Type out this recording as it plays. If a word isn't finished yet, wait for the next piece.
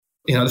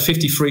You know, the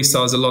 50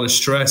 freestyle is a lot of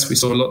stress. We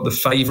saw a lot of the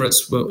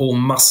favourites were all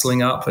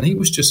muscling up, and he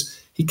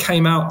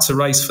came out to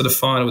race for the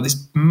final with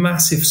this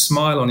massive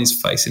smile on his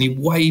face, and he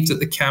waved at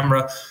the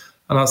camera.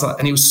 And I was like,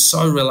 and he was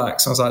so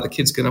relaxed. I was like, the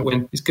kid's going to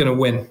win. He's going to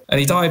win. And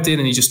he dived in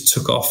and he just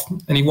took off.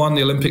 And he won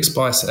the Olympics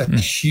by a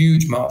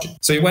huge margin.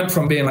 So he went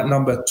from being like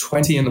number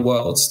 20 in the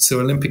world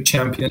to Olympic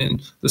champion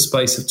in the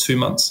space of 2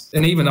 months.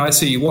 And even I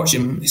see you watch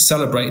him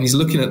celebrating. He's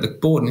looking at the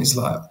board and he's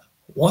like,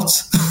 what?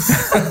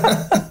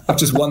 I've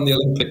just won the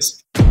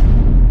Olympics.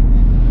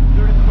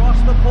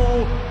 Across the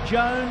pool,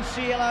 Jones,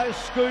 Cielo,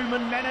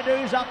 Schoeman,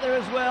 Manidu's up there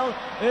as well.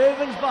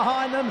 Irvin's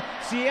behind them.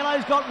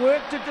 Cielo's got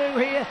work to do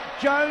here.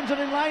 Jones and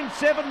in lane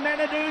 7,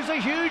 Manidu's a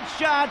huge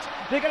chance.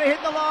 They're going to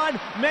hit the line.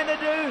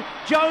 Manidu,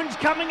 Jones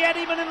coming at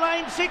him and in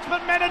lane 6,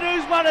 but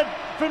Manidu's won it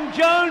from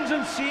Jones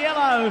and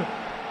Cielo.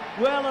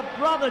 Well, a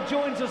brother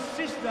joins a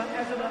sister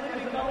as an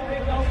Olympic gold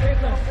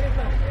medalist.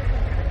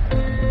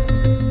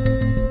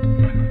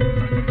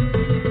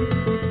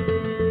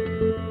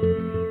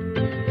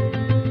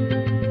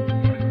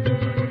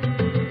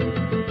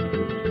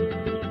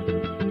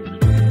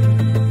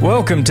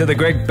 Welcome to the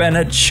Greg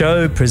Bennett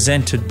Show,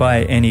 presented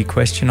by Any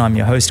Question. I'm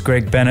your host,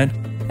 Greg Bennett,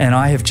 and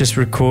I have just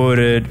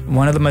recorded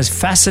one of the most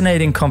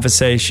fascinating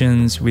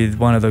conversations with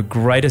one of the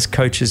greatest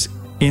coaches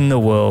in the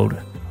world,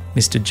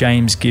 Mr.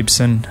 James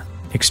Gibson,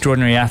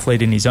 extraordinary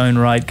athlete in his own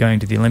right, going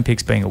to the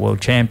Olympics, being a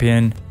world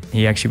champion.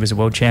 He actually was a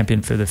world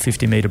champion for the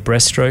 50-meter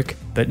breaststroke,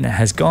 but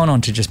has gone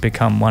on to just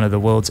become one of the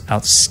world's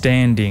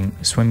outstanding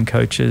swim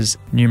coaches,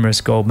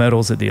 numerous gold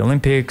medals at the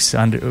Olympics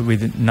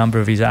with a number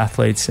of his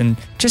athletes, and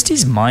just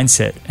his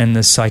mindset and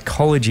the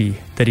psychology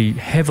that he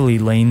heavily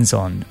leans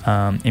on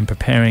in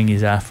preparing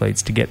his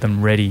athletes to get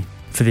them ready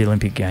for the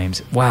Olympic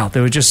Games. Wow,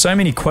 there were just so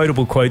many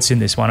quotable quotes in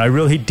this one. I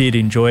really did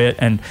enjoy it,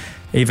 and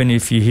even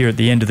if you hear at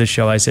the end of the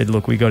show, I said,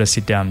 look, we got to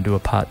sit down and do a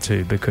part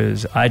 2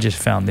 because I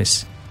just found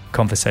this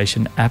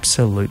conversation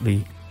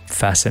absolutely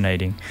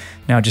fascinating.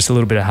 Now, just a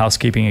little bit of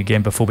housekeeping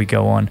again before we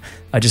go on.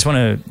 I just want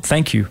to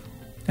thank you,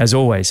 as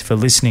always, for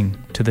listening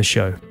to the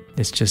show.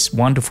 It's just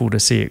wonderful to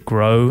see it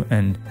grow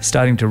and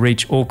starting to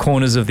reach all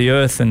corners of the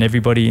earth and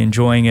everybody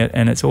enjoying it.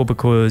 And it's all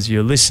because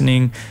you're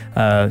listening.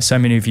 So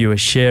many of you are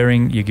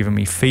sharing. You're giving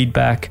me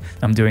feedback.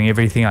 I'm doing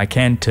everything I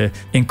can to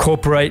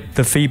incorporate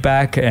the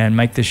feedback and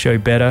make the show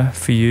better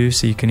for you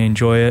so you can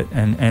enjoy it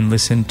and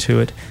listen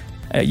to it.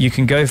 You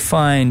can go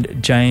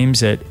find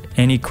James at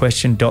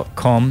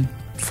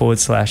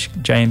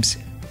anyquestion.com/James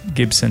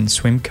Gibson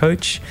Swim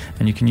Coach,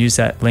 and you can use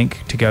that link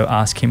to go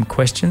ask him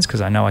questions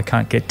because I know I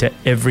can't get to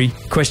every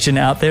question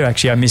out there.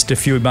 Actually, I missed a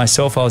few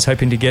myself I was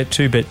hoping to get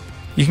to, but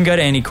you can go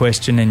to Any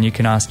Question and you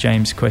can ask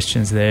James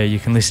questions there. You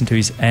can listen to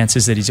his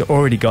answers that he's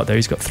already got there.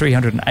 He's got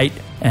 308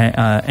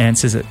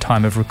 answers at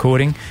time of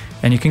recording.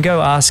 And you can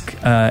go ask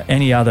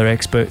any other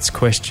experts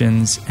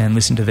questions and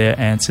listen to their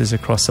answers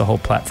across the whole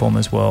platform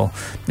as well.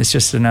 It's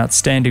just an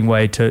outstanding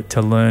way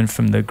to learn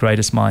from the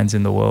greatest minds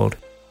in the world.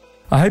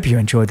 I hope you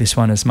enjoyed this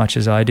one as much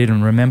as I did.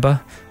 And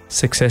remember,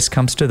 success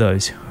comes to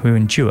those who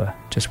endure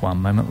just one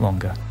moment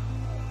longer.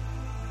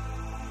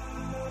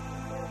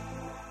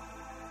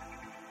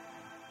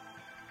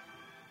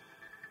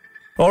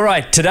 All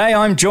right, today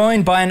I'm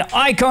joined by an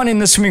icon in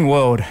the swimming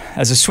world.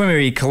 As a swimmer,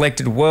 he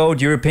collected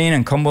world, European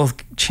and Commonwealth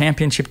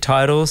championship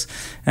titles,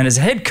 and as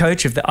head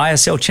coach of the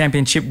ISL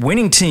championship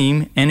winning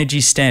team,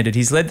 Energy Standard,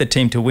 he's led the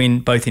team to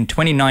win both in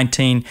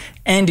 2019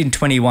 and in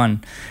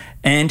 21.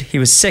 And he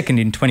was second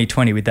in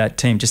 2020 with that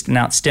team. Just an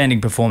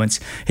outstanding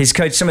performance. He's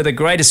coached some of the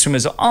greatest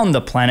swimmers on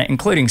the planet,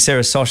 including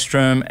Sarah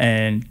Sostrom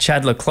and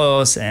Chad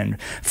Leclos and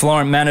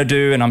Florent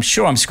Manidu. And I'm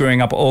sure I'm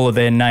screwing up all of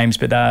their names,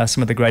 but they are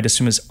some of the greatest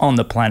swimmers on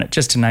the planet,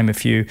 just to name a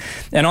few.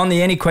 And on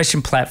the Any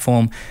Question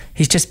platform,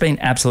 he's just been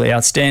absolutely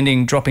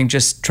outstanding, dropping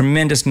just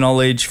tremendous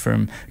knowledge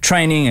from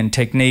training and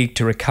technique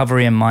to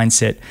recovery and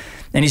mindset.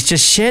 And he's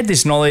just shared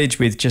this knowledge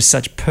with just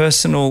such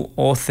personal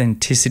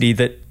authenticity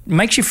that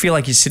makes you feel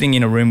like you're sitting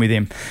in a room with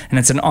him. And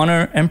it's an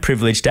honor and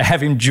privilege to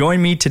have him join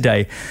me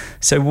today.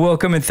 So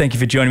welcome and thank you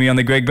for joining me on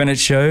the Greg Bennett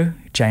Show,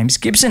 James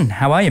Gibson.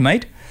 How are you,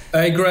 mate?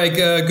 Hey, Greg.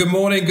 Good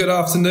morning, good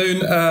afternoon.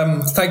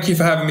 Thank you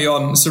for having me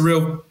on. It's a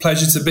real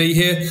pleasure to be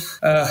here.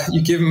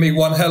 You've given me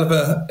one hell of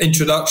an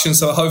introduction,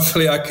 so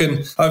hopefully I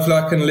can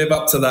live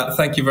up to that.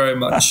 Thank you very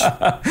much.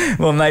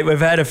 Well, mate, we've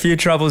had a few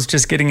troubles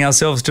just getting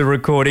ourselves to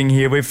recording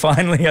here. We've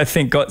finally, I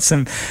think, got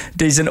some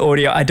decent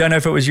audio. I don't know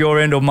if it was your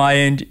end or my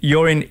end.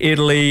 You're in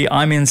Italy.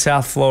 I'm in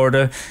South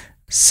Florida.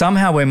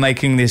 Somehow we're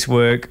making this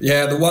work.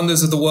 Yeah, the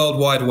wonders of the World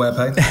Wide Web,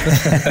 hey?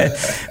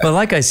 Well,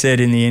 like I said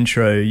in the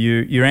intro,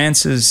 your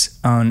answers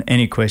on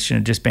Any Question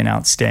have just been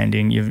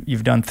outstanding.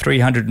 You've done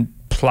 300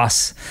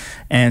 plus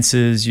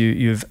answers.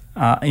 You've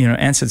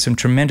answered some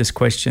tremendous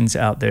questions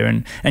out there,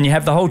 and you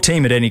have the whole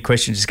team at Any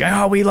Question just go,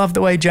 oh, we love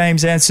the way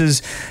James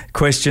answers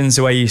questions,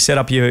 the way you set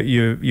up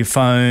your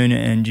phone,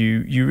 and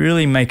you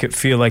really make it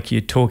feel like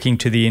you're talking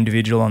to the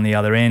individual on the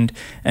other end.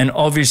 And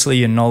obviously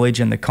your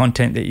knowledge and the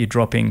content that you're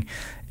dropping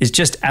is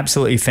just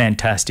absolutely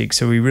fantastic.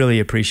 So we really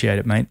appreciate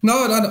it, mate. No,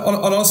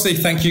 honestly,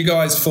 thank you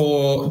guys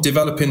for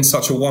developing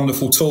such a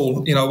wonderful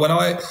tool. You know, when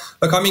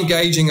I'm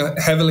engaging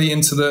heavily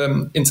into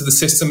the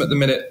system at the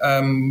minute,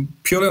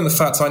 purely on the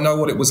fact I know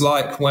what it was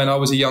like when I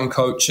was a young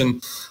coach,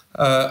 and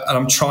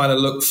I'm trying to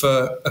look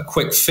for a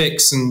quick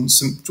fix and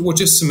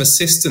just some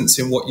assistance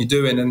in what you're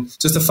doing. And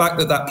just the fact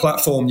that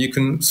platform, you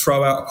can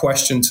throw out a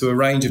question to a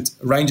range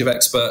of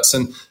experts.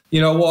 And you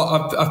know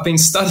what? I've been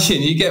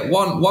studying. You get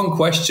one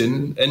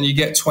question and you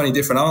get 20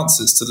 different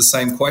answers to the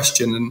same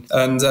question.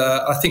 And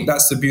I think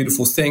that's the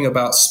beautiful thing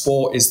about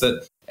sport, is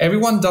that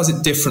everyone does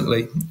it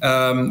differently.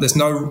 There's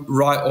no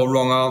right or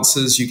wrong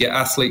answers. You get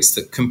athletes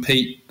that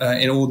compete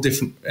in all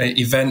different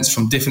events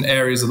from different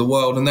areas of the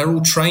world, and they're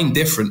all trained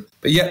different.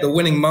 But yet the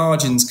winning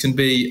margins can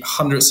be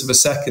hundredths of a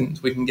second.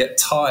 We can get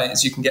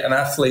ties. You can get an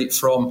athlete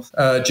from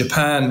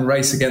Japan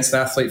race against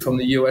an athlete from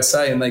the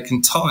USA, and they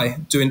can tie,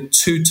 doing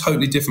two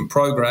totally different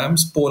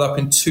programs, brought up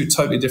in two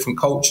totally different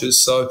cultures.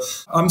 So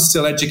I'm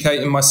still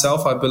educating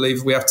myself. I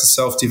believe we have to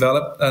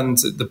self-develop, and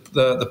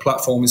the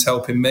platform is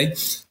helping me.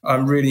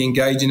 I'm really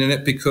engaging in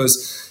it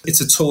because it's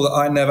a tool that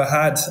I never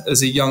had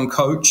as a young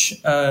coach,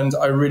 and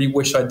I really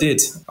wish I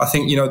did. I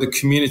think, you know, the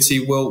community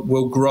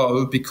will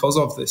grow because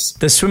of this.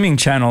 The swimming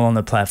channel on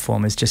the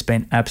platform has just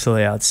been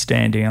absolutely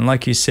outstanding. And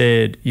like you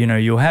said, you know,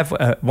 you'll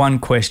have one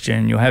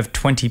question, you'll have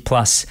 20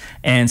 plus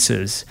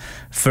answers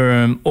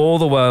from all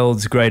the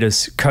world's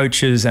greatest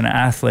coaches and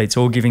athletes,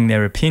 all giving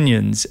their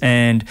opinions.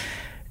 And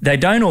they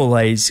don't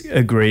always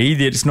agree.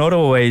 It's not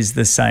always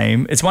the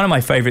same. It's one of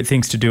my favorite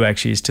things to do,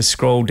 actually, is to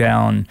scroll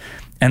down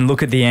and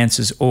look at the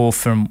answers all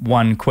from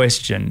one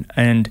question.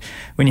 And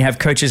when you have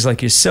coaches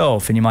like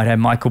yourself, and you might have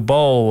Michael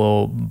Bowl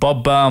or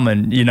Bob Bum,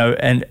 and you know,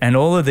 and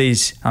all of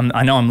these,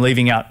 I know I'm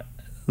leaving out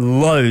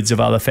loads of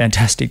other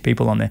fantastic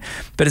people on there,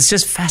 but it's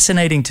just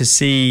fascinating to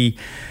see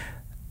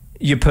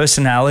your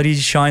personality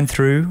shine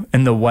through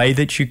and the way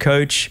that you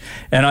coach.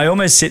 And I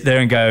almost sit there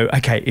and go,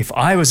 okay, if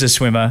I was a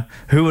swimmer,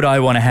 who would I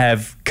want to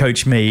have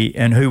coach me,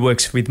 and who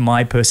works with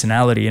my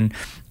personality? And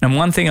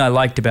one thing I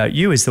liked about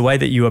you is the way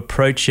that you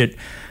approach it,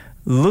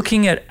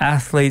 looking at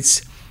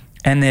athletes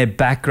and their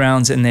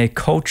backgrounds and their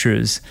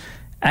cultures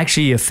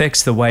actually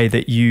affects the way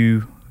that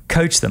you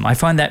coach them. I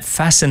find that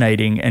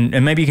fascinating,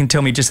 and maybe you can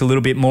tell me just a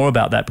little bit more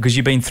about that, because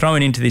you've been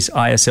thrown into this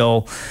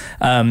ISL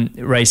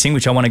racing,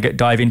 which I want to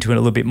dive into in a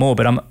little bit more,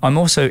 but I'm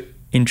also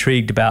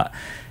intrigued about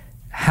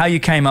how you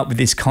came up with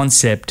this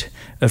concept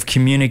of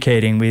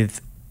communicating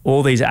with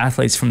all these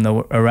athletes from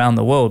around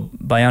the world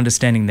by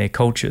understanding their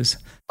cultures.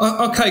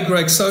 Okay,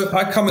 Greg. So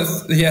I come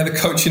with the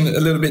coaching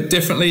a little bit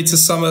differently to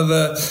some of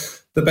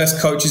the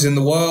best coaches in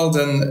the world,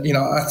 and you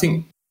know, I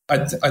think I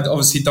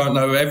obviously don't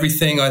know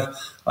everything.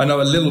 I know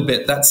a little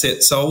bit. That's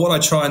it. So what I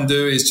try and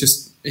do is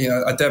just, you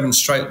know, I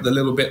demonstrate the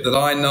little bit that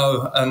I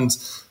know, and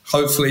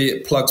hopefully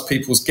it plugs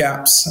people's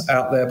gaps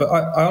out there. But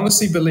I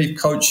honestly believe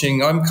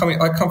coaching,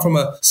 I come from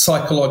a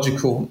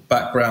psychological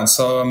background.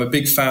 So I'm a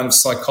big fan of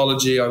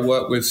psychology. I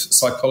worked with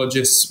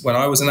psychologists when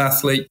I was an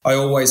athlete. I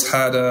always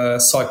had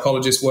a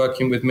psychologist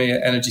working with me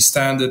at Energy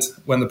Standard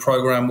when the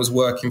program was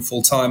working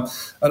full time.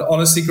 And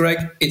honestly,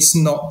 Greg, it's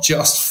not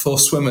just for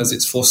swimmers,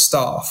 it's for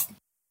staff.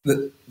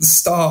 The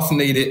staff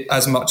need it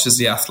as much as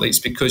the athletes,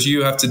 because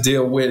you have to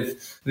deal with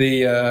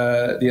the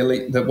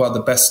elite,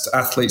 the best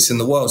athletes in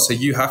the world. So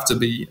you have to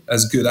be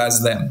as good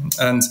as them,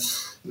 and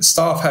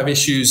staff have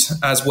issues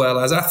as well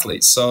as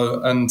athletes.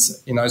 So, and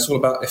you know, it's all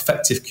about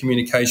effective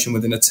communication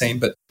within a team.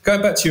 But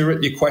going back to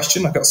your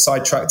question, I got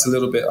sidetracked a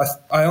little bit.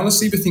 I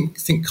honestly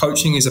think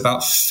coaching is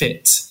about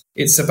fit.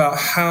 It's about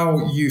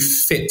how you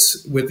fit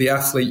with the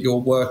athlete you're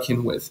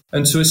working with.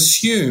 And to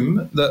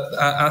assume that an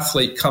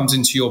athlete comes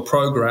into your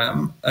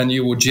program and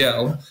you will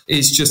gel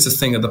is just a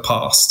thing of the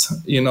past,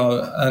 you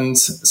know. And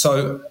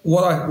so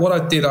what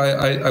I did,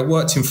 I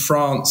worked in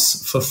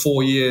France for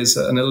 4 years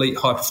at an elite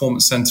high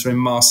performance center in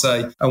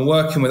Marseille, and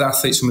working with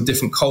athletes from a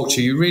different culture,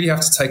 you really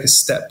have to take a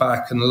step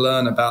back and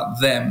learn about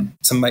them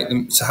to make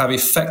them to have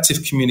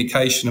effective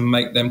communication and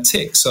make them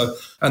tick. So,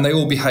 and they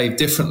all behave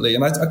differently.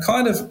 And I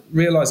kind of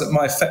realized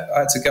that I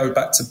had to go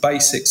back to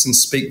basics and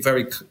speak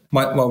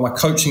my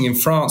coaching in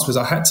France was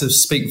I had to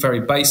speak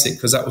very basic,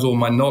 because that was all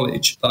my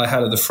knowledge that I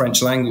had of the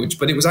French language,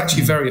 but it was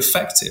actually very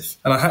effective.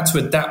 And I had to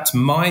adapt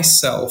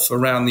myself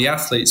around the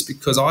athletes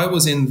because I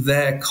was in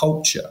their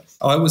culture.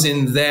 I was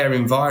in their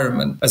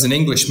environment as an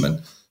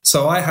Englishman.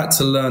 So I had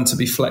to learn to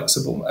be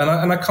flexible.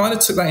 And I kind of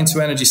took that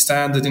into Energy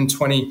Standard in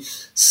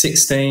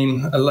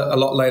 2016, a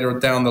lot later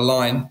down the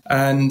line.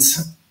 And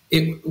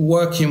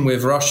working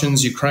with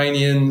Russians,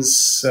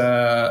 Ukrainians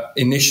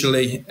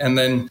initially, and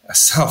then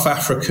South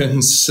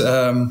Africans,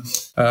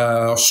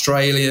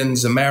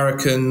 Australians,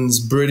 Americans,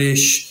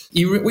 British,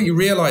 what you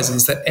realize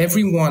is that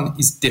everyone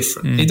is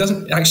different. It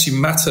doesn't actually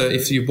matter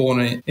if you're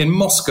born in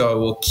Moscow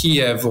or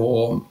Kiev,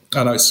 or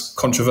I know it's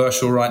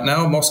controversial right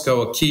now,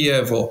 Moscow or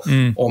Kiev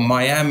or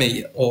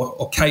Miami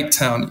or Cape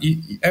Town.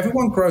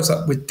 Everyone grows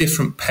up with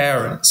different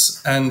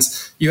parents, and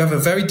you have a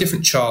very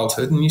different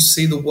childhood, and you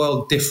see the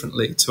world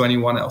differently to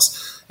anyone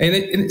else. And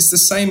it's the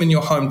same in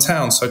your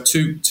hometown. So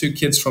two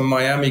kids from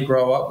Miami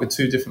grow up with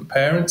two different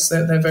parents.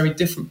 They're very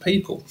different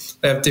people.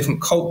 They have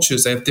different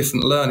cultures. They have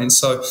different learning.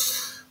 So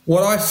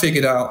what I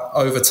figured out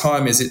over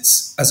time is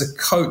it's, as a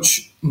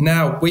coach,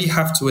 now we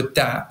have to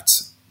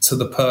adapt to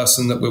the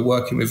person that we're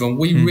working with. And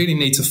we really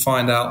need to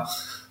find out,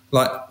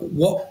 like,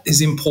 what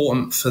is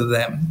important for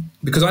them.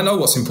 Because I know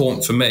what's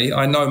important for me.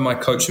 I know my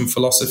coaching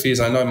philosophies.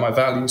 I know my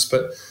values.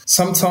 But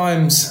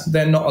sometimes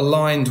they're not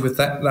aligned with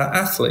that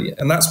athlete.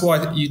 And that's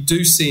why you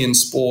do see in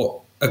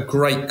sport a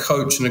great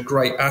coach and a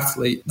great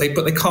athlete,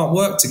 but they can't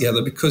work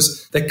together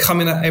because they're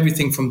coming at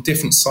everything from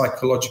different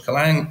psychological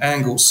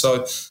angles.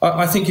 So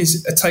I think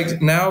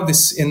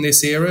in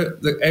this era,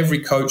 that every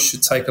coach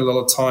should take a lot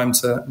of time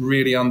to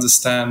really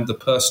understand the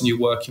person you're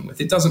working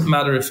with. It doesn't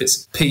matter if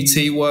it's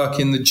PT work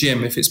in the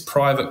gym, if it's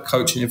private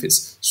coaching, if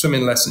it's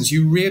swimming lessons.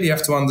 You really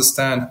have to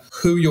understand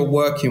who you're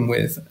working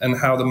with and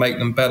how to make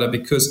them better,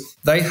 because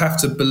they have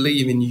to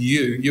believe in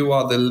you. You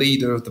are the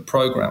leader of the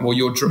program, or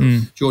you're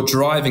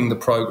driving the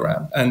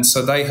program. And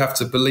so they have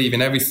to believe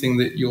in everything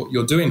that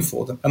you're doing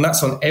for them. And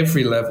that's on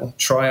every level.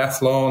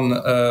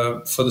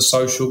 Triathlon, for the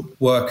social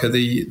worker,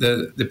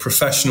 the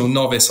professional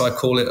novice, I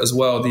call it as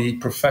well, the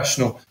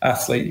professional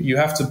athlete. You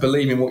have to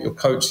believe in what your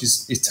coach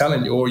is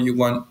telling you, or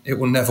it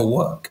will never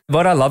work.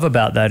 What I love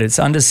about that is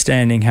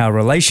understanding how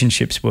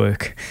relationships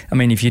work. I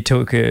mean, if you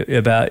talk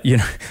about your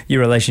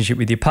relationship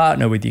with your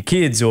partner, with your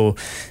kids, or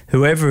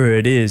whoever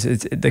it is,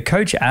 the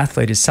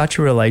coach-athlete is such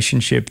a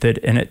relationship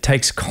and it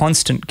takes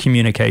constant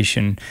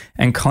communication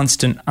and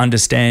constant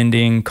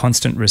understanding,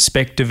 constant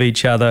respect of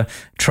each other,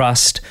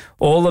 trust.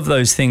 All of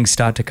those things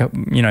start to,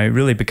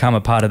 really become a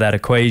part of that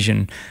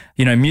equation.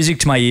 Music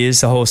to my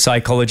ears, the whole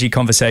psychology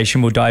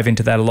conversation, we'll dive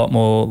into that a lot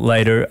more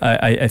later.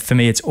 For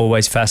me, it's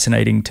always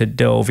fascinating to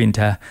delve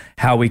into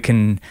how we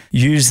can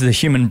use the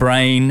human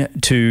brain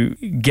to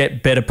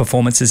get better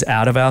performances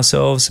out of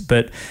ourselves.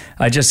 But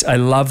I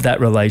love that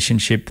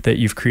relationship that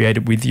you've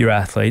created with your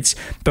athletes.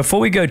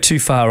 Before we go too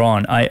far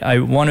on, I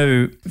want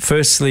to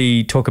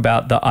firstly talk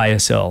about the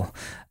ISL.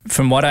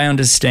 From what I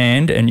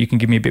understand, and you can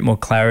give me a bit more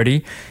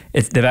clarity,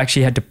 they've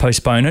actually had to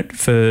postpone it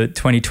for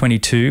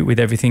 2022 with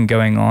everything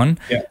going on.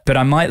 Yeah. But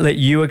I might let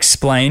you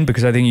explain,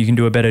 because I think you can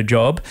do a better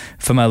job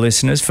for my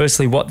listeners.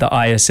 Firstly, what the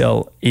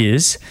ISL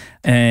is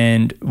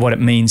and what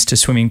it means to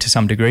swimming to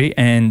some degree,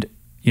 and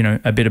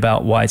a bit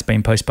about why it's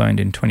been postponed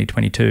in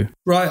 2022.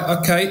 Right.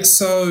 Okay.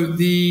 So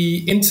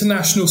the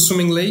International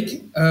Swimming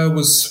League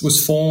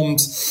was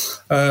formed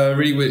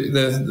really with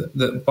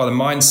by the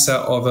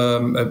mindset of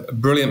a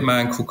brilliant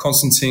man called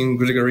Konstantin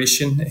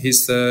Grigorishin.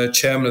 He's the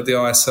chairman of the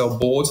ISL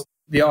board.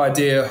 The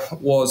idea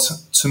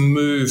was to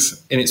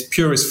move, in its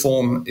purest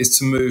form, is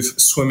to move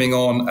swimming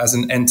on as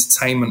an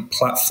entertainment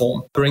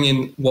platform,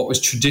 bringing what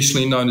was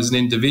traditionally known as an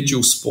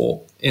individual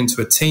sport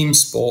into a team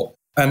sport.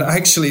 And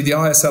actually, the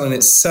ISL in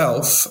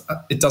itself,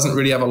 it doesn't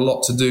really have a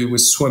lot to do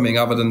with swimming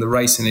other than the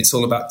racing. It's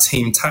all about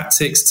team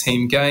tactics,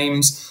 team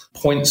games,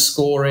 point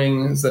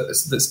scoring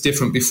that's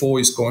different before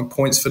you're scoring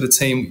points for the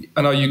team.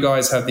 I know you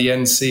guys have the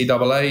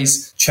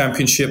NCAA's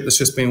championship that's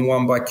just been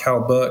won by Cal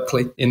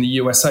Berkeley in the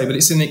USA, but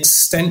it's an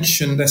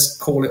extension, let's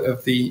call it,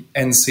 of the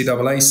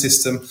NCAA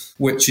system,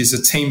 which is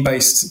a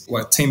team-based,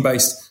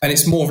 and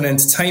it's more of an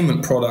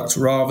entertainment product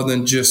rather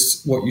than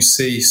just what you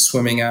see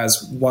swimming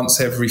as once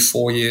every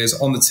 4 years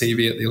on the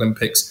TV at the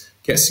Olympics.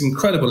 Gets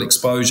incredible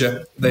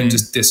exposure, then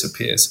just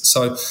disappears.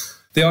 So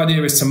the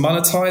idea is to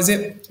monetize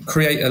it,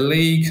 create a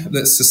league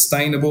that's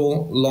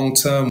sustainable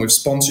long-term with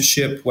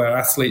sponsorship, where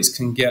athletes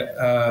can get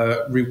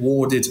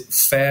rewarded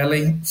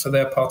fairly for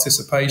their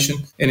participation.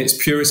 In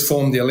its purest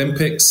form, the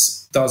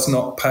Olympics does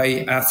not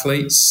pay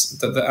athletes,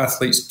 that the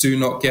athletes do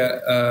not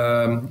get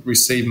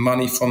receive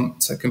money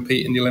to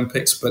compete in the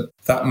Olympics, but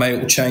that may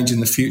all change in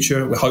the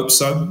future. We hope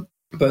so.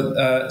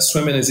 But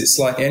swimming it's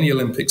like any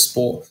Olympic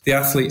sport. The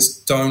athletes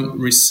don't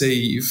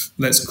receive,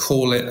 let's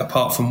call it,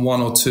 apart from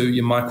one or two,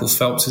 your Michael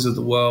Phelpses of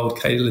the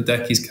world, Katie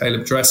Ledecky's,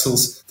 Caleb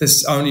Dressel's,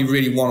 there's only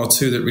really one or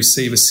two that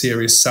receive a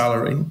serious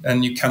salary.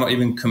 And you cannot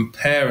even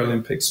compare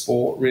Olympic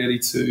sport really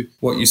to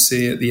what you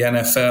see at the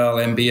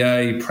NFL,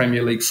 NBA,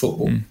 Premier League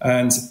football.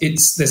 And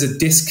there's a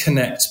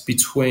disconnect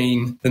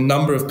between the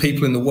number of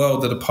people in the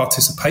world that are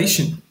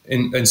participation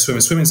in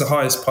swimming. Swimming is the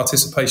highest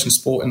participation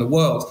sport in the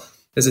world.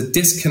 There's a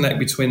disconnect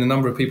between the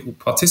number of people who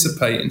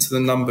participate and to the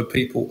number of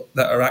people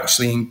that are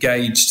actually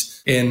engaged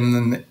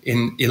in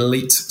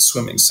elite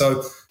swimming.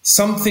 So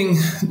something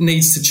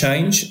needs to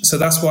change. So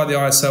that's why the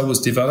ISL was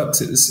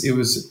developed. It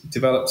was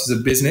developed as a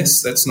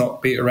business. Let's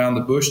not beat around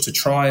the bush, to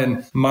try and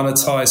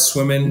monetize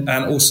swimming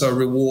and also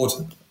reward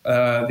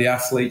the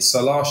athletes.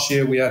 So last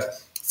year we had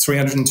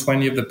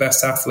 320 of the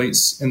best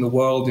athletes in the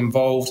world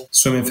involved,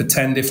 swimming for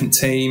 10 different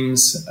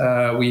teams.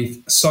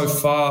 We've so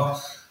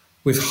far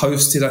We've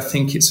hosted, I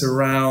think it's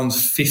around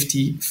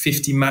 50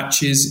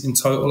 matches in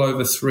total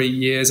over 3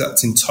 years.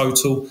 That's in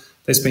total.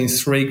 There's been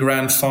 3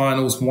 grand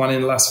finals, 1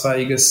 in Las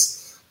Vegas.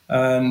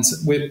 And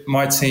with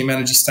my team,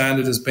 Energy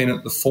Standard has been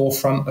at the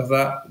forefront of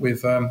that.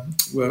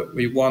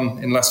 We won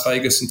in Las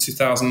Vegas in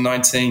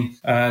 2019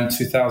 and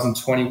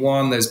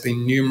 2021. There's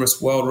been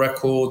numerous world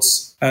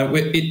records.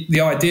 The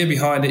idea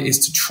behind it is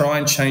to try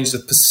and change the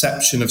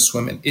perception of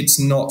swimming. It's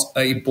not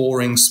a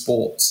boring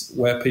sport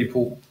where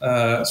people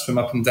swim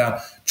up and down.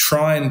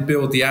 Try and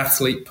build the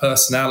athlete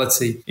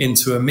personality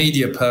into a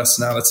media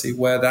personality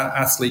where that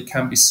athlete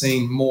can be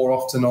seen more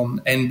often on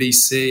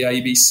NBC,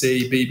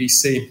 ABC,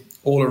 BBC,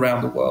 all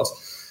around the world.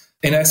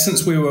 In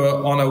essence, we were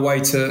on our way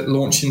to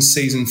launching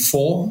season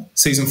 4.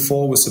 Season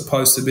 4 was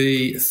supposed to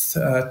be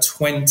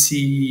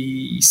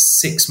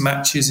 26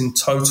 matches in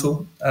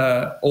total,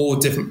 all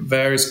different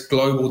various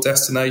global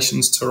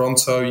destinations,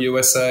 Toronto,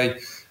 USA,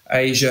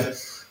 Asia.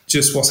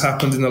 Just what's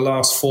happened in the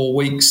last 4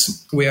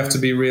 weeks, we have to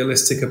be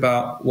realistic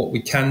about what we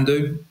can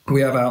do.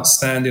 We have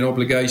outstanding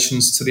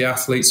obligations to the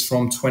athletes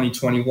from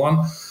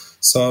 2021.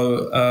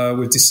 So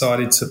we've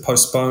decided to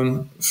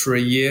postpone for a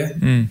year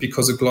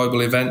because of global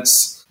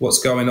events, what's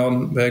going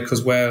on there,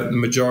 because where the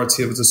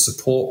majority of the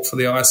support for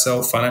the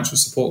ISL, financial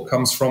support,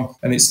 comes from.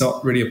 And it's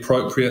not really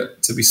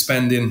appropriate to be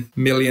spending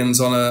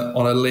millions on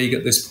a league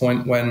at this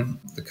point when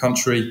the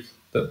country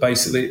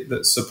that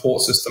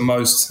supports us the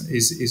most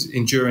is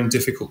enduring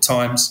difficult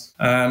times.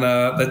 And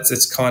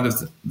that's kind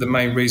of the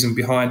main reason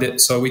behind it.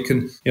 So we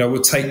can,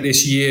 we'll take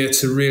this year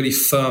to really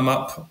firm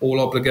up all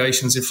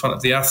obligations in front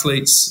of the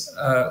athletes,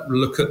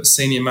 look at the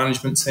senior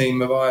management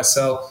team of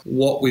ISL,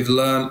 what we've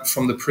learned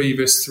from the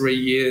previous 3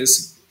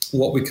 years,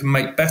 what we can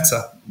make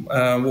better,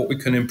 what we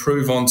can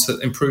improve on to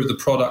improve the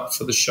product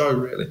for the show,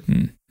 really.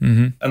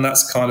 Mm-hmm. And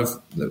that's kind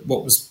of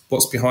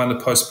what's behind the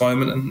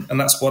postponement. And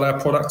that's what our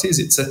product is.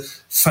 It's a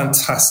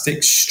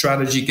fantastic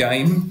strategy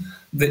game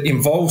that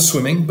involves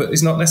swimming, but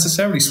is not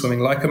necessarily swimming,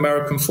 like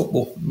American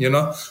football,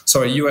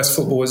 US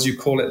football, as you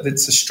call it.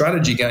 It's a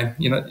strategy game.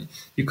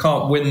 You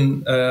can't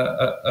win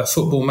a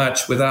football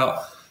match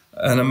without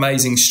an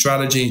amazing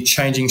strategy,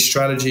 changing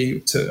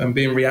strategy and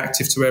being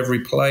reactive to every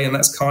play. And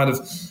that's kind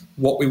of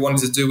what we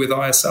wanted to do with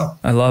ISL.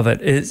 I love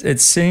it.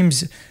 It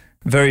seems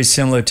very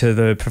similar to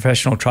the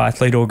Professional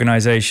Triathlete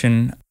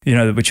Organization,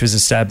 which was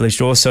established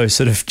also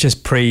sort of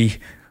just pre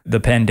the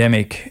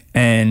pandemic.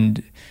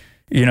 And,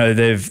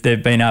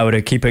 they've been able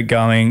to keep it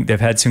going. They've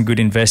had some good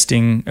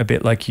investing, a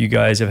bit like you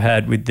guys have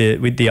had with the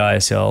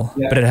ISL,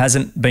 but it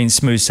hasn't been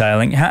smooth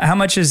sailing. How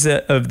much of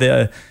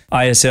the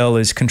ISL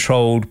is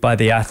controlled by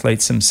the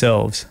athletes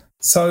themselves?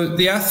 So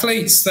the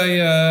athletes, they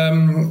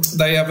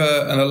have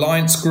an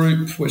alliance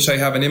group which they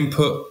have an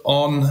input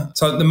on.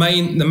 So the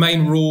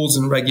main rules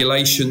and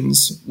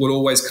regulations will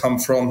always come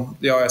from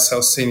the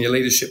ISL senior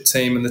leadership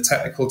team and the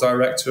technical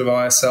director of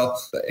ISL.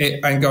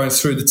 And going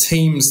through, the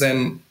teams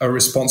then are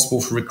responsible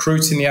for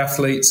recruiting the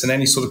athletes, and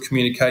any sort of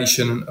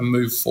communication and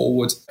move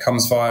forward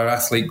comes via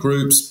athlete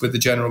groups with the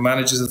general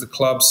managers of the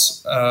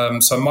clubs.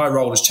 So my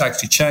role has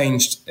actually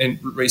changed in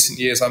recent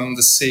years. I'm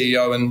the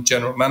CEO and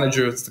general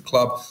manager of the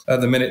club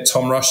at the minute.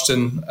 Tom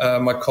Rushton,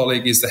 my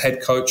colleague, is the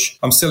head coach.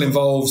 I'm still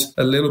involved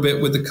a little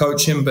bit with the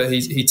coaching, but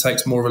he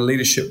takes more of a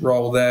leadership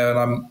role there, and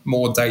I'm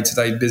more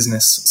day-to-day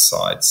business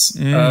sides.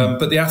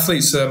 But the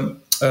athletes are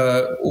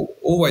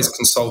always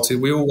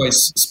consulted. We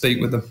always speak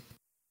with them.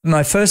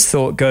 My first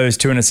thought goes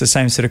to, and it's the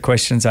same sort of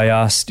questions I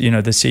asked, the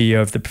CEO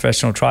of the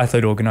Professional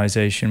Triathlete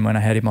Organization when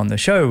I had him on the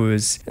show,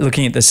 was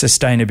looking at the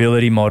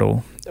sustainability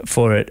model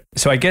for it.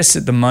 So I guess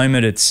at the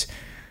moment it's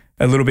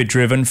a little bit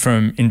driven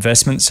from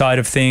investment side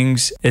of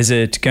things. Is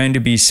it going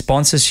to be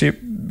sponsorship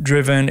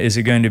driven? Is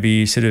it going to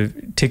be sort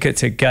of ticket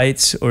to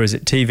gates, or is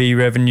it TV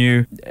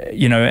revenue?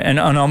 And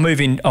I'll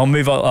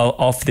move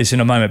off this in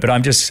a moment, but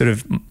I'm just sort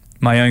of,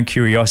 my own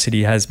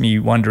curiosity has me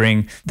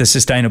wondering the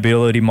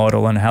sustainability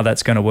model and how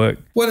that's going to work.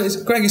 Well,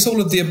 Greg, it's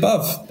all of the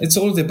above. It's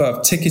all of the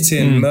above.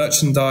 Ticketing,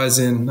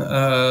 merchandising,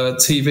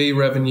 TV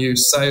revenue,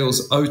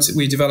 sales.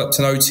 We developed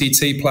an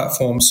OTT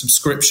platform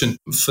subscription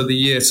for the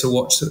year to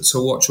watch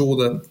all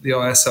the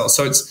ISL.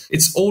 So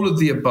it's all of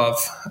the above.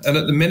 And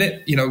at the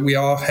minute, we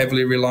are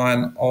heavily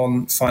reliant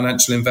on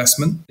financial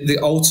investment. The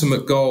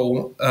ultimate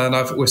goal, and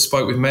I've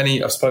spoke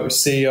with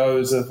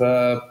CEOs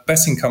of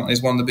betting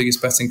companies, one of the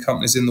biggest betting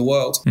companies in the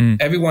world.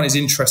 Everyone is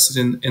interested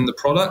in the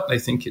product. They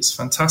think it's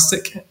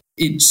fantastic.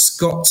 It's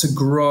got to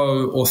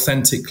grow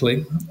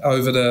authentically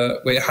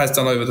it has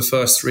done over the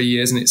first 3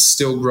 years, and it's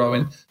still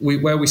growing.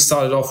 Where we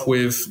started off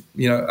with,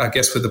 I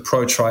guess with the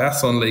Pro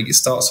Triathlon League, it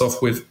starts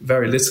off with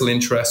very little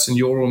interest, and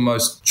you're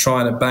almost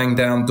trying to bang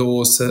down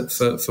doors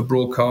for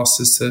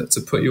broadcasters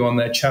to put you on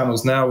their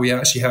channels. Now we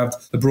actually have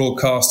the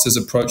broadcasters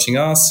approaching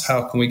us.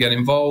 How can we get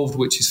involved?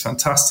 Which is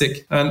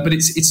fantastic. But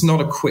it's not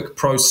a quick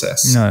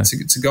process. No.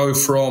 To go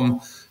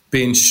from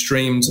being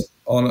streamed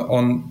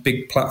on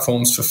big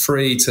platforms for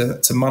free to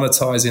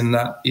monetize in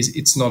that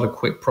it's not a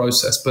quick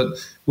process, but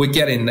we're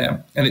getting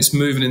there and it's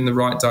moving in the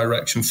right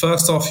direction.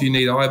 First off, you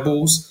need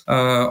eyeballs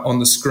on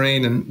the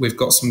screen, and we've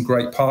got some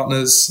great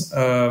partners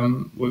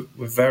with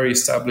very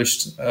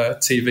established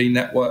TV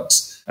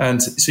networks.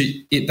 And so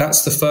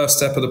that's the first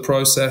step of the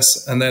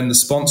process. And then the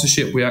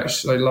sponsorship, we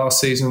actually,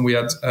 last season, we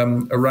had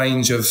a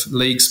range of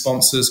league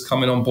sponsors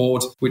coming on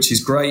board, which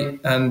is great.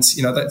 And,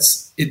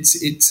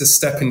 it's a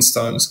stepping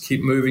stone.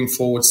 Keep moving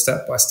forward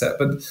step by step.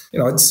 But,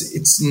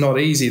 it's not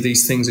easy.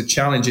 These things are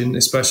challenging,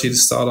 especially to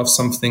start off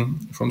something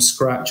from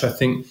scratch. I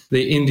think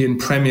the Indian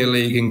Premier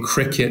League in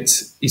cricket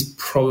is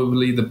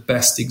probably the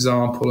best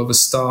example of a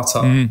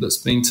startup that's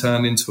been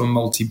turned into a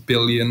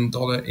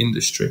multi-billion-dollar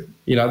industry.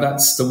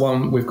 That's the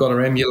one we've got to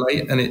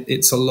emulate, and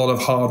it's a lot of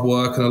hard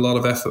work and a lot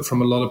of effort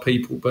from a lot of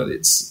people, but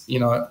it's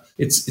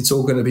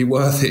all going to be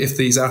worth it if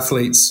these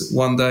athletes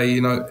one day,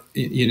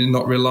 you're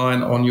not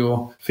reliant on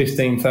your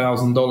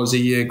 $15,000 a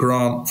year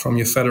grant from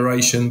your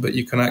federation, but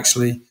you can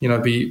actually,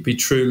 be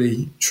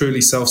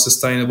truly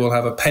self-sustainable,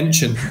 have a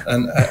pension,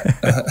 and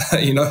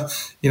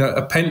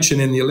a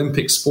pension in the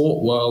Olympic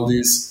sport world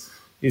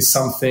is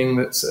something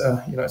that's,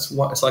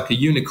 it's like a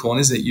unicorn,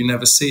 isn't it? You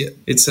never see it.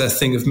 It's a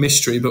thing of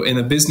mystery. But in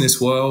a business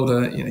world,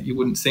 you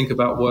wouldn't think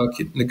about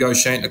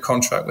negotiating a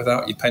contract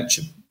without your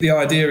pension. The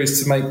idea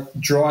is to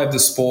drive the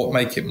sport,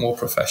 make it more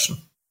professional.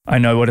 I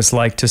know what it's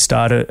like to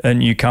start a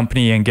new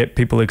company and get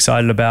people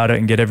excited about it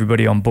and get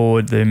everybody on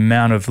board, the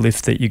amount of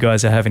lift that you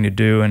guys are having to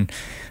do. And,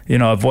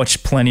 I've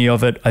watched plenty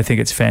of it. I think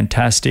it's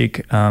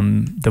fantastic.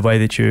 The way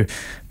that you're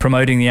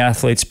promoting the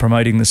athletes,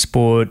 promoting the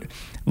sport,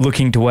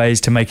 looking to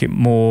ways to make it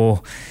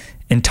more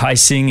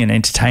enticing and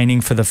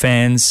entertaining for the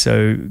fans.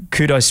 So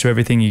kudos to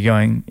everything you're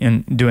going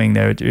and doing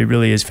there. It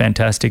really is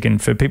fantastic.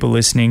 And for people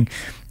listening,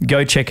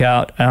 go check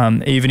out,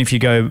 even if you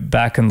go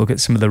back and look at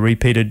some of the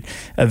repeated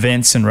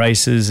events and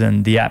races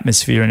and the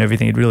atmosphere and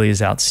everything, it really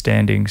is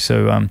outstanding.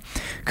 So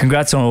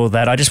congrats on all of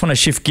that. I just want to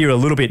shift gear a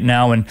little bit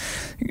now and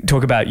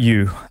talk about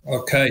you.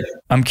 Okay.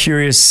 I'm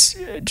curious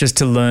just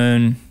to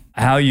learn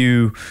how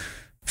you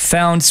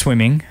found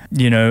swimming,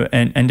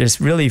 and just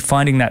really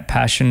finding that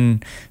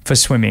passion for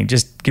swimming.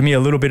 Just give me a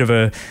little bit of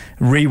a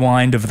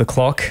rewind of the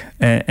clock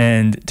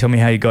and tell me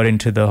how you got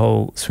into the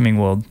whole swimming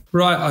world.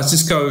 Right, I'll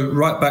just go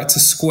right back to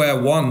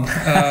square one.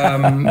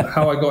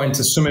 How I got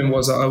into swimming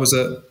was I was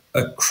a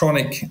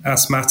chronic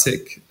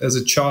asthmatic as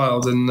a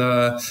child, and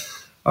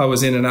I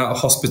was in and out of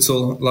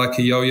hospital like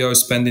a yo-yo,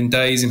 spending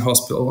days in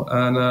hospital,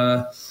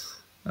 and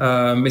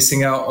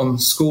missing out on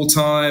school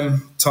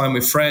time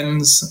with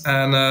friends,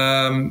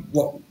 and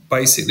what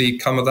basically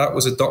come of that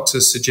was a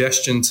doctor's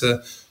suggestion to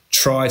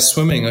try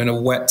swimming in a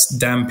wet,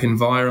 damp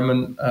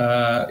environment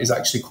is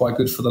actually quite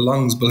good for the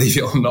lungs, believe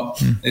it or not.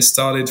 It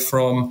started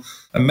from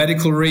a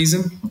medical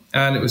reason,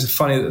 and it was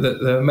funny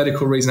that the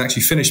medical reason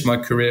actually finished my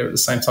career at the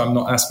same time,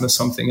 not asthma,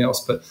 something else.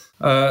 But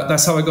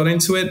that's how I got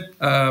into it.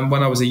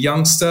 When I was a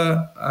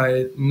youngster, I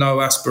had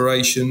no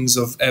aspirations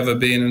of ever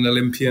being an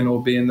Olympian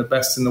or being the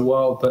best in the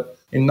world, but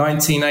in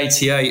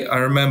 1988, I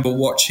remember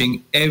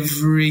watching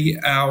every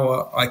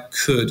hour I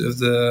could of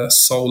the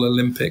Seoul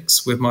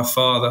Olympics with my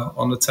father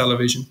on the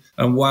television.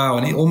 And wow,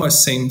 and it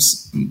almost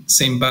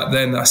seemed back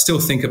then, I still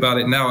think about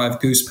it now, I have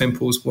goose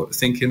pimples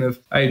thinking of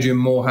Adrian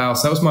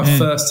Morehouse. That was my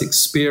first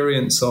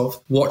experience of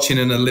watching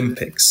an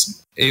Olympics.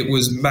 It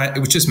was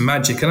just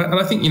magic. And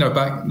I think,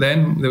 back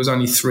then there was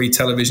only 3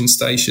 television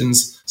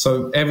stations.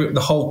 So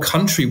the whole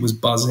country was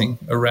buzzing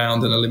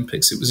around an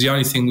Olympics. It was the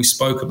only thing we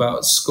spoke about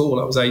at school.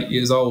 I was 8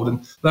 years old,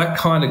 and that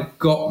kind of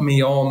got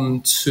me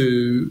on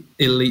to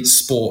elite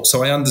sport.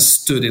 So I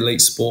understood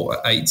elite sport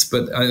at 8,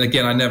 but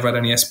again, I never had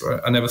any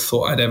I never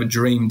thought I'd ever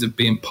dreamed of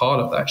being part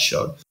of that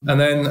show.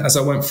 And then as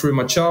I went through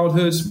my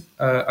childhood,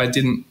 I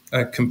didn't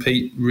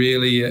compete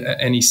really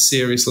at any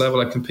serious level.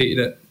 I competed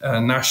at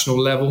a national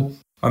level.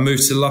 I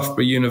moved to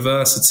Loughborough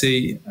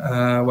University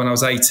when I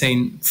was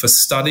 18 for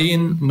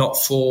studying, not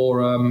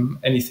for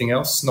anything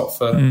else, not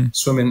for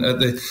swimming. At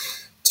the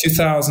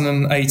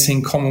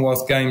 2018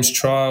 Commonwealth Games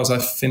trials, I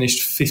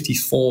finished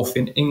 54th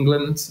in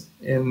England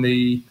in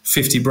the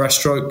 50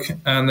 breaststroke,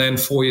 and then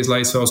 4 years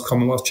later I was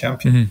Commonwealth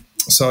champion.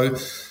 So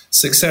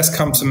success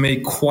come to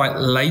me quite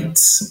late.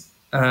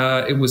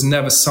 It was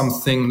never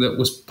something that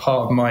was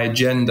part of my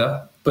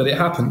agenda, but it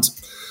happened.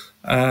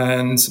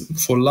 And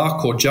for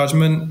luck or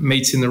judgment,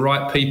 meeting the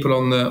right people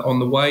on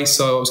the way.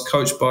 So I was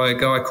coached by a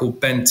guy called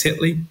Ben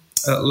Titley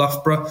at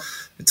Loughborough.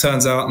 It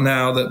turns out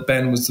now that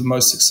Ben was the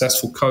most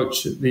successful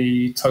coach at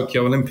the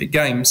Tokyo Olympic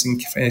Games.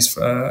 He's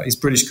a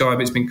British guy, but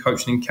he's been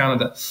coaching in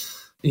Canada.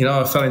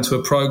 I fell into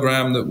a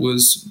program that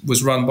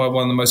was run by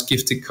one of the most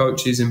gifted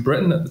coaches in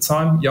Britain at the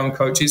time, young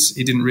coaches.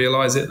 He didn't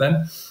realize it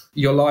then.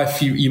 Your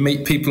life, you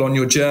meet people on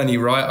your journey,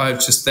 right? I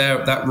was just there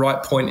at that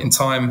right point in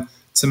time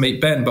to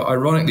meet Ben, but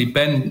ironically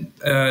Ben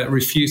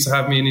refused to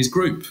have me in his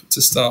group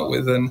to start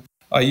with, and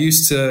I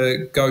used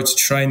to go to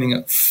training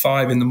at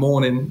 5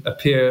 a.m,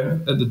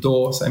 appear at the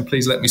door saying,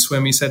 please let me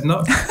swim. He said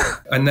no.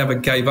 I never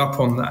gave up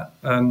on that.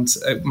 And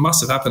it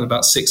must have happened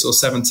about 6 or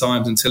 7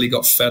 times until he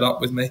got fed up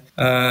with me.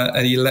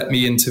 And he let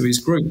me into his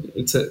group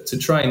to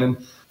train. And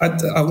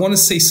I want to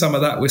see some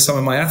of that with some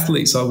of my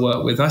athletes I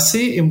work with. I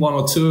see it in 1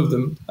 or 2 of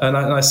them. And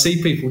I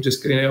see people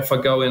just, if I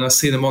go in, I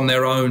see them on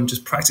their own,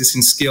 just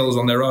practicing skills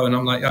on their own.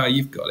 I'm like,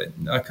 you've got it.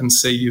 I can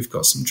see you've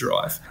got some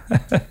drive.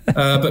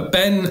 But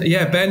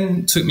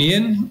Ben took me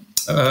in.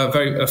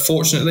 Very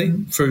fortunately,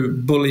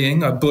 through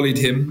bullying, I bullied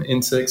him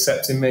into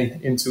accepting me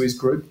into his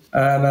group,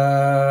 and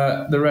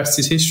the rest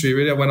is history.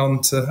 Really, I went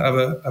on to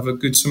have a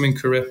good swimming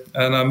career,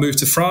 and I moved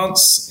to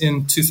France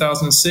in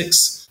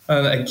 2006,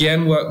 and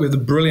again worked with a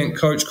brilliant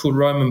coach called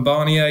Romain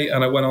Barnier,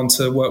 and I went on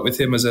to work with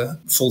him as a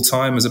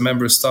full-time as a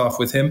member of staff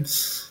with him.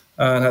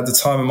 And had the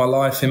time of my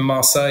life in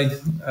Marseille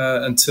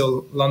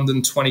until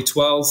London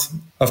 2012.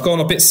 I've gone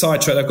a bit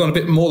sidetracked. I've gone a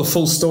bit more the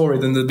full story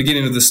than the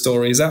beginning of the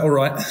story. Is that all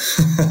right?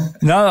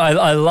 No,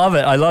 I love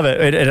it. I love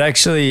it. It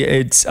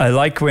actually, I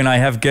like when I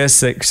have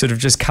guests that sort of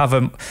just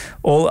cover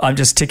all. I'm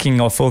just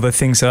ticking off all the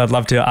things that I'd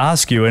love to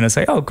ask you, and it's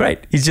like, oh, great,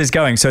 he's just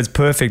going. So it's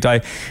perfect.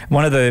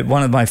 One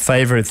of my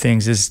favorite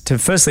things is to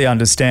firstly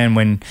understand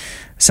when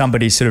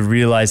somebody sort of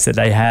realized that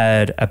they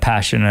had a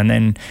passion, and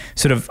then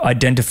sort of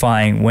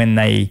identifying when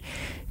they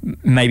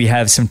maybe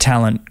have some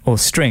talent or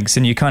strengths.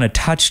 And you kind of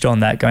touched on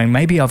that, going,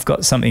 maybe I've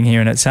got something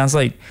here. And it sounds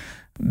like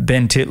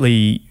Ben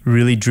Titley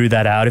really drew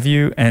that out of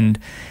you. And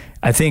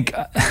I think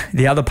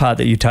the other part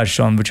that you touched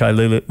on, which I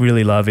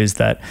really love, is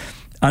that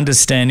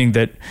understanding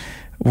that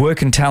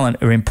work and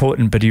talent are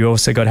important, but you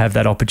also got to have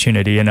that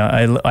opportunity. And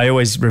I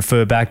always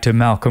refer back to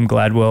Malcolm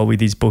Gladwell with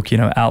his book,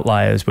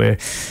 Outliers, where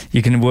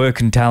you can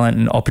work and talent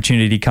and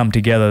opportunity come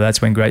together.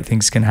 That's when great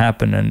things can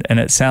happen. And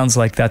it sounds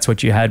like that's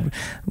what you had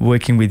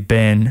working with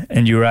Ben,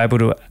 and you were able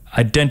to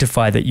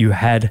identify that you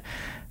had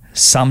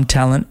some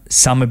talent,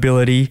 some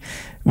ability.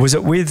 Was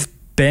it with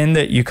Ben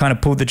that you kind of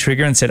pulled the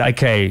trigger and said,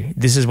 okay,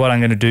 this is what I'm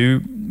going to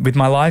do with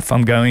my life.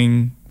 I'm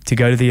going to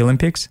go to the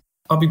Olympics?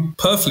 I'll be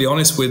perfectly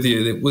honest with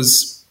you. It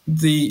was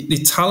the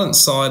talent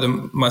side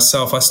of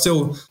myself. I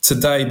still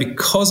today,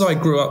 because I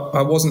grew up,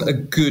 I wasn't a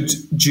good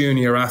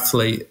junior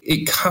athlete.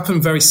 It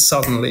happened very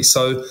suddenly.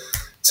 So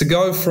to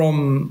go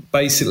from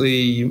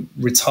basically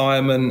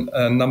retirement,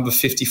 number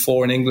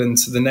 54 in England,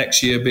 to the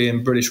next year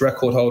being British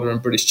record holder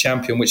and British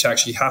champion, which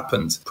actually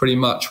happened pretty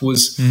much,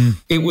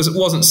 it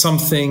wasn't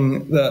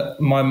something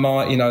that my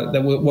mind,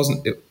 it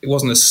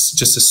wasn't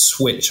just a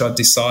switch. I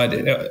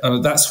decided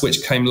that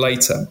switch came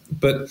later,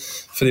 but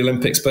for the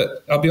Olympics.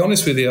 But I'll be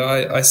honest with you,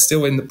 I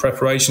still, in the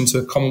preparation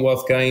to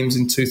Commonwealth Games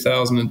in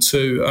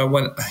 2002, I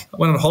went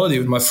on holiday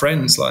with my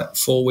friends like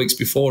 4 weeks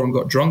before and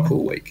got drunk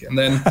all week, and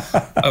then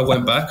I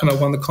went back and I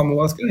won the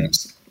Commonwealth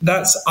Games.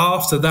 That's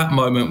after that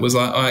moment was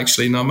like,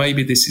 actually, no,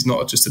 maybe this is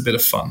not just a bit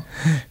of fun.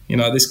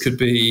 This could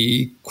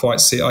be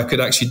I could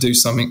actually do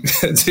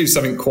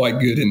something quite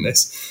good in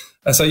this.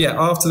 So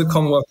after the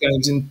Commonwealth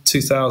Games in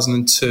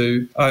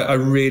 2002, I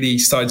really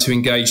started to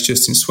engage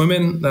just in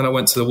swimming. Then I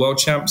went to the World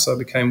Champs. I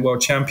became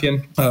world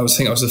champion. I was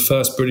the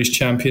first British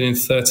champion in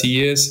 30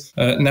 years.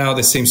 Now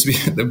there seems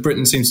to be,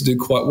 Britain seems to do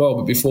quite well,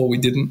 but before we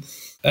didn't.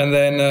 And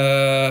then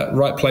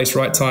right place,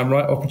 right time,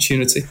 right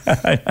opportunity.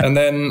 And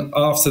then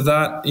after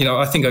that,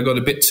 I think I got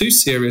a bit too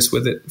serious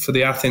with it for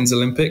the Athens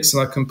Olympics,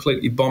 and I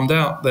completely bombed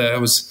out there. I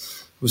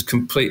was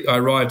complete. I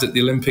arrived at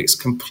the Olympics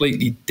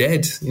completely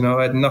dead.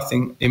 I had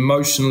nothing,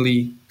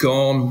 emotionally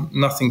gone,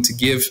 nothing to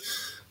give.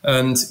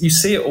 And you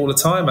see it all the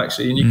time,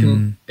 actually. And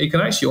you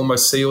can actually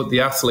almost see all the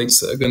athletes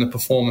that are going to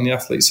perform and the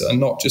athletes that are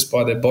not, just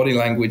by their body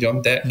language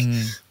on deck,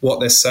 what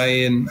they're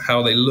saying,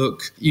 how they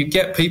look. You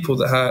get people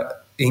that have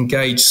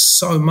engaged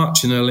so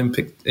much in an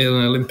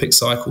Olympic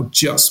cycle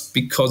just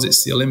because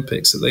it's the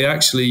Olympics that they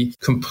actually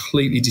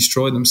completely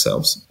destroy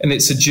themselves. And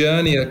it's a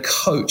journey. A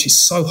coach, it's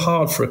so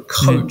hard for a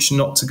coach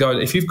not to go.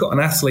 If you've got an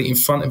athlete in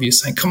front of you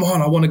saying, come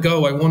on, I want to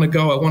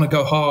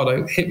go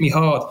hard, hit me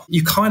hard,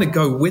 you kind of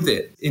go with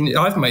it. And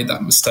I've made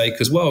that mistake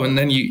as well. And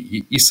then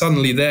you're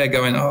suddenly there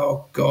going,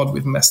 oh God,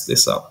 we've messed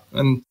this up.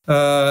 And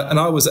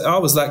I was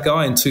that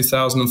guy in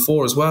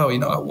 2004 as well.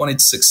 I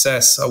wanted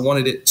success. I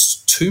wanted it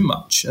too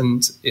much.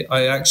 And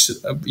I actually,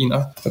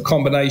 a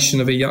combination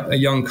of a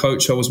young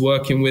coach I was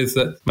working with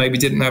that maybe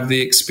didn't have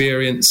the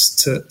experience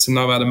to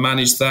know how to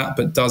manage that,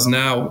 but does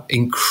now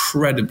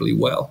incredibly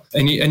well.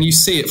 And you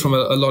see it from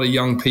a lot of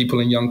young people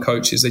and young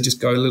coaches. They just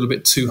go a little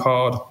bit too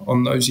hard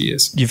on those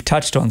years. You've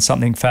touched on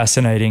something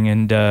fascinating,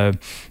 and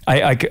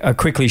I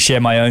quickly share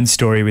my own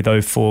story with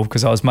 04,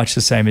 because I was much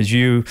the same as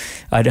you.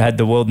 I'd had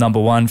the world number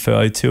one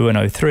for 02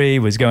 and 03,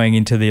 was going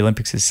into the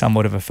Olympics as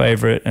somewhat of a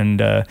favourite,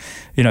 and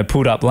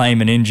pulled up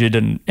lame and injured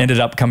and ended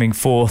up coming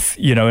fourth,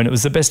 and it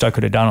was the best I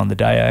could have done on the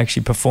day. I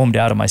actually performed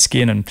out of my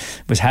skin and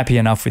was happy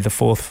enough with the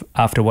fourth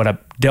after what I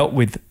dealt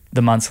with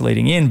the months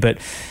leading in. But,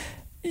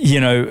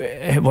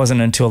 it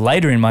wasn't until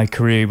later in my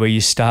career where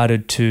you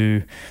started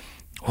to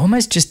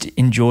almost just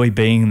enjoy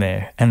being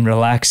there and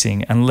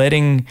relaxing and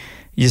letting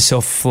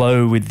yourself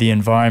flow with the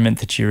environment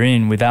that you're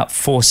in without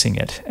forcing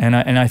it. And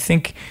I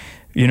think,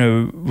 you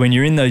know, when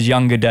you're in those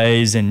younger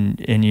days and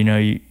you know,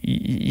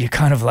 you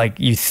kind of like,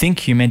 you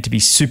think you're meant to be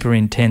super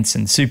intense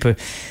and super,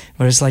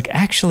 whereas like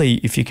actually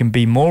if you can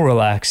be more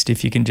relaxed,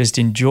 if you can just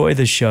enjoy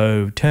the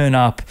show, turn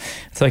up,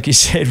 it's like you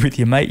said with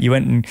your mate, you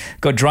went and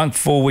got drunk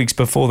 4 weeks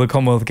before the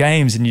Commonwealth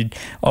Games and you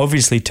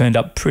obviously turned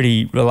up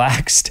pretty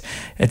relaxed.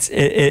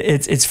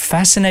 It's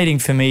fascinating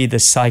for me, the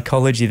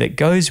psychology that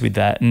goes with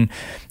that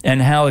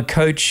and how a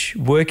coach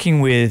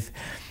working with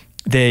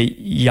their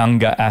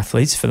younger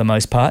athletes for the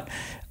most part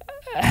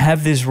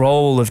have this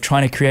role of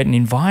trying to create an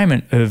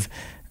environment of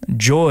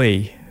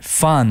joy,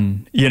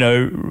 fun, you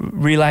know,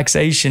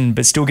 relaxation,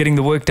 but still getting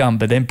the work done,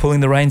 but then pulling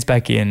the reins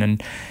back in.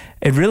 And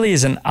it really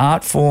is an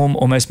art form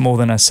almost more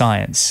than a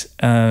science.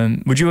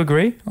 Would you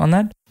agree on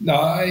that?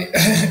 No,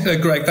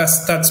 Greg,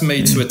 that's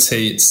me to a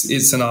T.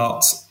 It's an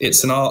art.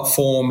 It's an art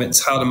form.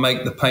 It's how to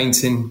make the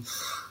painting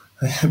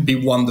be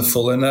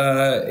wonderful. And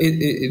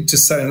it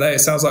just saying there, it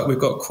sounds like we've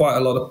got quite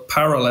a lot of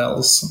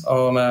parallels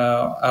on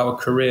our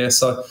career.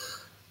 So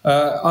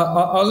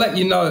I'll let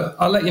you know.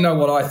 I'll let you know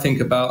what I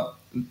think about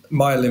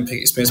my Olympic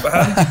experience. But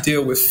how did you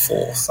deal with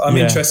fourth? I'm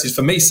interested.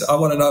 For me, I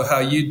want to know how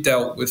you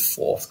dealt with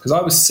fourth, because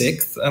I was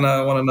sixth, and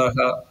I want to know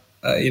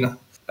how you know.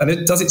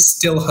 And does it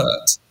still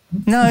hurt?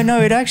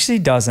 No, it actually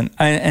doesn't.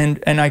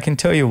 And I can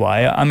tell you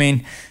why. I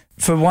mean,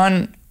 for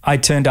one, I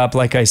turned up,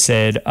 like I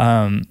said.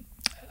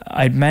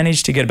 I'd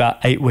managed to get about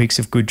 8 weeks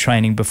of good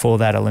training before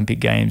that Olympic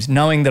Games,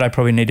 knowing that I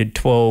probably needed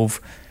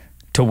 12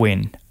 to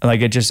win.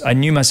 Like I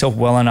knew myself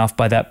well enough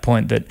by that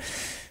point that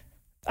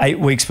 8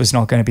 weeks was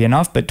not going to be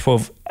enough, but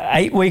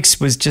 8 weeks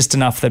was just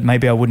enough that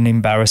maybe I wouldn't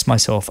embarrass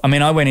myself. I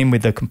mean, I went in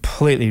with a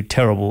completely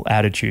terrible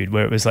attitude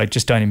where it was like,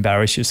 just don't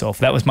embarrass yourself.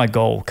 That was my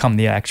goal come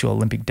the actual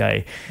Olympic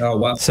day. Oh,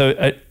 wow.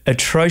 So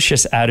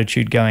atrocious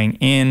attitude going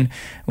in.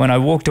 When I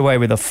walked away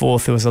with a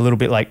fourth, it was a little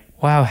bit like,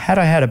 wow, had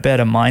I had a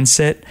better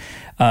mindset,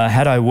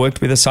 had I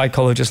worked with a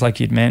psychologist like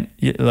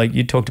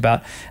you talked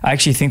about, I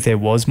actually think there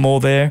was more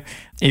there.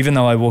 Even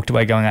though I walked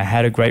away going, I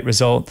had a great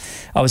result.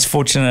 I was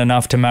fortunate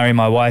enough to marry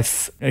my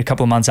wife a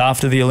couple of months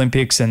after the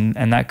Olympics, and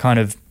that kind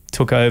of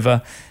took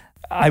over.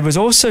 I was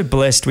also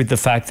blessed with the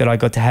fact that I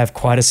got to have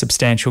quite a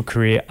substantial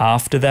career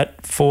after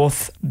that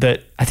fourth,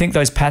 that I think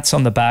those pats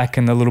on the back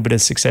and the little bit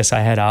of success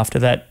I had after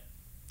that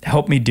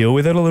helped me deal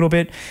with it a little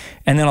bit.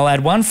 And then I'll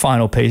add one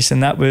final piece,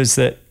 and that was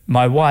that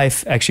my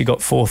wife actually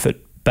got fourth at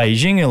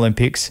Beijing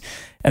Olympics.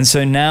 And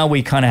so now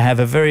we kind of have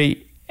a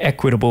very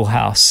equitable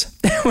house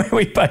where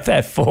we both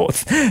have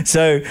fourth.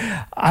 So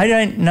I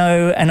don't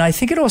know. And I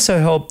think it also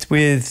helped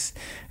with,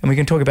 and we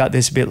can talk about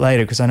this a bit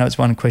later because I know it's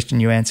one question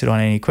you answered on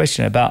any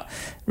question about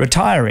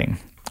retiring,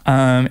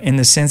 in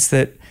the sense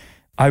that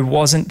I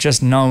wasn't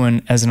just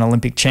known as an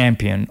Olympic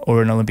champion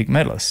or an Olympic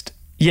medalist.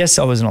 Yes,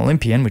 I was an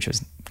Olympian, which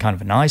was kind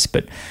of nice,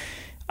 but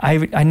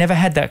I never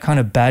had that kind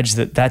of badge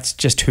that's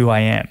just who I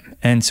am.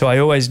 And so I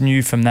always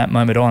knew from that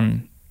moment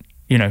on,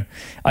 you know,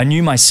 I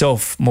knew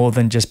myself more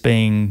than just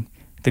being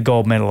the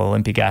gold medal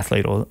Olympic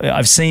athlete. Or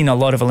I've seen a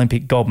lot of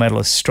Olympic gold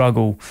medalists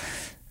struggle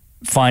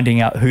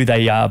finding out who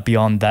they are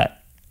beyond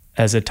that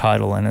as a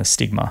title and a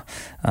stigma.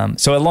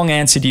 So a long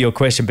answer to your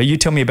question, but you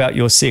tell me about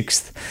your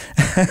sixth.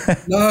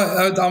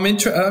 No,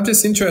 I'm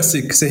just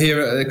interested to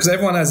hear, because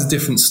everyone has a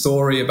different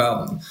story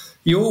about.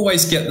 You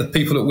always get the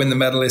people that win the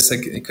medalists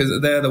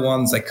because they're the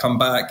ones that come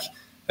back.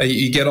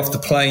 You get off the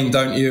plane,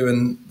 don't you?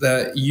 And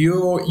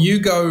you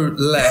go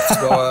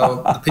left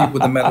while the people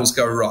with the medals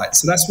go right.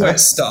 So that's where it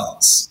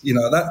starts. You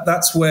know,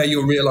 that's where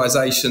your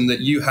realization that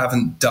you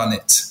haven't done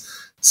it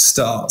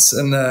starts.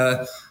 And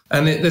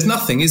there's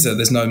nothing, is there?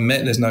 There's no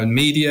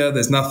media.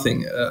 There's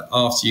nothing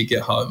after you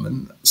get home.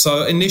 And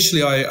so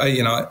initially,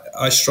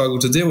 I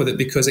struggled to deal with it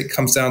because it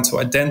comes down to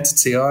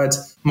identity.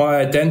 My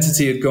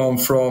identity had gone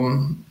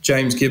from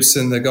James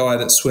Gibson, the guy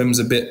that swims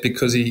a bit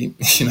because he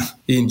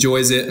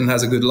enjoys it and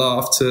has a good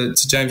laugh, to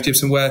James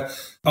Gibson, where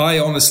I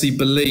honestly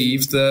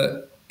believed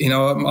that,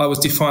 I was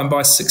defined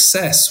by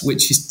success,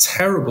 which is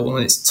terrible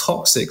and it's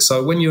toxic.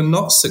 So when you're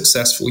not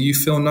successful, you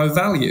feel no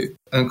value.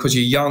 And because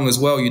you're young as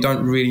well, you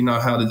don't really know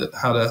how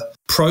to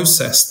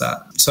process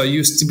that. So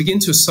you begin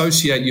to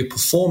associate your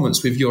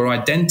performance with your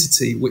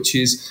identity, which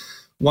is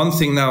one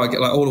thing now I get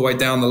like all the way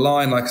down the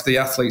line, like the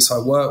athletes I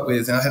work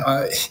with.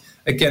 And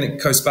again,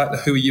 it goes back to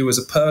who are you as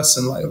a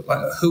person? Like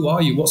who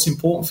are you? What's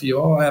important for you?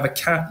 Oh, I have a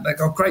cat. They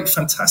go, great,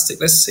 fantastic.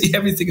 Let's see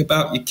everything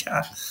about your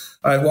cat.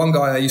 I had one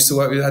guy I used to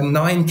work with who had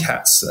 9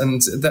 cats,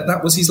 and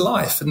that was his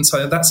life. And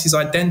so that's his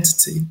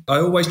identity. I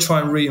always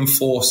try and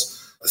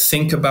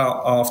think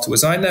about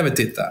afterwards. I never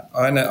did that.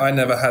 I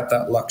never had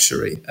that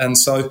luxury. And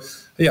so,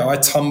 yeah, I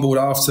tumbled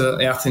after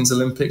the Athens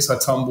Olympics. I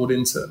tumbled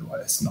into, well,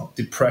 it's not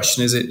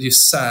depression, is it? You're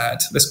sad.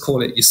 Let's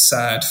call it you're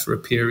sad for a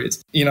period.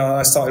 You know,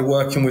 I started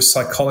working with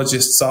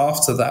psychologists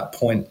after that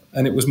point,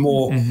 and it was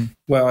more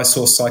where I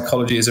saw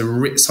psychology as it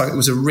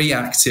was a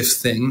reactive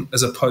thing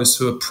as opposed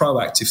to a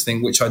proactive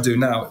thing, which I do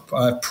now.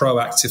 I have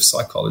proactive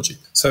psychology.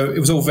 So it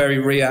was all very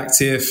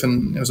reactive,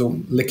 and it was all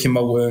licking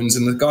my wounds.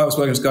 And the guy I was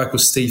working with was a guy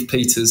called Steve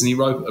Peters, and he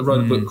wrote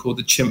a book called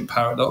The Chimp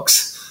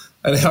Paradox.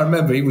 And I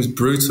remember he was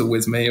brutal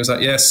with me. He was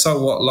like, yeah,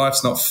 so what?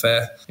 Life's not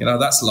fair. You know,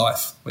 that's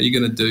life. What are you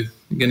going to do?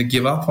 You're going to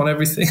give up on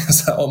everything? I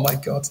was like, oh, my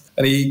God.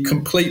 And he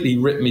completely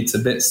ripped me to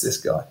bits, this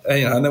guy.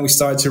 And then we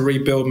started to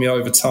rebuild me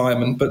over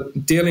time.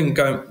 But going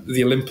with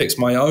the Olympics,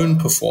 my own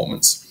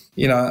performance,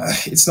 you know,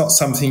 it's not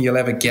something you'll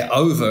ever get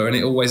over, and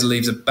it always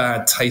leaves a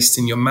bad taste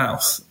in your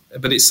mouth.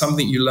 But it's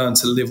something you learn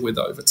to live with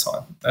over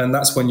time. And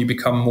that's when you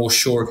become more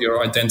sure of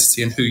your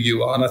identity and who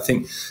you are. And I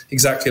think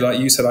exactly like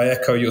you said, I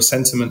echo your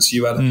sentiments.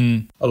 You had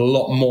a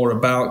lot more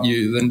about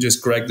you than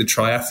just Greg the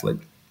triathlete.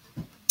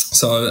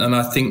 So, and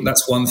I think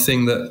that's one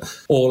thing that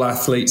all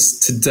athletes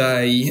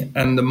today,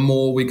 and the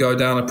more we go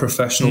down a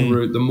professional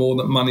route, the more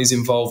that money's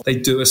involved, they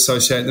do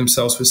associate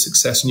themselves with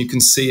success. And you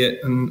can see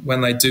it. And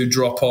when they do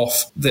drop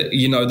off, that,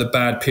 you know, the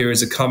bad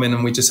periods are coming,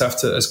 and we just have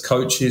to, as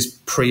coaches,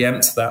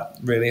 preempt that,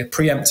 really, a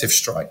preemptive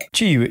strike.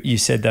 Gee, you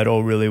said that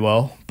all really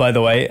well, by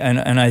the way.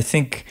 And I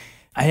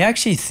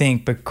actually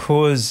think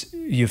because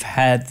you've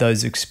had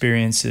those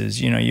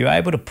experiences, you know, you're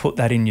able to put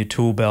that in your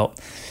tool belt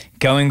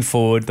going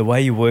forward, the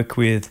way you work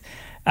with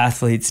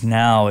athletes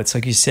now. It's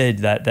like you said,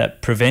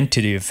 that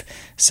preventative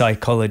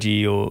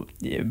psychology or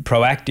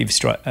proactive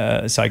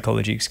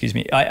psychology, excuse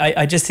me.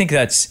 I just think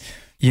that's,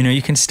 you know,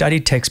 you can study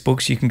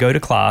textbooks, you can go to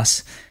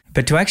class,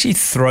 but to actually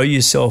throw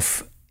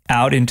yourself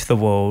out into the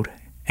world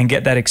and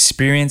get that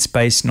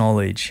experience-based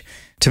knowledge,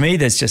 to me,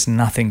 there's just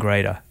nothing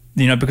greater.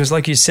 You know, because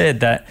like you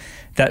said, that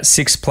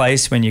sixth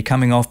place when you're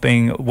coming off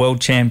being world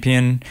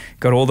champion,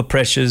 got all the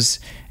pressures,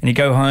 and you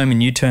go home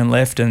and you turn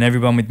left and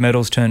everyone with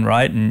medals turn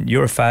right and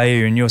you're a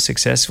failure and you're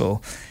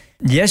successful.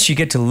 Yes, you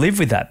get to live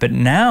with that, but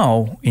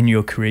now in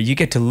your career, you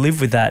get to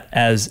live with that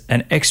as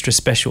an extra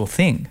special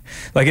thing.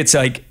 Like, it's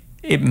like,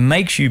 it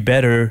makes you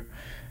better,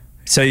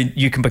 so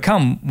you can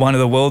become one of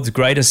the world's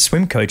greatest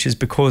swim coaches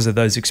because of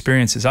those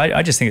experiences.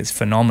 I just think it's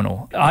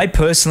phenomenal. I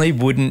personally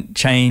wouldn't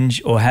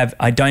change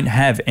I don't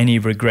have any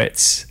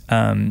regrets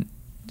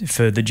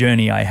for the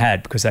journey I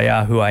had, because they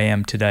are who I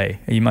am today.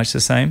 Are you much the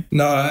same?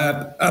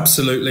 No,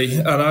 absolutely.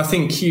 And I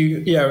think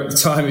at the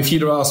time, if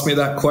you'd have asked me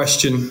that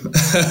question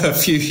a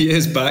few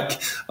years back,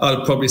 I'd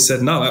have probably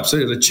said, no,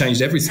 absolutely, it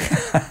changed everything.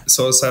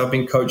 So I say I've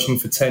been coaching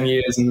for 10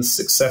 years, and the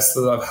success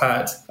that I've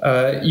had,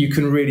 you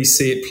can really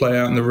see it play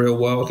out in the real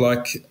world.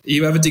 Like,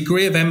 you have a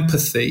degree of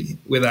empathy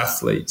with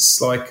athletes.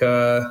 Like,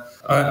 I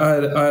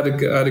had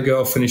a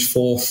girl finish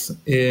fourth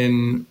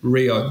in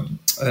Rio,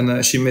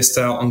 and she missed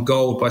out on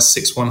gold by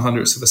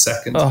 6/100ths of a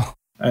second. Oh.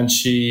 And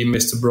she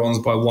missed a bronze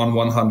by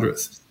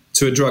 1/100th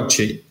to a drug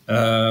cheat.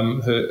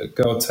 Her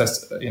girl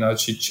tested,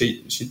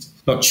 she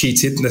not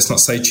cheated, let's not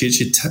say cheated,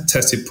 she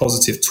tested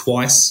positive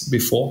twice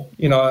before.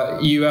 You know,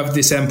 you have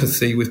this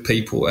empathy with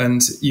people,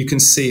 and you can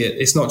see it.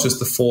 It's not just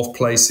the fourth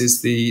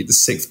places, the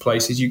sixth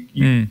places.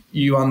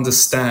 You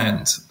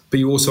understand, but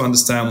you also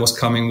understand what's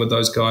coming with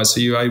those guys, so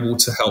you're able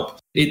to help.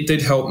 It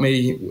did help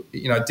me,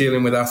 you know,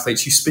 dealing with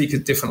athletes. You speak a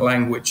different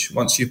language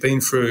once you've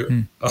been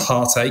through a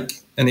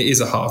heartache, and it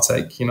is a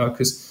heartache, you know,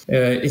 because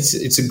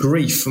it's a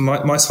grief.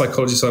 My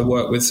psychologist I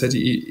work with said,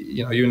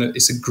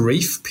 it's a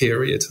grief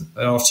period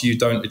after you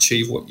don't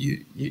achieve what your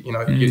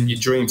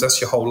dreams.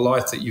 That's your whole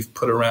life that you've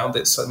put around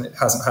it, so it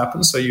hasn't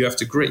happened. So you have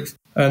to grieve,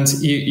 and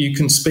you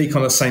can speak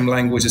on the same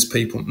language as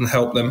people and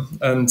help them.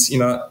 And you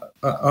know,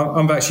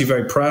 I'm actually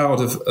very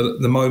proud of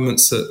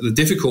the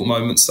difficult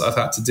moments that I've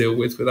had to deal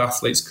with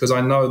athletes, because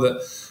I know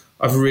that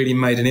I've really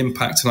made an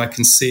impact, and I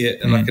can see it,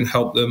 and I can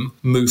help them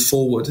move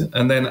forward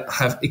and then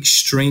have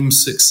extreme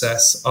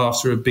success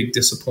after a big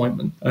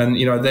disappointment. And,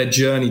 you know, their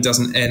journey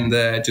doesn't end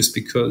there just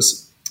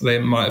because they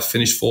might have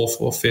finished fourth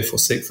or fifth or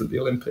sixth at the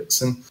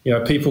Olympics. And, you know,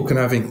 people can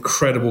have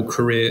incredible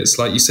careers,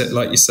 like you said,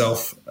 like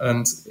yourself,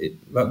 and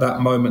that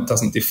moment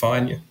doesn't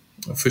define you,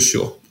 for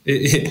sure.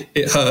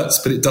 It hurts,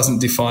 but it doesn't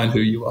define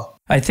who you are.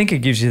 I think it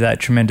gives you that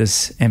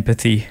tremendous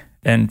empathy.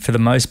 And for the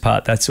most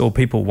part, that's all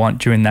people want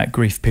during that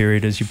grief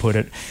period, as you put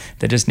it.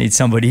 They just need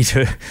somebody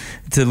to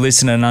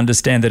listen and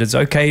understand that it's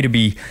okay to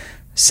be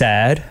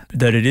sad,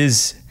 that it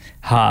is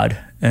hard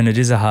and it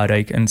is a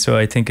heartache. And so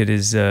I think it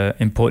is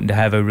important to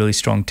have a really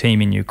strong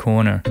team in your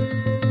corner.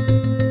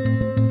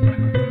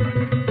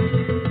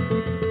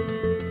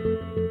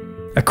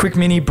 A quick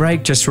mini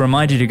break, just to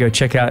remind you to go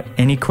check out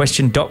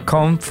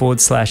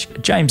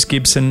anyquestion.com/James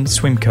Gibson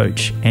Swim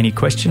Coach.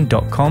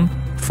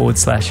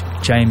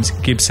 anyquestion.com/James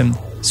Gibson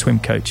Swim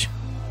Coach.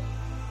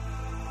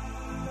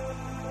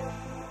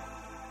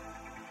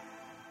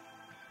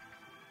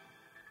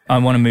 I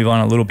want to move on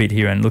a little bit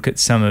here and look at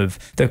some of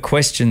the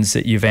questions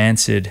that you've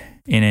answered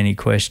in any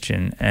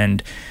question.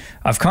 And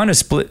I've kind of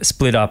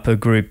split up a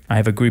group. I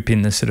have a group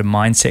in the sort of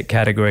mindset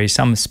category,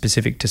 some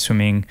specific to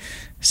swimming,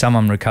 some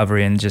on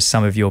recovery, and just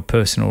some of your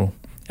personal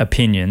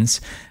opinions.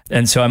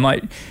 And so I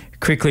might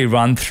quickly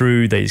run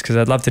through these because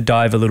I'd love to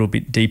dive a little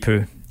bit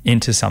deeper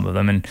into some of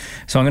them. And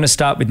so I'm going to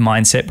start with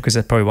mindset because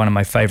that's probably one of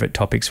my favorite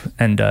topics.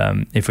 And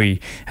if we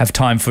have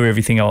time for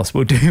everything else,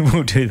 we'll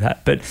do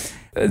that. But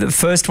the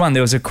first one,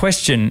 there was a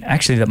question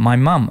actually that my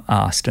mum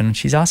asked, and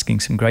she's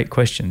asking some great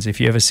questions. If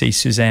you ever see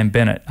Suzanne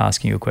Bennett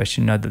asking you a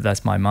question, know that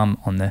that's my mum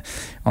on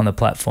the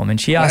platform. And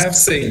she asked,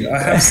 I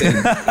have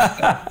seen.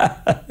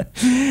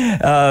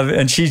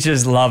 And she's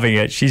just loving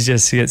it. She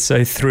gets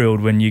so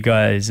thrilled when you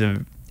guys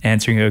are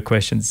answering her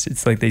questions.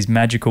 It's like these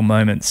magical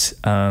moments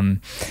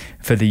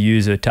for the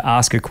user to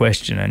ask a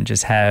question and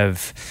just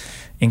have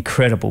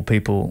incredible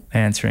people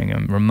answering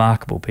them,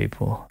 remarkable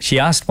people. She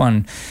asked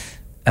one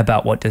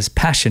about what does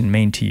passion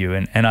mean to you,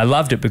 and I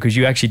loved it because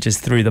you actually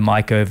just threw the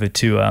mic over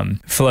to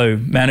Flo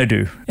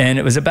Manadou, and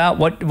it was about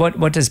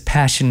what does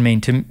passion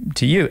mean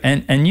to you,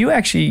 and you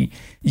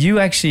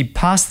actually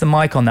passed the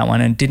mic on that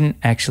one and didn't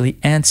actually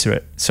answer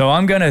it. So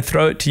I'm going to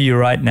throw it to you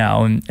right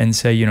now and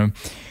say, you know,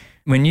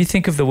 when you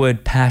think of the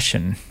word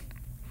passion,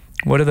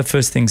 what are the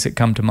first things that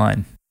come to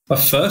mind? The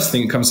first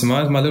thing that comes to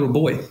mind is my little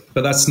boy,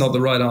 but that's not the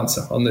right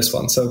answer on this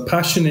one. So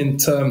passion in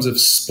terms of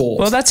sport.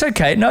 Well, that's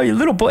okay. No, your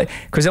little boy,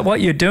 because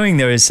what you're doing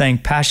there is saying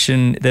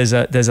passion. There's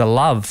a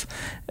love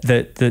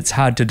that's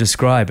hard to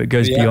describe. It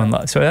goes beyond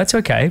love. So that's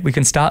okay. We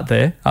can start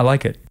there. I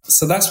like it.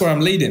 So that's where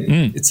I'm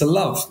leading. It's a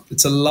love.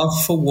 It's a love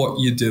for what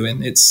you're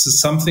doing. It's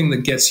something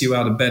that gets you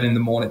out of bed in the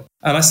morning.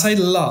 And I say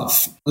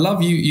love.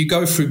 Love, you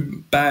go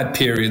through bad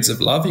periods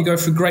of love. You go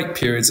through great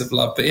periods of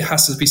love, but it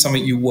has to be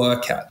something you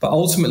work at. But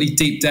ultimately,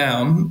 deep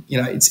down,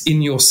 you know, it's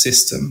in your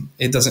system.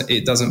 It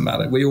doesn't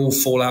matter. We all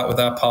fall out with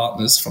our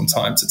partners from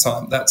time to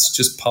time. That's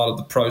just part of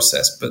the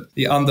process. But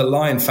the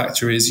underlying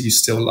factor is you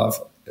still love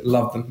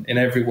them in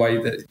every way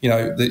that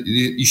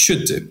you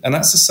should do, and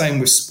that's the same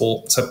with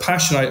sport. So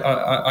passion,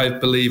 I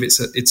believe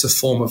it's a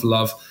form of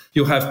love.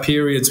 You'll have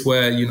periods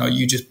where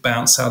you just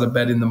bounce out of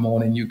bed in the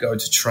morning, you go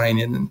to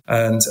training,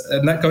 and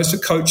that goes for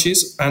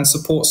coaches and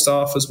support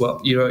staff as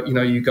well.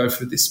 You go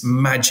through this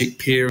magic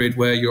period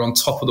where you're on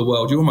top of the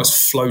world, you're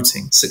almost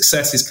floating.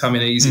 Success is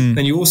coming easy.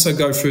 Then you also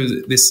go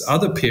through this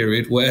other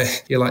period where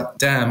you're like,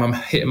 damn, I'm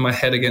hitting my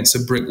head against a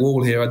brick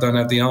wall here. I don't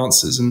have the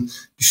answers, and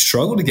you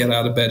struggle to get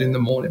out of bed in the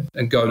morning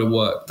and go to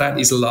work. That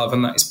is love,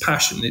 and that is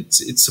passion.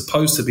 It's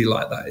supposed to be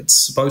like that. It's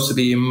supposed to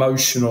be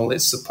emotional.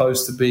 It's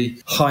supposed to be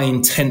high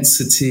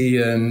intensity,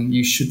 and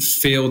you should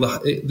feel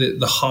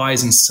the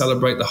highs and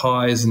celebrate the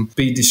highs and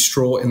be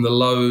distraught in the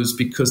lows,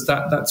 because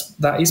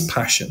that is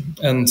passion,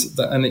 and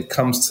it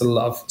comes to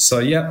love. So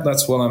yeah,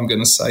 that's what I'm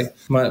going to say.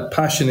 My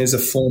passion is a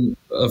form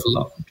of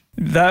love.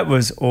 That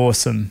was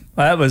awesome.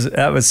 That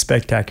was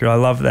spectacular. I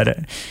love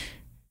that.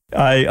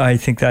 I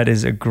think that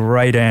is a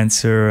great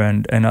answer,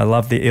 and I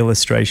love the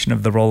illustration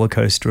of the roller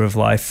coaster of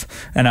life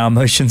and our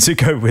emotions that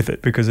go with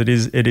it, because it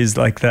is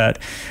like that.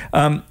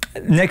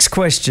 Next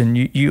question.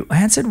 You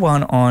answered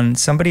one on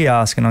somebody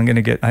asked, and I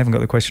haven't got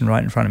the question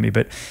right in front of me,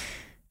 but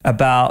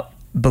about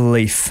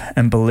belief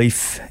and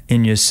belief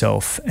in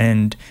yourself.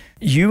 And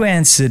you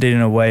answered it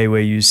in a way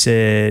where you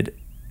said,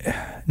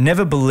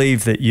 never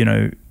believe that,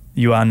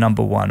 you are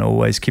number one.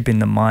 Always keep in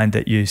the mind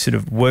that you sort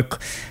of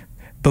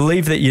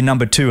believe that you're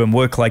number two and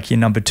work like you're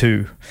number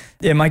two.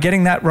 Am I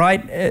getting that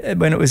right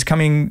when it was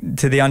coming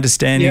to the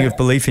understanding of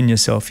belief in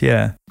yourself?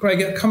 Yeah.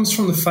 Greg, it comes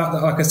from the fact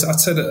that, like I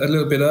said a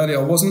little bit earlier,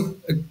 I wasn't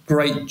a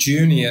great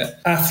junior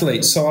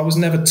athlete, so I was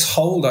never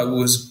told I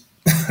was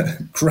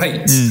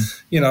great.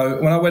 When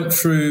I went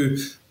through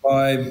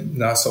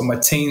my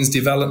teens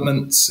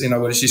development,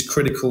 which is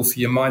critical for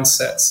your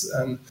mindsets,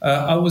 and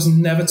I was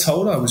never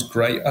told I was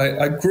great.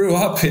 I grew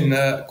up in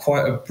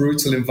quite a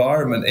brutal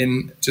environment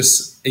in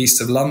just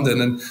east of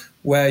London, and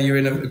where you're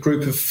in a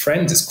group of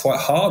friends, it's quite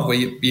hard, where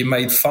you're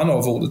made fun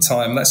of all the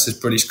time. That's just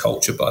British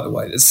culture, by the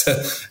way.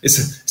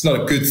 It's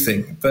not a good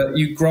thing, but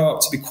you grow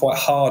up to be quite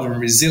hard and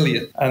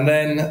resilient. And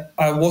then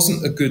I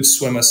wasn't a good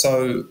swimmer,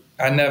 so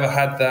I never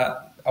had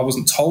that. I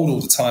wasn't told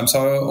all the time,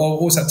 so I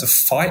always had to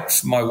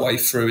fight my way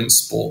through in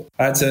sport.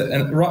 Like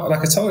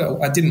I told you,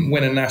 I didn't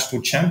win a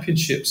national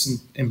championships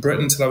in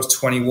Britain until I was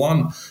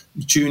 21,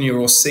 junior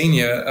or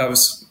senior. I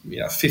was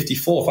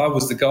 54th. I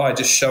was the guy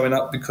just showing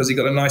up because he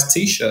got a nice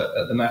T-shirt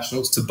at the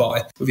Nationals to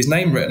buy with his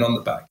name written on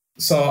the back.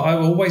 So I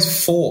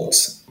always fought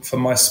for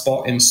my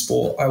spot in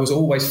sport. I was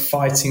always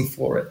fighting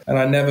for it, and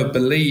I never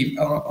believed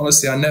I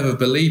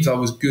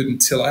was good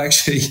until I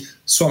actually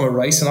swam a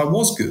race and I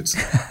was good.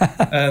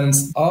 And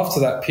after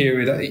that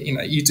period,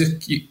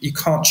 you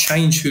can't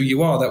change who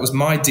you are. That was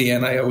my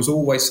DNA. I was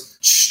always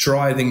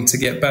striving to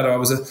get better. I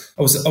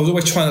was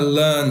always trying to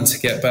learn to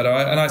get better.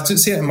 And I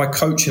see it in my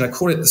coaching. I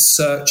call it the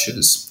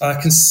searchers.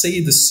 I can see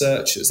the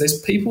searchers.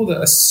 There's people that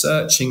are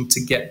searching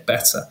to get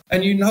better.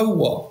 And you know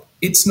what?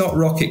 It's not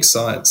rocket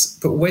science,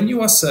 but when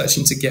you are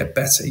searching to get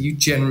better, you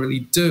generally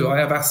do. I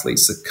have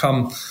athletes that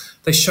come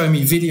they show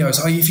me videos.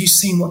 Oh, have you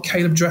seen what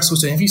Caleb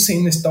Dressel's doing? Have you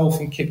seen this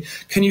dolphin kick?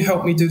 Can you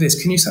help me do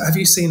this? Have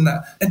you seen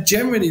that? And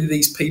generally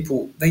these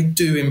people, they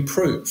do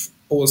improve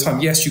all the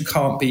time. Yes, you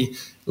can't be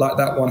like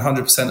that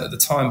 100% of the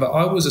time, but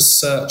I was a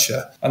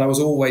searcher and I was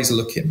always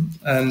looking.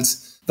 And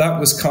that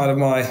was kind of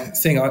my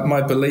thing.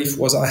 My belief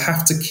was I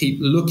have to keep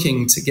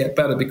looking to get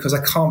better because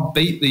I can't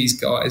beat these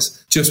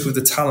guys just with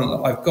the talent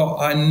that I've got.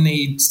 I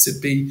need to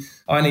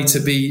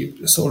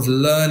be sort of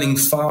learning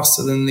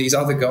faster than these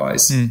other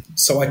guys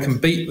so I can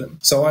beat them.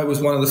 So I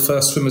was one of the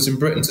first swimmers in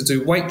Britain to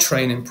do weight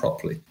training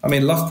properly. I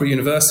mean, Loughborough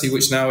University,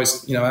 which now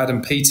is,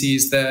 Adam Peaty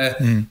is there.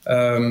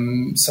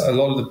 So a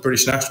lot of the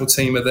British national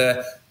team are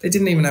there. They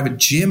didn't even have a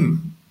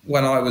gym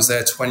when I was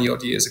there 20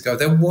 odd years ago.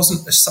 There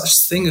wasn't a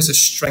such thing as a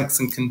strength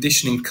and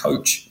conditioning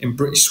coach in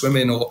British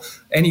swimming or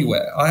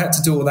anywhere. I had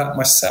to do all that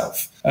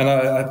myself. And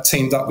I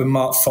teamed up with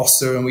Mark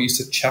Foster and we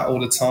used to chat all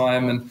the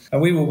time.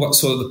 And we were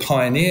sort of the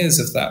pioneers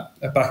of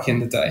that back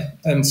in the day.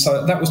 And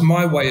so that was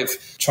my way of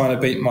trying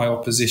to beat my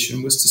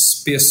opposition, was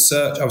to be a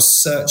search. I was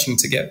searching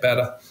to get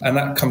better. And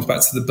that comes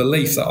back to the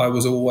belief that I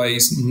was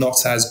always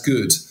not as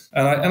good.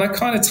 And I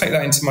kind of take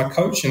that into my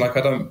coaching. Like,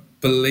 I don't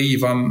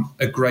believe I'm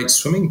a great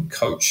swimming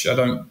coach.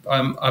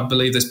 I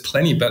believe there's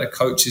plenty better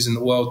coaches in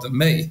the world than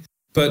me.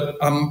 But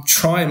I'm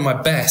trying my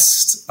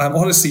best. I'm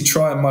honestly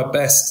trying my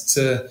best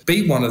to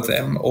be one of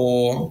them,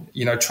 or,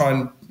 try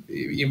and,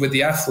 with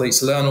the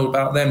athletes, learn all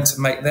about them to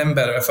make them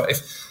better.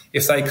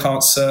 If they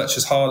can't search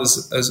as hard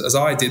as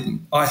I did,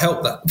 I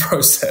help that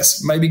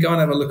process. Maybe go and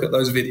have a look at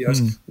those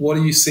videos. What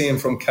are you seeing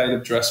from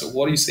Caleb Dressel?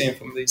 What are you seeing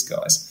from these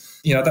guys?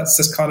 That's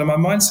just kind of my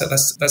mindset.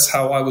 That's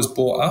how I was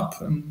brought up,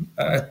 and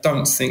I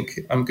don't think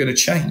I'm going to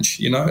change.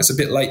 It's a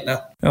bit late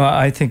now. Well,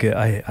 I think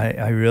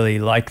I really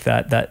like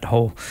that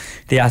whole,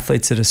 the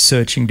athletes that are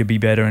searching to be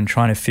better and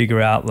trying to figure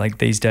out, like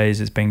these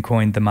days it's been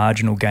coined the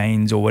marginal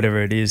gains or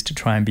whatever it is to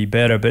try and be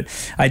better. But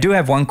I do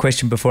have one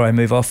question before I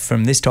move off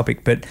from this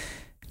topic. But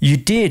you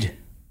did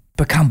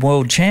become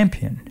world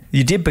champion.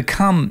 You did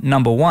become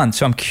number one.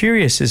 So I'm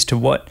curious as to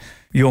what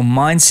your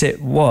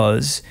mindset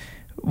was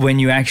when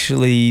you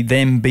actually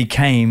then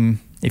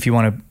became, if you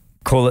want to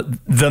call it,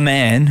 the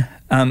man.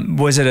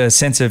 Was it a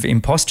sense of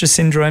imposter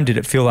syndrome? Did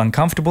it feel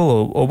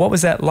uncomfortable? Or what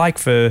was that like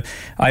for,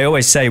 I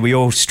always say we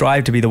all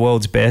strive to be the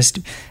world's best,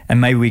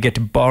 and maybe we get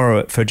to borrow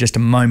it for just a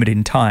moment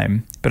in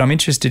time. But I'm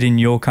interested in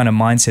your kind of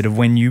mindset of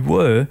when you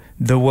were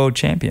the world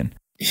champion.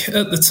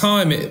 At the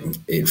time,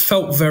 it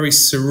felt very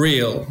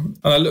surreal.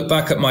 And I look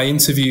back at my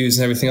interviews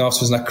and everything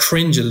afterwards, and I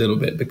cringe a little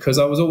bit because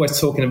I was always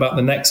talking about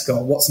the next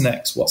goal. What's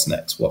next? What's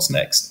next? What's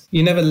next?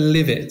 You never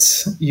live it.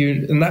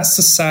 And that's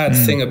the sad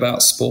thing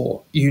about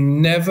sport. You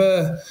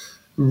never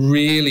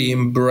really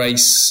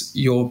embrace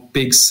your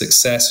big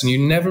success, and you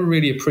never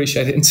really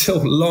appreciate it until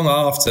long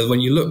after, when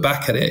you look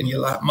back at it and you're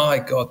like, my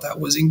God, that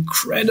was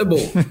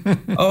incredible.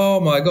 Oh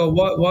my God,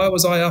 why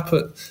was I up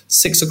at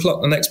 6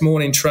 o'clock the next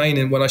morning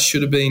training when I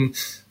should have been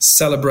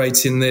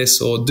celebrating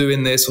this or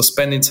doing this or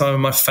spending time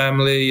with my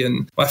family?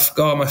 And my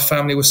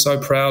family was so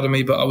proud of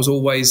me, but I was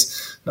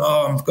always,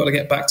 I've got to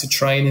get back to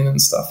training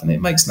and stuff, and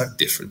it makes no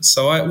difference.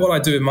 So what I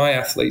do with my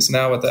athletes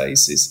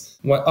nowadays is,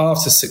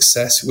 after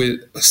success, we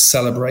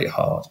celebrate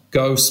hard.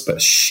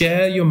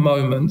 Share your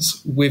moments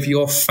with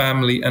your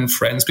family and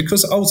friends,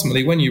 because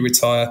ultimately when you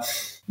retire,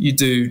 you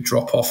do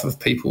drop off of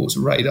people's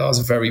radars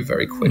very,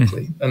 very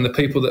quickly. And the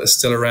people that are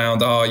still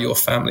around are your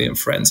family and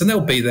friends, and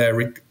they'll be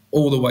there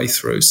all the way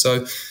through.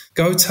 So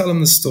go tell them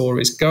the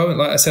stories. Go,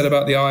 like I said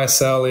about the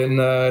ISL in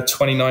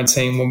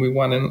 2019 when we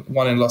won in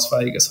Las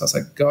Vegas. I was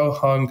like, go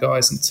home,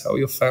 guys, and tell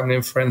your family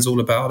and friends all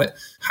about it.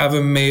 Have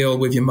a meal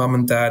with your mum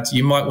and dad.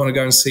 You might want to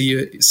go and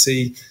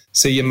see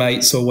your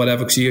mates or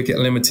whatever, because you get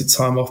limited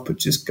time off, but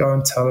just go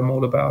and tell them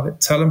all about it.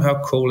 Tell them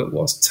how cool it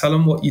was. Tell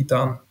them what you've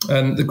done.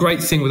 And the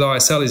great thing with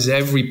ISL is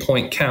every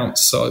point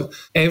counts. So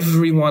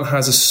everyone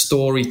has a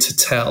story to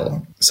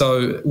tell.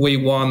 So we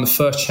won the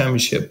first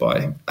championship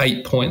by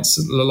 8 points,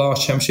 the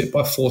last championship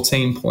by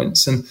 14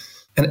 points. And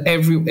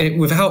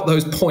without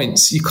those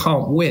points, you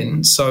can't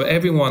win. So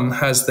everyone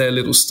has their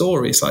little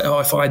story. It's like,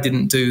 if I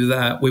didn't do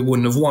that, we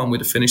wouldn't have won. We'd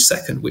have finished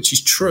second, which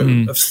is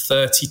true of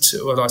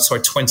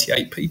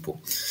 28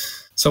 people.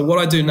 So what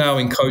I do now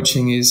in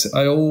coaching is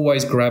I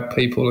always grab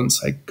people and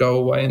say, go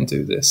away and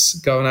do this.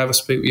 Go and have a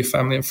speak with your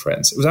family and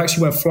friends. It was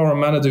actually when Florent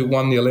Manodou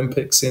won the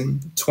Olympics in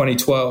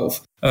 2012.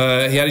 He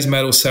had his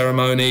medal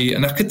ceremony,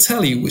 and I could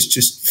tell he was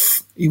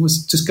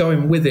just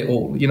going with it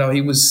all.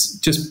 He was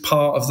just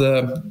part of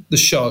the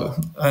show.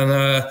 And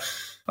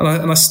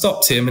I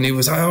stopped him, and he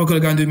was like, I've got to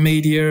go and do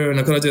media, and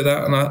I've got to do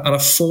that. And I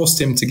forced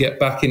him to get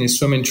back in his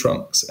swimming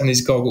trunks and his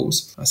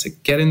goggles. I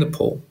said, get in the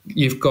pool.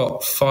 You've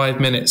got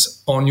 5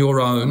 minutes on your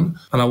own,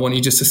 and I want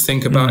you just to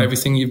think about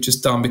everything you've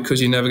just done,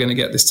 because you're never going to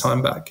get this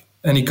time back.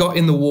 And he got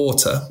in the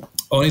water,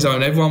 on his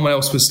own. Everyone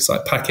else was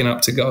like packing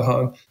up to go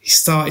home. He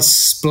started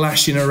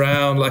splashing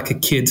around like a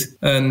kid.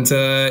 And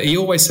he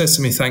always says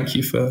to me, thank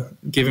you for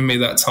giving me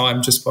that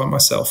time just by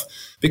myself.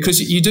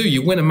 Because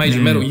you win a major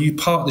medal, you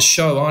part of the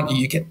show, aren't you?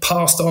 You get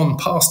passed on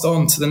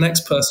to the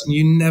next person.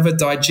 You never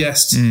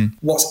digest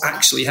what's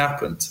actually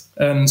happened.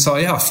 And so,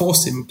 I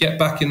forced him, get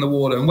back in the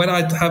water. And when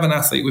I have an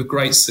athlete with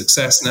great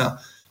success now,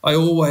 I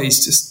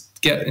always just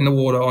get in the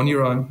water on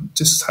your own.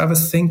 Just have a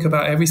think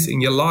about everything,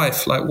 your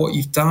life, like what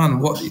you've done,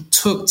 what it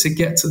took to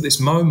get to this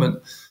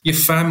moment, your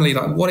family,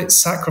 like what it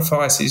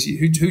sacrifices you,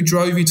 who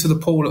drove you to the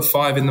pool at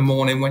 5 a.m.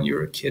 when you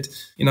were a kid,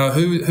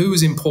 who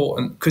was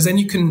important. Because then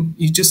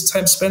you just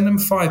spend them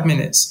 5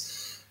 minutes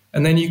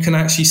and then you can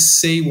actually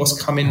see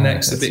what's coming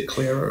next a bit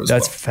clearer as well.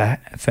 That's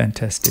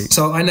fantastic.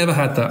 So I never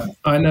had that.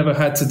 I never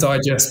had to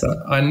digest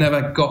that. I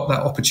never got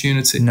that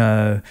opportunity.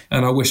 No.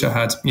 And I wish I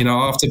had.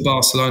 After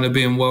Barcelona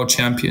being world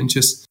champion,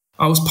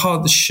 I was part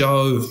of the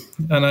show,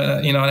 and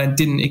I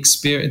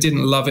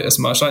didn't love it as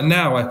much. Like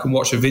now, I can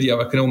watch a video,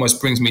 it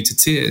almost brings me to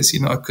tears,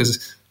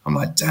 because I'm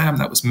like, damn,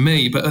 that was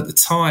me. But at the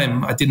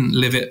time, I didn't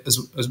live it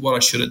as what I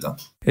should have done.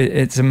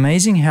 It's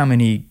amazing how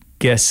many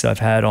guests I've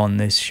had on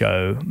this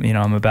show.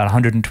 I'm about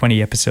 120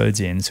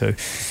 episodes in, so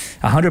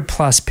 100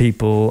 plus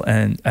people,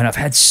 and I've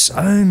had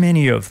so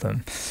many of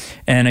them.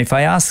 And if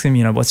I ask them,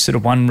 what's sort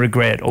of one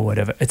regret or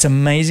whatever, it's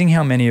amazing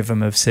how many of them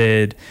have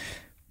said,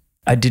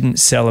 I didn't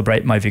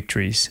celebrate my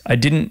victories. I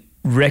didn't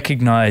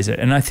recognize it.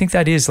 And I think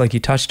that is, like you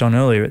touched on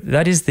earlier,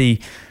 that is the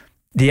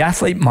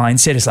athlete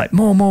mindset is like,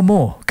 more,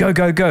 go.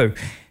 And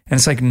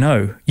it's like,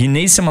 no, you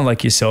need someone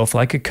like yourself,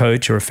 like a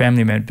coach or a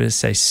family member, to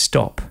say,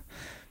 stop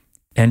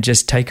and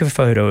just take a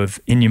photo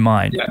in your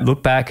mind. Yeah.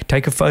 Look back,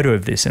 take a photo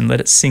of this and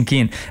let it sink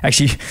in.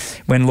 Actually,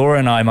 when Laura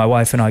and I, my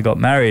wife and I, got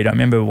married, I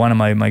remember one of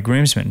my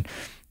groomsmen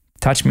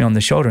touched me on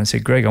the shoulder and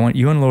said, Greg, I want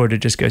you and Laura to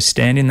just go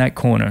stand in that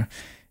corner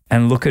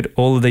and look at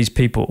all of these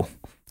people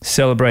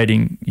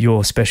celebrating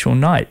your special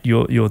night,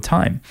 your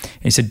time.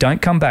 And he said,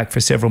 don't come back for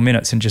several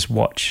minutes and just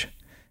watch.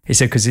 He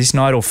said, because this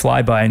night will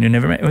fly by and you'll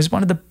never. It was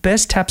one of the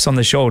best taps on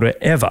the shoulder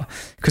ever,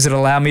 because it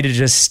allowed me to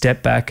just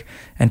step back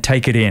and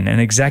take it in.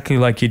 And exactly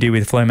like you did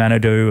with Flo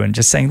Manadou, and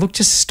just saying, look,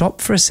 just stop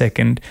for a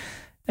second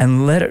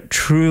and let it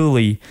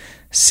truly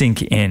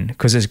sink in,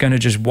 because it's going to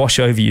just wash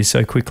over you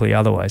so quickly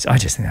otherwise. I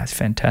just think that's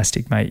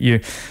fantastic,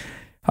 mate.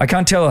 I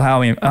can't tell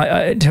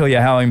I tell you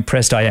how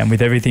impressed I am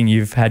with everything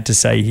you've had to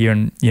say here,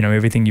 and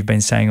everything you've been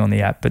saying on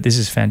the app. But this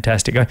is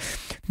fantastic.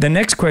 The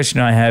next question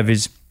I have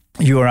is,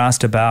 you were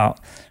asked about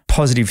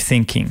positive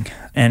thinking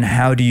and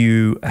how do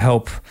you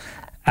help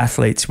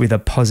athletes with a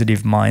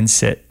positive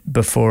mindset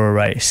before a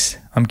race.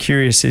 I'm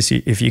curious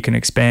if you can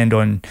expand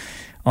on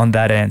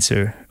that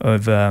answer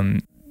of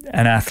an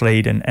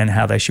athlete and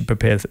how they should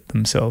prepare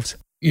themselves.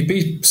 You'd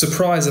be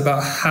surprised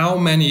about how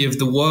many of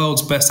the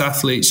world's best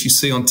athletes you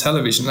see on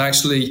television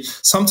actually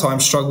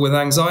sometimes struggle with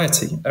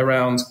anxiety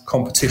around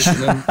competition.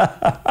 And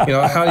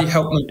how do you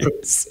help them?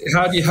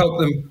 How do you help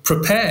them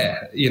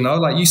prepare?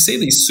 Like you see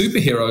these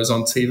superheroes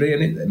on TV,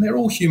 and they're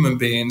all human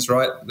beings,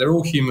 right? They're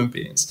all human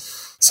beings.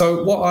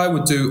 So what I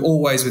would do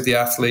always with the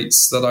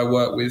athletes that I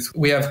work with,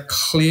 we have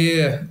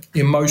clear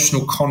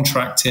emotional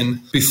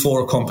contracting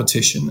before a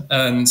competition,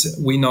 and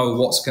we know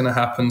what's going to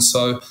happen.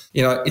 So,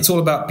 it's all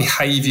about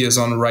behaviors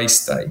on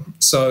race day.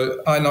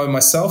 So I know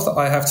myself that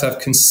I have to have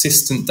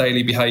consistent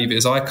daily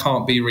behaviors. I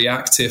can't be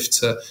reactive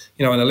to,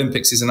 an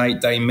Olympics is an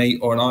 8-day meet,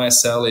 or an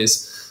ISL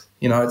is,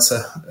 it's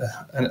a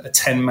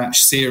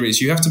 10-match series.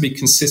 You have to be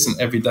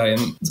consistent every day.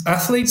 And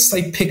athletes,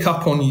 they pick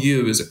up on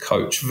you as a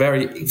coach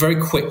very, very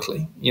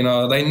quickly.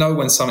 They know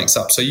when something's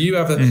up. So you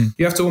have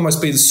to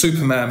almost be the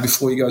Superman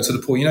before you go to the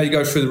pool. You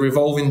go through the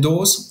revolving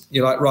doors.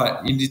 You're like, right,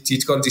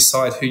 you've got to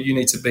decide who you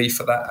need to be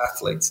for that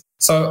athlete.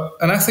 So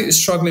an athlete is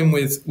struggling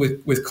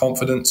with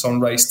confidence on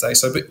race day.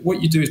 So but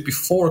what you do is,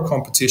 before a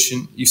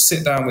competition, you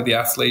sit down with the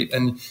athlete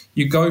and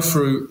you go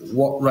through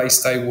what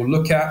race day will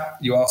look at.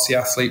 You ask the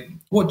athlete,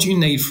 what do you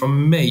need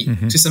from me?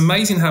 Mm-hmm. It's just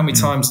amazing how many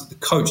times the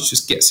coach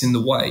just gets in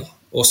the way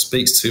or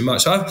speaks too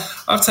much.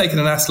 I've taken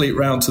an athlete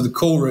round to the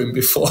call room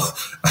before.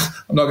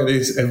 I'm not going to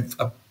do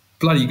a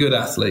bloody good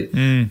athlete.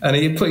 And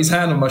he put his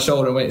hand on my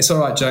shoulder and went, it's all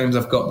right, James,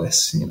 I've got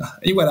this.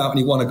 He went out and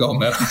he won a gold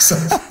medal.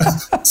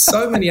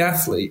 So many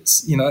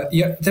athletes,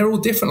 they're all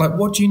different. Like,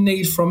 what do you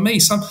need from me?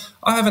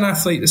 I have an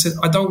athlete that says,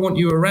 I don't want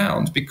you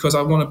around because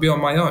I want to be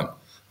on my own.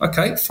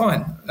 Okay,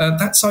 fine.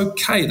 That's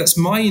okay. That's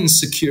my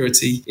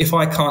insecurity if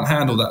I can't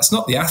handle that. It's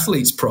not the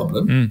athlete's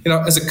problem.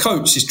 As a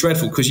coach, it's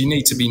dreadful because you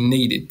need to be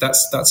needed.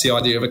 That's the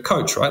idea of a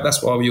coach, right?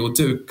 That's why we all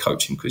do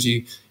coaching, because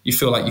you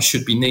feel like you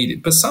should be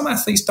needed. But some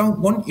athletes don't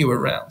want you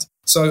around.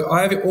 So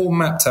I have it all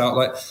mapped out.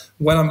 Like,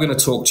 when I'm going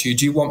to talk to you,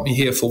 do you want me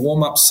here for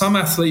warm-up? Some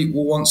athlete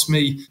will want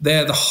me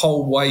there the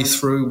whole way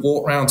through,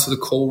 walk round to the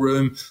call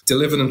room,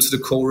 deliver them to the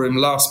call room,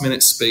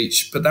 last-minute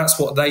speech. But that's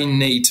what they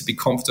need to be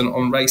confident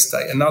on race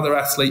day. Another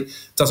athlete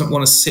doesn't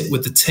want to sit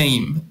with the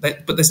team.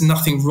 But there's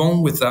nothing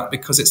wrong with that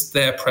because it's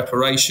their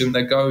preparation.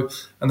 They go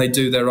and they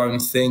do their own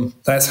thing.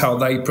 That's how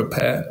they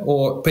prepare.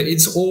 But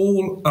it's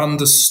all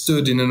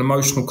understood in an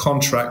emotional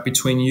contract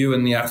between you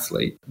and the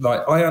athlete.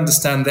 Like, I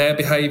understand their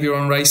behavior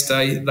on race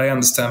day. They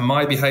understand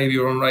my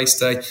behavior on race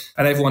day.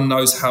 And everyone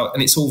knows how,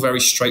 and it's all very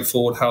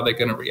straightforward how they're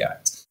going to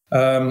react.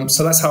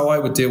 So that's how I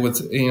would deal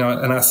with,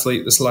 an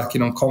athlete that's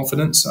lacking on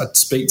confidence. I'd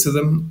speak to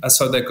them, and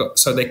so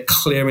they're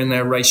clear in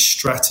their race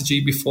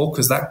strategy before,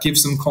 because that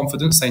gives them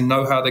confidence. They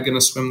know how they're going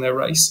to swim their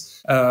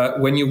race.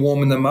 When you're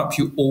warming them up,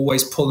 you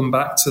always pull them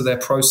back to their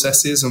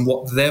processes and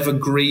what they've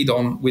agreed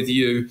on with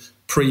you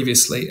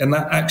previously, and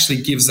that actually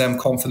gives them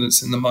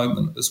confidence in the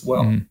moment as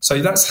well.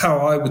 So that's how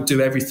I would do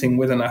everything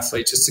with an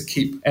athlete, just to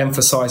keep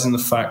emphasizing the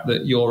fact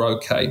that you're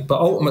okay. But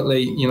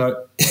ultimately,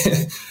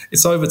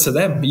 it's over to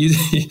them. You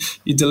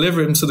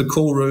deliver him to the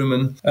call room,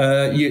 and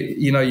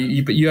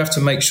but you have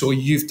to make sure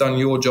you've done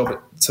your job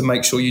to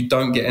make sure you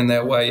don't get in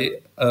their way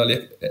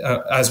earlier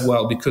as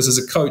well, because as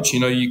a coach,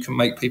 you can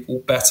make people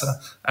better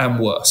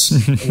and worse.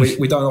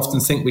 we don't often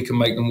think we can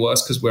make them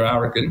worse because we're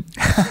arrogant,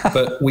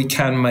 but we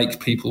can make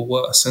people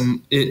worse,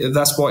 and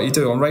that's what you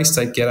do on race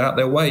day. Get out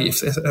their way.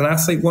 If an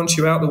athlete wants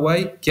you out the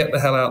way, get the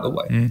hell out of the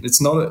way.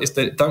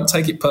 Don't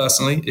take it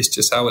personally. It's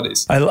just how it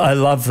is. I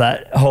love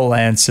that whole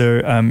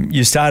answer.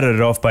 You started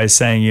it off by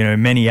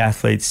saying many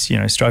athletes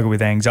struggle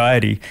with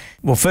anxiety.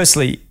 Well,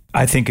 firstly,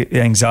 I think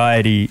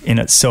anxiety in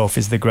itself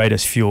is the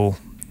greatest fuel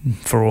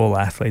for all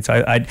athletes.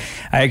 I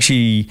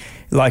actually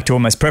like to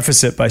almost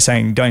preface it by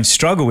saying don't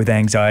struggle with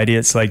anxiety.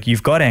 It's like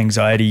you've got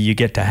anxiety, you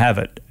get to have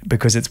it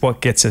because it's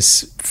what gets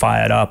us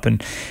fired up.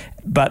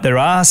 But there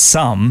are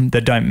some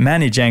that don't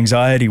manage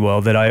anxiety well,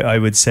 that I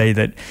would say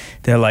that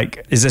they're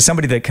like, is there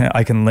somebody that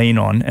I can lean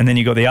on? And then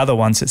you got the other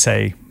ones that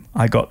say,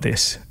 I got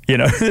this.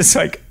 It's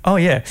like, oh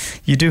yeah,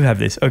 you do have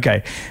this.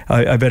 Okay,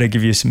 I better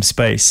give you some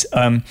space.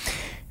 I'm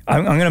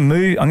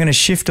going to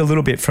shift a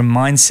little bit from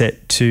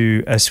mindset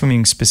to a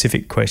swimming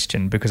specific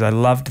question, because I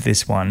loved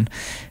this one.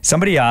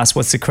 Somebody asked,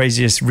 what's the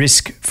craziest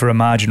risk for a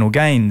marginal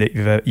gain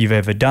that you've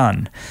ever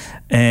done?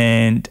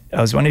 And I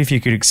was wondering if you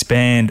could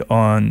expand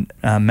on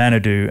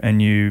Manadou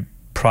and you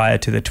prior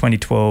to the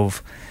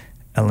 2012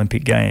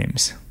 Olympic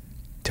Games.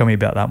 Tell me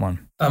about that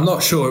one. I'm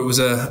not sure it was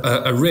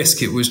a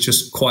risk. It was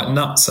just quite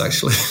nuts,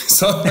 actually.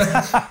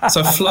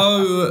 So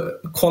Flo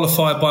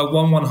qualified by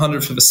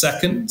 1/100th of a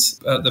second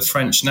at the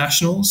French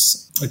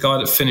Nationals. The guy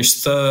that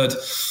finished third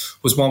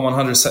was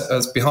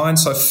 1/100th behind.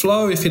 So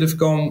Flo, if he'd have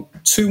gone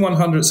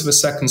 2/100ths of a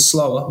second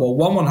slower,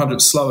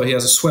 1/100th slower, he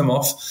has a swim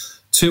off.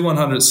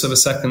 2/100ths of a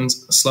second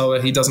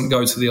slower, he doesn't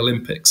go to the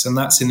Olympics, and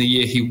that's in the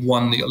year he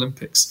won the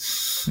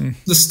Olympics.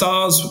 The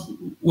stars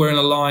were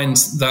aligned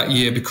that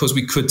year because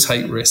we could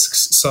take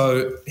risks.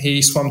 So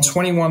he swam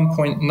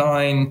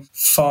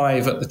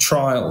 21.95 at the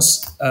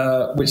trials,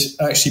 which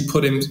actually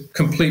put him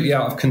completely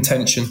out of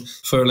contention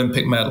for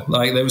Olympic medal.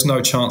 Like, there was no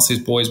chance his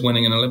boys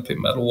winning an Olympic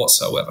medal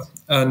whatsoever.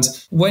 And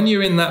when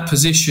you're in that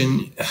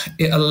position,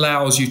 it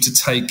allows you to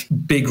take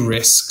big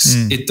risks.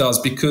 It does,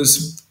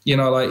 because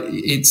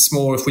it's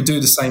more, if we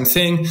do the same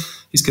thing,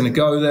 he's going to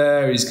go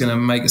there, he's going to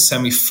make a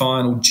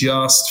semi-final,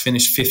 just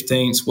finish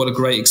 15th. What a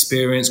great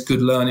experience, good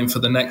learning for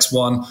the next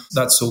one.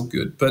 That's all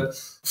good. But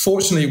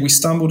fortunately, we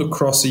stumbled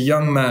across a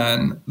young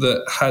man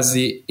that has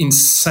the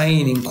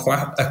insane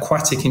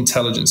aquatic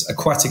intelligence.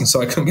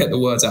 Sorry, I couldn't get the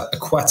words out.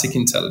 Aquatic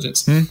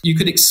intelligence. You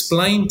could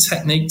explain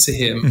technique to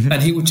him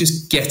and he would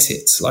just get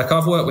it. Like,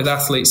 I've worked with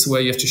athletes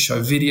where you have to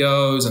show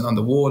videos and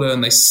underwater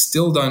and they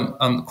still don't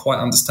quite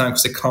understand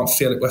because they can't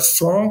feel it, where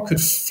Florent could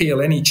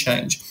feel any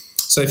change.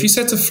 So if you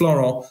said to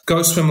Florent,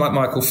 go swim like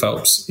Michael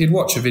Phelps, he'd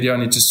watch a video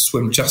and he'd just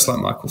swim just like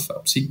Michael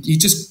Phelps. He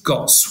just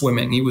got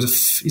swimming.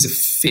 He's a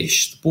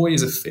fish. The boy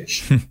is a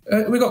fish.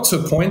 We got to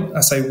a point,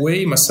 I say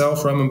we,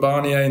 myself, Roman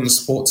Barnier and the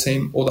support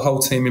team, or the whole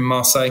team in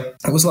Marseille.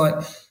 It was like,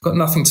 got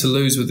nothing to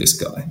lose with this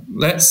guy.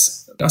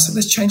 I said,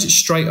 let's change it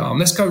straight arm.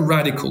 Let's go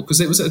radical,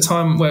 because it was at a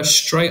time where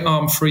straight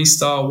arm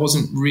freestyle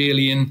wasn't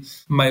really in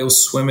male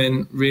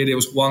swimming. Really, there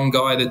was one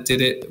guy that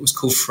did it. It was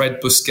called Fred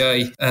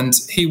Bousquet, and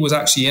he was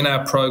actually in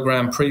our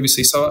program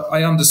previously. So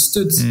I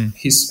understood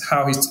his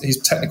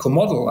technical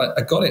model.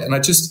 I got it, and I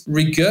just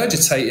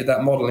regurgitated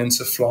that model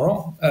into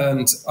Florent.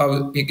 And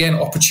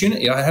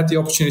opportunity. I had the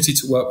opportunity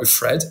to work with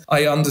Fred.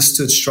 I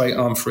understood straight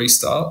arm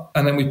freestyle,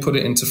 and then we put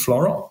it into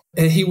Florent.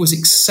 He was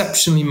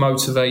exceptionally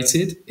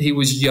motivated. He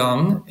was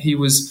young. He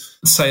was,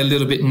 say, a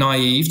little bit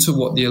naive to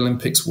what the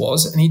Olympics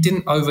was, and he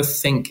didn't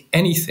overthink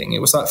anything.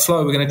 It was like,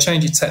 Flo, we're going to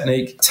change your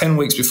technique 10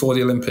 weeks before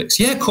the Olympics.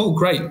 Yeah, cool,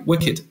 great,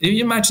 wicked. If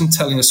you imagine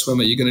telling a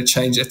swimmer you're going to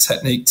change their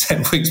technique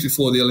 10 weeks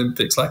before the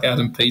Olympics, like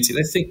Adam Peaty,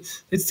 they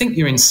think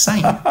you're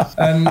insane.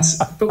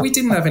 But we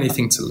didn't have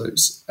anything to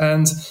lose.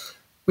 And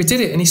we did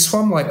it, and he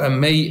swam like a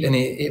meet, and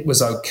it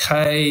was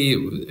okay.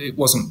 It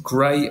wasn't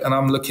great, and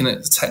I'm looking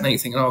at the technique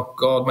thinking, oh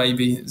God,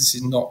 maybe this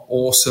is not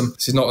awesome.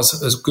 This is not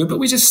as good, but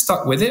we just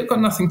stuck with it. Got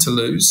nothing to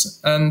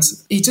lose. And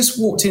he just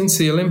walked into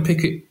the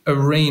Olympic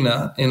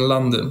arena in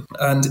London,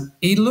 and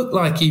he looked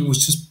like he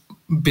was just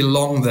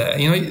belonged there.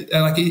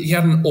 Like he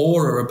had an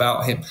aura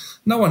about him.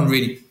 No one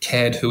really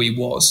cared who he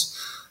was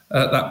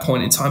at that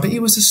point in time, but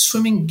he was a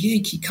swimming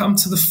geek. He come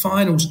to the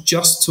finals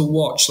just to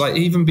watch. Like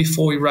even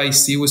before he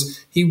raced, he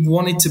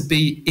wanted to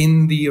be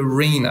in the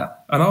arena.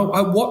 And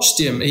I watched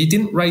him. He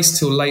didn't race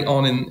till late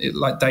on in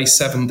like day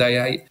 7, day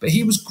 8, but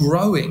he was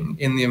growing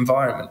in the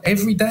environment.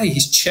 Every day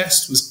his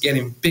chest was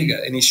getting bigger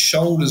and his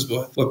shoulders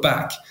were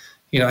back.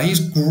 He's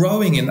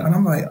growing and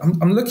I'm like,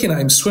 I'm looking at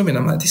him swimming.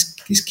 I'm like,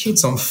 this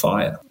kid's on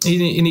fire.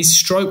 And his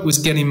stroke was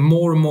getting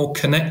more and more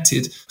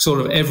connected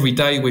sort of every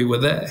day we were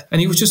there.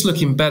 And he was just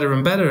looking better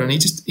and better. And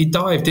he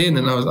dived in,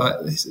 and I was like,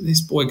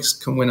 this boy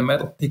can win a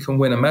medal. He can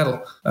win a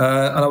medal.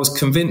 And I was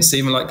convinced,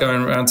 even like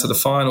going around to the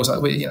finals,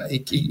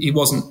 like he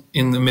wasn't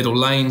in the middle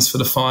lanes for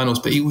the finals,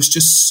 but he was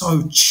just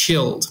so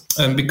chilled.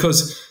 And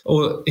because,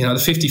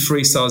 the 50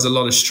 freestyle is a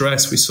lot of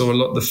stress, we saw a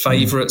lot of the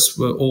favourites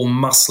were all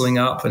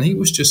muscling up, and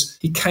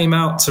he came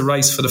out to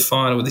race for the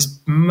final with this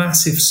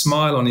massive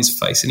smile on his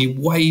face, and he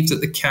waved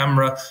at the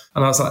camera,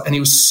 and I was like, and he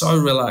was so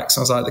relaxed.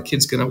 I was like, the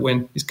kid's going to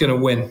win. He's going to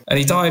win. And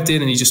he dived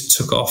in and he just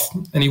took off,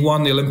 and he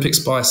won the Olympics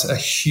by a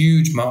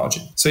huge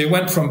margin. So he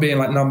went from being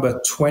like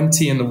number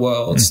 20 in the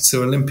world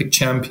to Olympic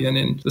champion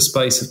in the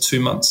space of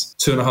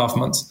 2.5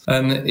 months.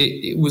 And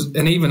it was,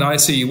 and even I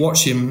see you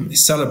watch him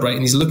celebrate,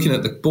 and he's looking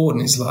at the board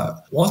and he's like,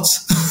 what?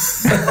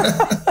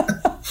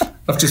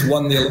 I've just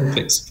won the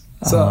Olympics.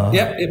 So,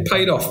 it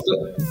paid off.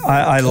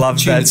 I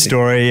love that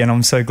story, and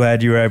I'm so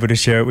glad you were able to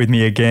share it with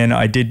me again.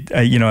 I did,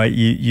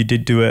 you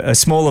did do a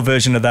smaller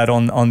version of that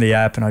on the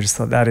app, and I just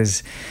thought that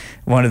is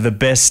one of the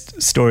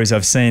best stories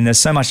I've seen. There's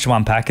so much to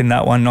unpack in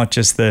that one, not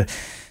just the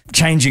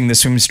changing the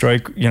swim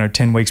stroke,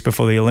 10 weeks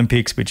before the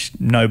Olympics, which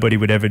nobody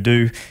would ever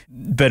do,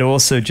 but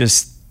also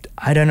just,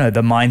 I don't know,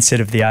 the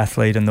mindset of the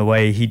athlete and the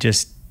way he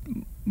just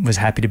was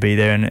happy to be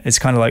there. And it's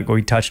kind of like what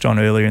we touched on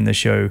earlier in the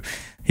show.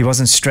 He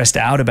wasn't stressed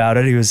out about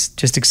it. He was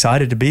just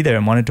excited to be there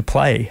and wanted to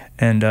play.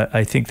 And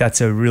I think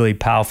that's a really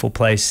powerful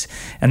place.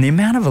 And the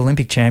amount of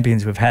Olympic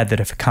champions we've had that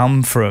have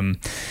come from,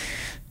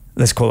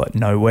 let's call it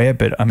nowhere,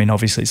 but I mean,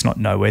 obviously it's not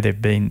nowhere.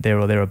 They've been there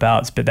or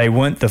thereabouts, but they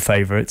weren't the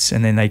favourites,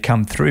 and then they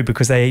come through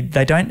because they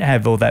don't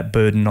have all that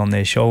burden on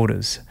their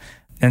shoulders.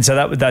 And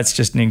so that's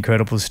just an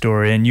incredible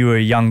story. And you were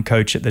a young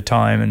coach at the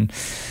time, and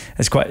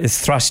it's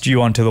thrust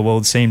you onto the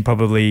world scene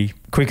probably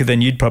quicker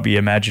than you'd probably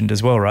imagined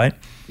as well, right?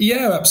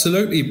 Yeah,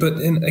 absolutely. But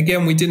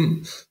again, we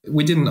didn't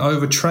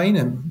overtrain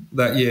him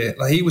that year.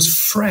 Like, he was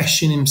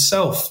fresh in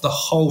himself the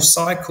whole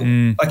cycle.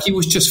 Like, he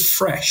was just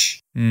fresh.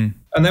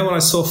 And then when I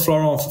saw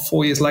Florent for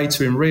 4 years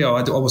later in Rio,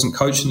 I wasn't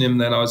coaching him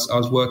then. I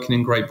was working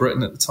in Great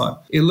Britain at the time.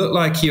 It looked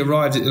like he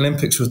arrived at the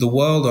Olympics with the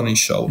world on his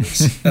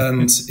shoulders.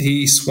 And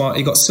he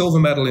got silver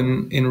medal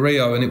in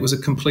Rio, and it was a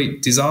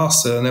complete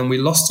disaster. And then we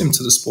lost him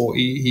to the sport.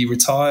 He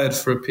retired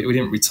for a period. We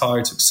didn't retire.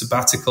 He took a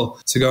sabbatical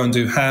to go and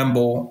do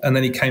handball. And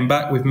then he came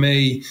back with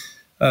me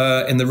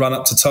in the run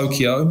up to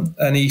Tokyo,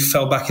 and he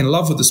fell back in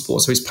love with the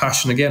sport. So his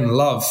passion again,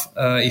 love.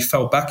 He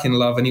fell back in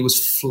love, and he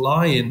was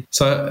flying.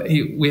 So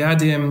we had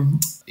him.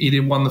 He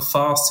did one of the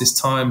fastest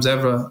times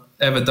ever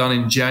done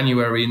in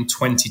January in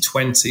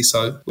 2020.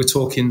 So we're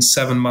talking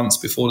 7 months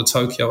before the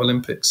Tokyo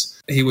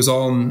Olympics. He was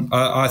on.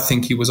 I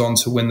think he was on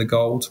to win the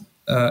gold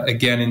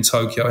again in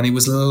Tokyo, and he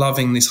was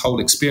loving this whole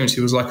experience. He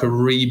was like a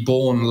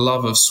reborn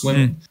love of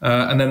swimming.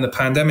 And then the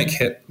pandemic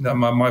hit.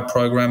 My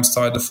program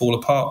started to fall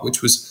apart,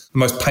 which was the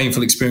most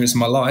painful experience of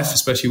my life,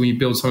 especially when you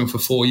build something for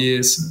 4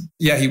 years.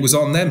 Yeah, he was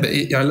on then, but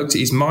I looked at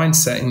his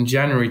mindset in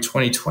January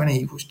 2020.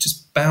 He was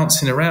just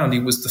bouncing around. He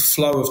was the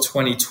flow of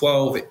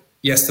 2012.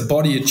 Yes, the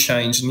body had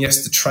changed, and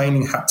yes, the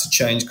training had to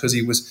change because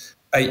he was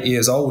 8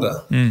 years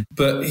older.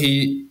 But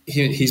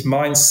his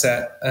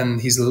mindset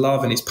and his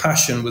love and his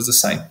passion was the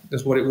same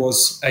as what it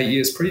was 8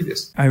 years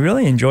previous. I'm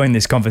really enjoying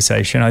this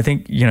conversation. I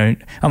think,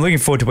 I'm looking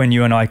forward to when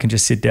you and I can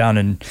just sit down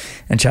and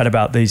chat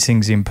about these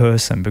things in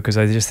person, because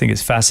I just think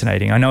it's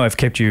fascinating. I know I've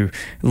kept you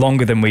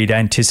longer than we'd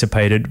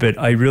anticipated, but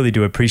I really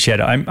do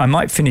appreciate it. I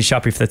might finish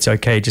up, if that's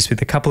okay, just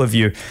with a couple of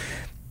your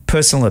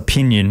personal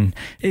opinion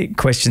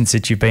questions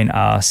that you've been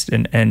asked,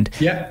 and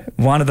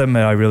one of them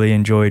that I really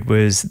enjoyed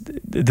was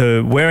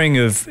the wearing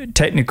of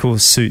technical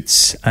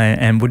suits,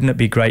 and wouldn't it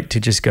be great to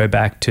just go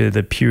back to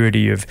the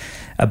purity of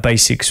a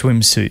basic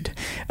swimsuit?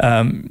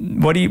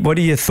 What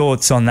are your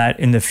thoughts on that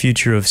in the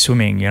future of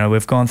swimming?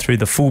 We've gone through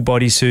the full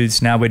body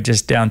suits, now we're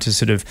just down to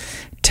sort of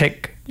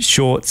tech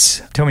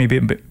shorts. Tell me a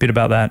bit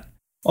about that.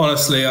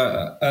 Honestly,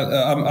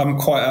 I'm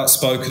quite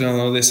outspoken on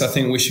all this. I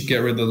think we should get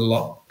rid of the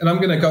lot. And I'm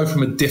going to go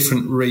from a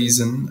different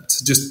reason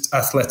to just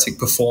athletic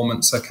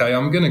performance, okay?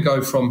 I'm going to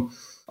go from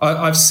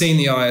I've seen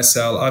the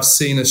ISL. I've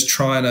seen us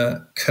trying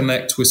to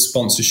connect with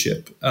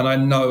sponsorship. And I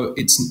know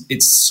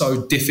it's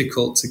so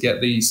difficult to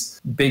get these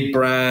big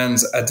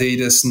brands,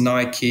 Adidas,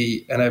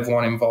 Nike, and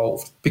everyone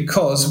involved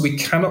because we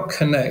cannot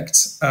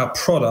connect our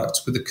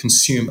product with the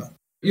consumer.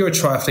 You're a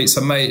triathlete,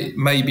 so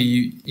maybe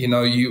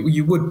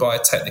you would buy a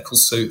technical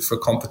suit for a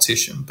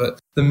competition, but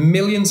the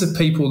millions of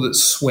people that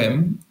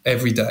swim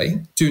every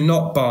day do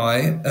not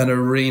buy an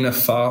arena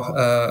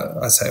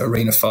power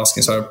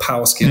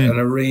skin, an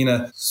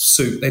arena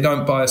suit. They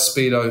don't buy a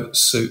Speedo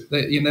suit.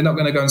 They're not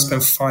going to go and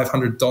spend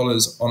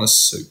 $500 on a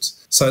suit.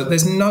 So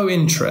there's no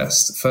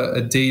interest for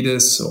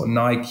Adidas or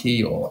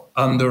Nike or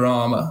Under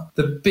Armour,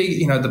 the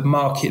big, the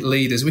market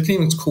leaders. We can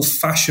even call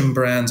fashion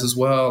brands as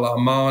well,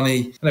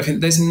 Armani and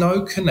everything. There's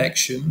no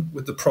connection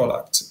with the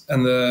product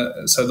and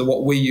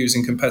what we use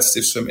in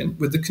competitive swimming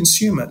with the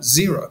consumer.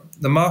 Zero.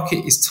 The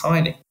market is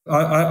tiny.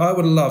 I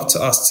would love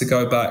us to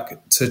go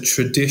back to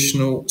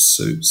traditional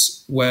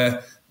suits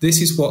where this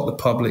is what the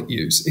public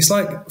use. It's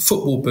like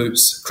football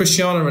boots.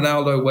 Cristiano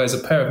Ronaldo wears a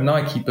pair of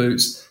Nike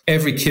boots.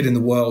 Every kid in the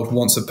world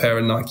wants a pair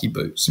of Nike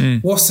boots.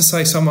 What's to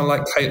say someone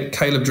like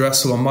Caleb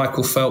Dressel or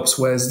Michael Phelps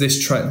wears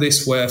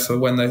this wear for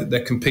when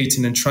they're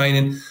competing and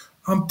training?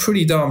 I'm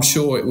pretty darn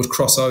sure it would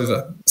cross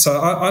over.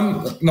 So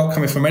I'm not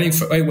coming from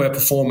anywhere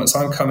performance.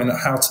 I'm coming at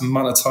how to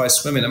monetize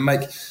swimming and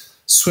make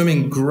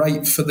swimming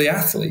great for the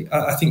athlete.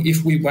 I think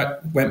if we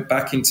went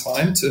back in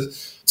time to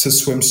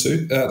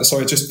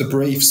swimsuit, just the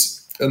briefs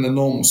and the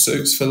normal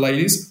suits for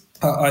ladies,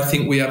 I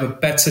think we have a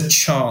better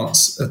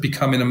chance of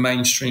becoming a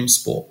mainstream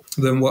sport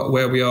than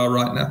where we are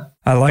right now.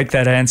 I like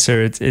that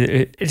answer.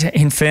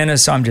 In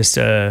fairness, I'm just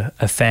a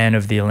fan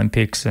of the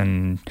Olympics,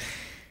 and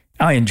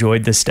I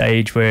enjoyed the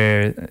stage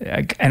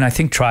and I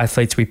think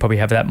triathletes, we probably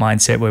have that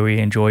mindset where we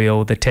enjoy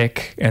all the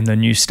tech and the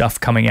new stuff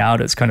coming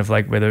out. It's kind of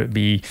like whether it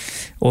be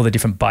all the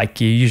different bike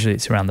gear, usually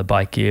it's around the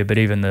bike gear, but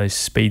even those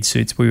speed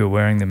suits, we were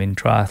wearing them in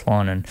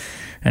triathlon,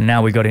 and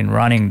now we got in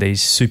running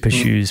these super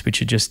shoes,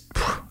 which are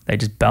they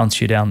just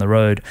bounce you down the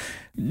road,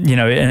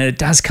 and it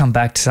does come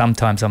back to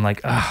sometimes I'm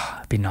like,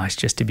 it'd be nice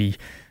just to be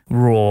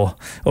raw.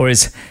 Or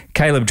as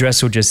Caleb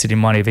Dressel just said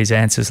in one of his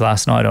answers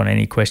last night on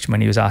Any Question when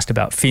he was asked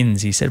about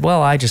fins, he said,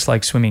 well, I just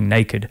like swimming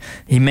naked.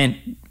 He meant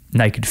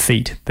naked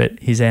feet, but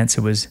his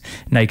answer was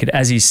naked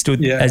as he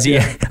stood, I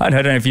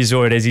don't know if you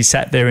saw it, as he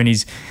sat there in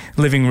his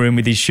living room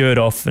with his shirt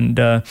off, and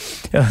it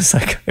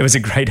was a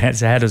great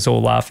answer, had us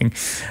all laughing.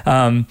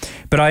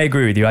 But I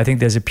agree with you. I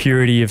think there's a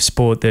purity of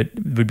sport that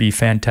would be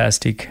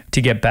fantastic to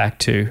get back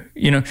to.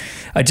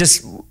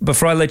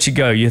 Before I let you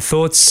go, your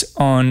thoughts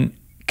on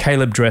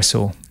Caleb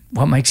Dressel.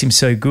 What makes him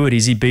so good?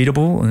 Is he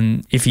beatable?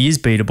 And if he is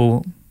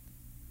beatable,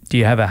 do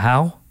you have a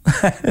how?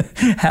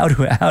 How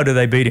do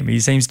they beat him?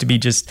 He seems to be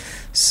just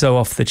so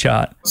off the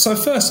chart. So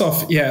first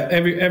off,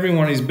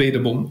 everyone is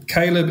beatable.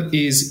 Caleb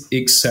is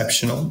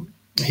exceptional.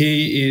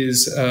 He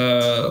is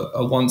a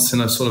once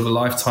in a sort of a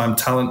lifetime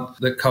talent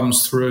that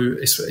comes through.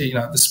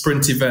 The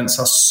sprint events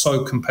are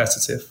so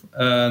competitive,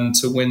 and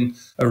to win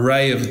an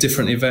array of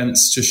different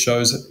events just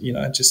shows,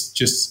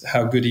 just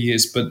how good he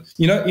is. But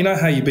you know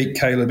how you beat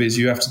Caleb is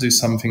you have to do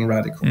something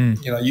radical.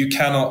 You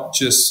cannot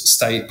just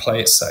play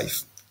it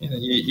safe.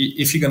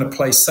 If you're going to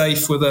play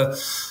safe with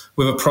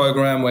a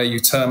program where you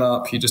turn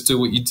up, you just do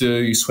what you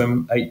do, you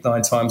swim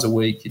 8-9 times a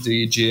week, you do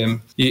your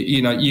gym.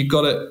 You've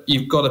got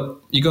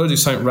to do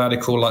something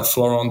radical like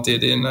Florent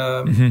did in.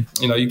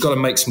 You've got to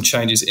make some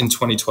changes in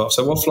 2012.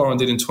 So what Florent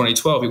did in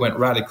 2012, he went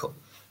radical.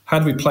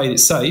 Had we played it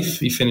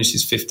safe, he finished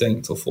his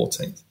 15th or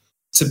 14th.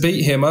 To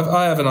beat him,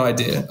 I have an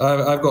idea.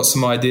 I've got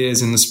some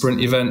ideas in the sprint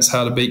events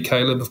how to beat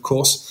Caleb, of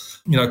course.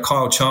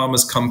 Kyle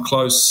Chalmers come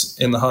close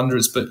in the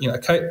hundreds, but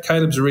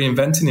Caleb's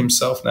reinventing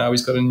himself now.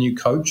 He's got a new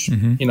coach.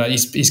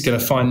 He's going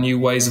to find new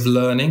ways of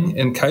learning,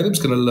 and Caleb's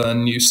going to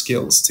learn new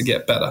skills to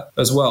get better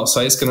as well.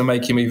 So it's going to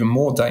make him even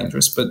more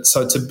dangerous. But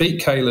so to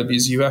beat Caleb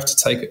is you have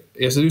to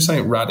do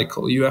something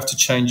radical. You have to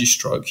change your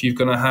stroke. You're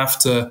going to have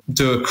to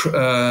do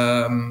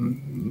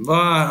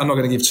I'm not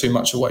going to give too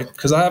much away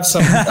because I have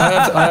some.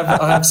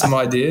 I have some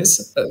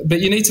ideas,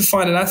 but you need to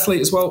find an athlete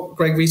as well.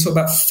 Greg, we talk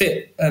about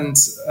fit, and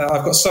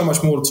I've got so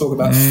much more to talk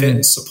about fit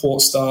and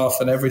support staff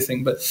and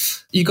everything, but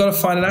you got to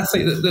find an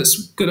athlete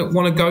that's going to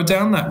want to go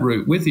down that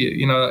route with you.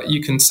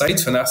 You can say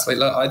to an athlete,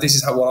 look, this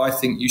is what I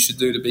think you should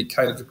do to beat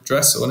Caleb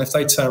Dressel, and if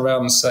they turn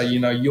around and say,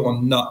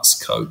 you're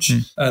nuts, coach,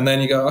 and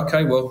then you go,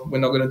 okay, well, we're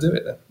not going to do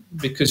it then.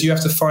 Because you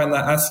have to find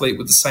that athlete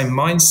with the same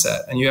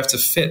mindset, and you have to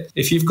fit.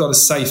 If you've got a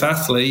safe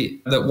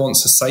athlete that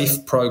wants a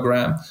safe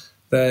program,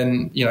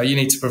 then you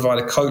need to provide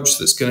a coach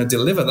that's going to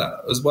deliver that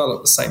as well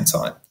at the same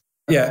time.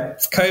 Yeah,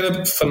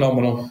 Caleb,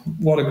 phenomenal.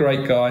 What a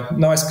great guy.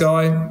 Nice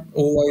guy,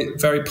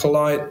 always very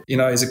polite.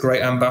 He's a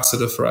great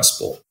ambassador for our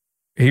sport.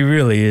 He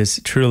really is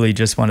truly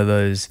just one of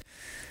those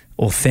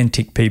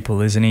authentic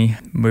people, isn't he?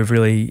 We've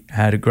really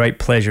had a great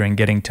pleasure in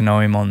getting to know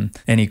him on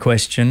Any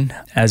Question,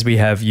 as we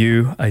have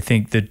you. I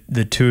think that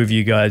the two of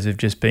you guys have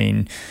just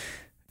been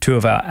two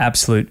of our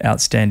absolute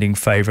outstanding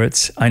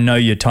favourites. I know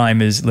your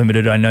time is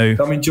limited. I know.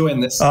 I'm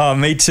enjoying this. Oh,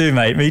 me too,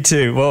 mate. Me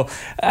too. Well,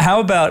 how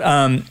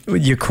about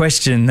your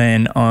question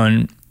then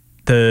on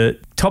The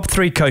top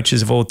 3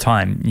 coaches of all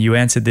time. You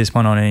answered this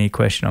one on Any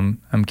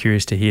Question. I'm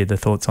curious to hear the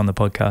thoughts on the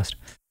podcast.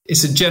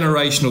 It's a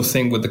generational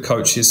thing with the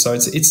coaches. So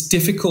it's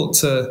difficult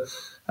to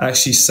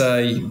actually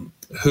say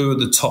who are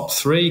the top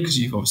 3, because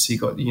you've obviously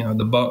got,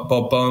 the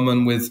Bob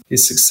Bowman with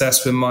his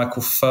success with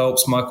Michael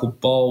Phelps, Michael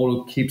Bowl,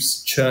 who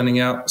keeps churning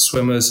out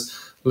swimmers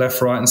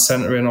left, right and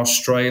centre in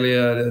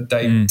Australia,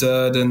 Dave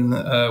Durden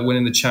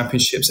winning the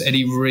championships,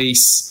 Eddie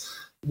Reese.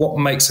 What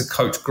makes a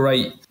coach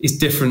great is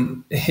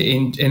different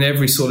in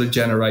every sort of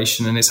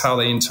generation, and it's how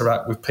they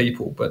interact with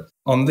people. But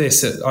on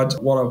this,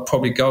 what I'd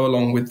probably go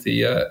along with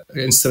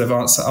instead of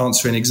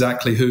answering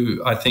exactly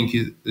who I think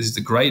is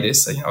the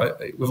greatest.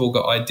 We've all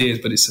got ideas,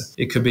 but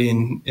it could be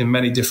in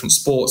many different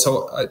sports.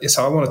 So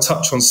I want to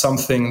touch on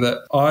something that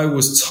I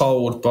was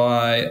told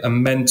by a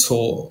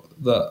mentor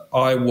that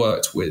I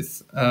worked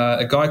with,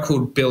 a guy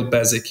called Bill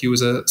Bezic. He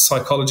was a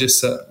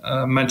psychologist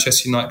at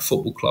Manchester United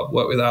Football Club,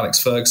 worked with Alex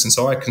Ferguson.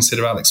 So I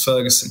consider Alex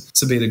Ferguson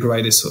to be the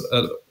greatest,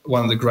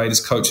 one of the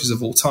greatest coaches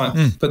of all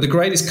time. But the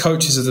greatest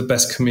coaches are the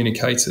best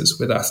communicators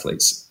with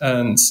athletes.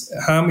 And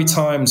how many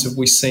times have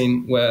we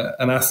seen where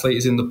an athlete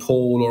is in the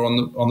pool or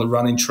on the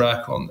running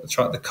track,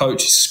 the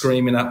coach is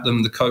screaming at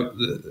them,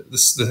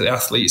 the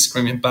athlete is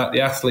screaming back,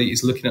 the athlete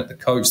is looking at the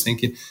coach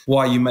thinking,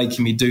 why are you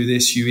making me do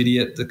this, you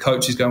idiot? The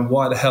coach is going,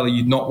 why the hell are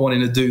you not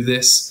wanting to do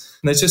this?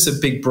 And there's just a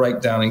big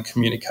breakdown in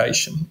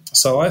communication.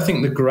 So I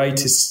think the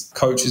greatest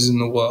coaches in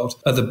the world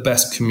are the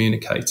best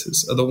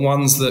communicators, are the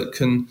ones that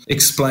can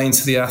explain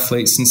to the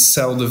athletes and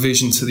sell the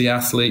vision to the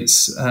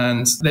athletes.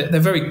 And they're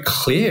very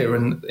clear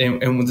in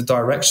the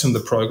direction of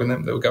the program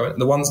that they were going.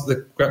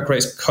 The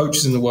greatest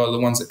coaches in the world are the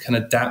ones that can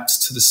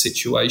adapt to the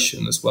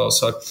situation as well.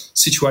 So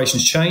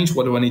situations change.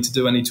 What do I need to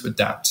do? I need to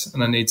adapt,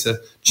 and I need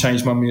to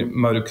change my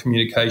mode of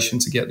communication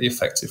to get the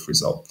effective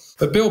result.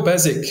 But Bill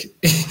Bezic,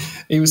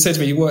 he said to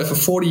me, he worked for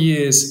 40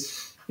 years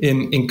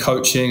in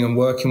coaching and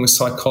working with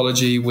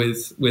psychology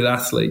with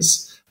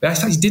athletes. But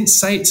actually, he didn't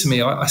say it to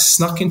me. I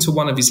snuck into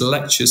one of his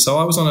lectures. So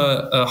I was on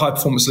a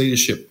high-performance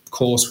leadership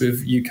course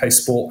with UK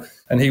Sport,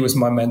 and he was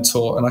my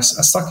mentor. And I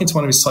stuck into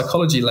one of his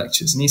psychology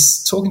lectures, and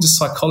he's talking to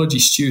psychology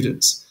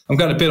students. I'm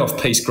going a bit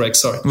off piece, Greg,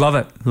 sorry. Love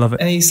it.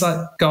 And he's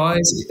like,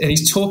 guys, and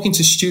he's talking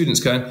to students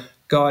going,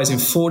 guys, in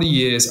 40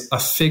 years, I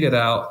figured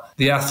out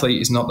the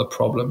athlete is not the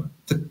problem.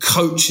 The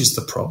coach is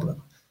the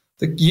problem.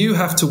 You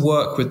have to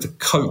work with the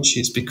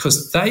coaches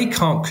because they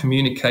can't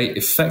communicate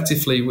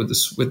effectively with the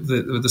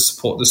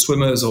support, the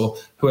swimmers or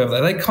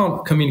whoever. They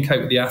can't communicate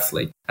with the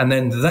athlete. And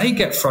then they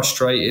get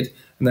frustrated,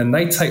 and then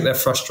they take their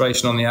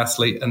frustration on the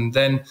athlete, and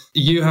then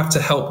you have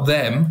to help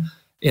them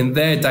in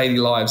their daily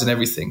lives and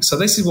everything. So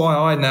this is why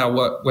I now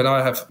work, when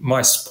I have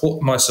my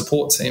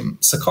support team,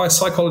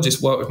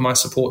 psychologists work with my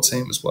support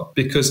team as well,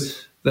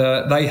 because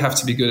they have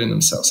to be good in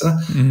themselves.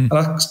 And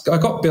I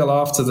got Bill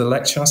after the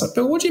lecture. I was like,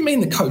 Bill, what do you mean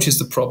the coach is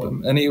the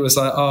problem? And he was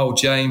like, oh,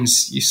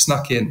 James, you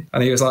snuck in.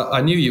 And he was like,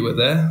 I knew you were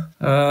there.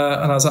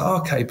 And I was like,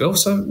 okay, Bill,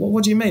 so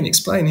what do you mean?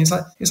 Explain. He's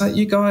like,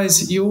 you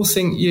guys, you all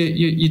think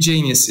you're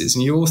geniuses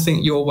and you all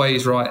think your way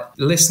is right.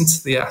 Listen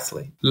to the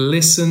athlete.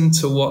 Listen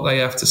to what they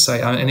have to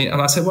say.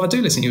 And I said, well, I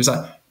do listen. He was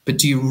like, but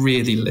do you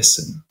really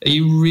listen? Are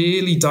you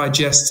really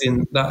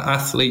digesting that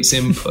athlete's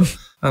input?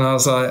 And I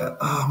was like,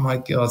 oh, my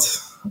God.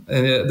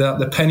 And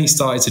the penny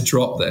started to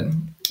drop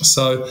then.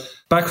 So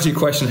back to your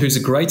question, who's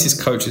the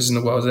greatest coaches in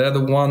the world? They're the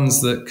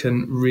ones that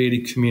can really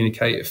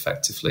communicate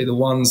effectively, the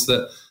ones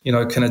that,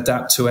 can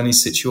adapt to any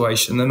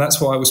situation. And that's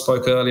why I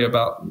spoke earlier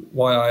about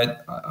why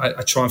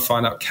I try and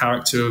find out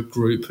character of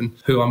group and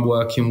who I'm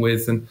working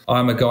with. And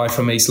I'm a guy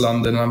from East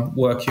London. I'm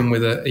working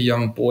with a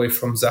young boy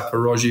from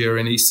Zaporozhye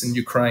in Eastern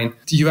Ukraine.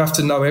 You have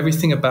to know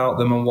everything about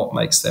them and what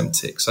makes them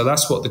tick. So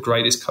that's what the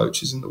greatest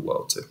coaches in the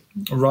world do,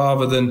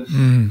 rather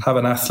than have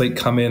an athlete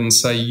come in and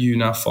say, you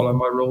now follow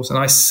my rules. And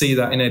I see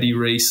that in Eddie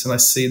Reese, and I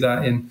see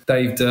that in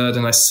Dave Durden,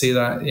 and I see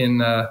that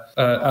in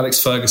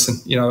Alex Ferguson,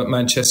 at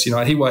Manchester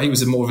United. He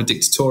was more of a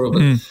dictatorial,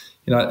 but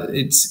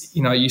it's,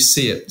 you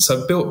see it.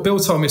 So Bill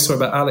told me a story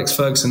about Alex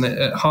Ferguson.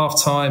 At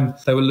half time,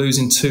 they were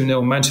losing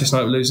 2-0. Manchester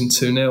United were losing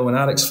 2-0, and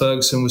Alex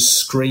Ferguson was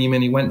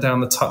screaming. He went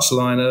down the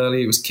touchline early.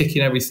 He was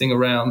kicking everything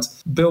around.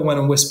 Bill went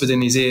and whispered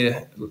in his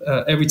ear,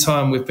 every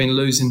time we've been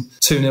losing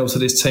 2-0 to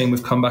this team,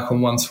 we've come back on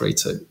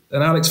 1-3-2.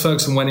 And Alex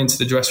Ferguson went into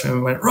the dressing room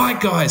and went,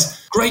 right,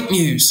 guys, great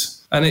news.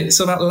 And it's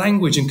about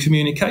language and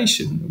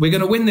communication. We're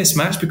going to win this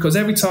match because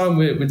every time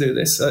we do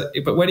this.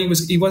 But when he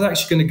was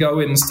actually going to go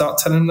in and start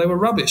telling them they were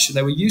rubbish and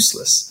they were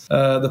useless,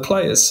 the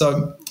players.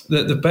 So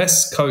the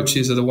best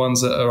coaches are the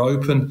ones that are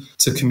open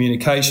to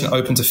communication,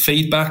 open to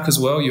feedback as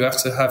well. You have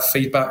to have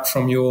feedback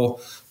from your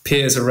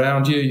peers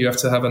around you. You have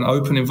to have an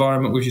open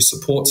environment with your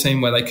support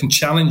team where they can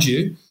challenge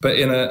you, but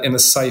in a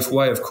safe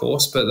way, of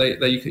course. But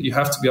you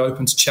have to be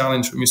open to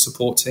challenge from your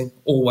support team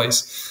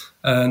always.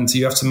 And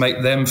you have to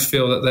make them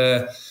feel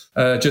that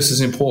just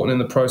as important in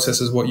the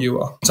process as what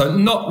you are. So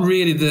not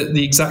really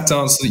the exact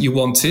answer that you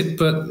wanted,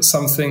 but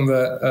something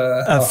that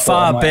a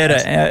far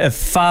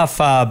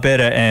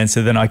better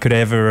answer than I could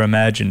ever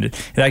imagined.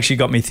 It actually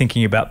got me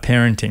thinking about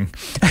parenting.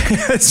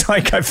 It's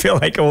like I feel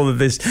like all of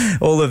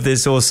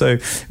this also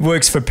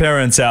works for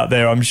parents out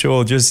there. I'm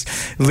sure, just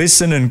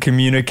listen and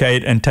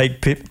communicate and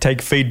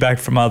take feedback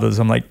from others.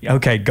 I'm like,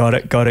 okay, got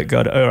it.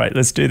 All right,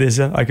 let's do this.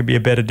 I could be a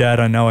better dad.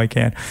 I know I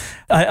can.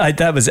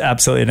 That was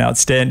absolutely an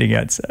outstanding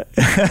answer.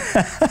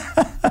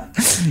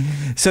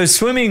 So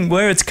swimming,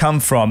 where it's come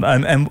from,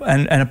 and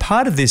a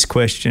part of this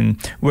question,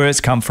 where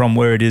it's come from,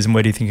 where it is, and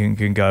where do you think it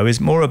can go, is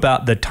more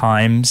about the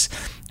times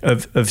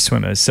of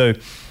swimmers. So,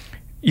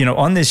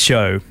 on this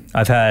show,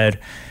 I've had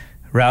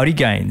Rowdy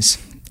Gaines.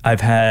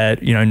 I've had,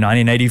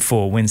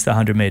 1984 wins the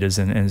 100 meters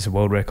and is a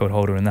world record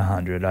holder in the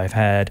 100. I've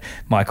had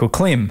Michael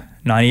Klim,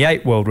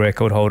 98 world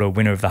record holder,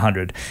 winner of the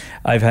 100.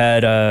 I've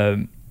had,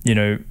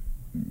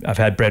 I've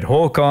had Brett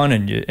Hawke on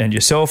and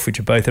yourself, which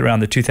are both around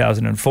the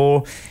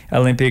 2004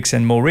 Olympics.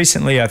 And more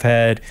recently, I've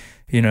had,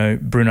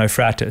 Bruno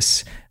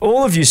Fratis.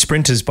 All of you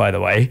sprinters, by the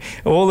way,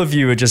 all of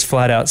you are just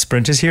flat out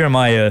sprinters. Here am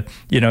I,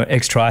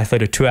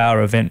 ex-triathlete, a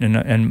 2-hour event,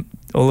 and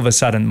all of a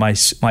sudden my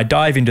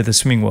dive into the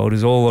swimming world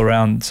is all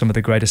around some of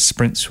the greatest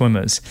sprint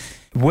swimmers.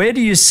 Where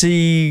do you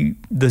see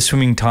the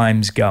swimming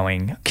times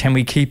going? Can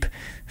we keep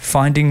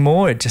finding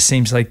more? It just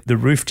seems like the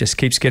roof just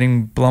keeps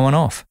getting blown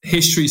off.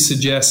 History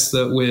suggests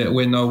that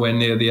we're nowhere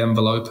near the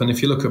envelope. And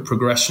if you look at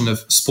progression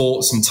of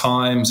sports and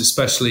times,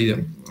 especially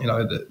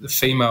the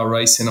female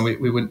racing,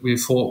 we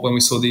thought when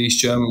we saw the East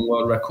German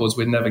world records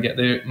we'd never get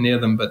near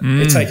them, but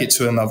they take it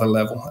to another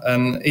level.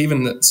 And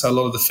even so, a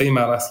lot of the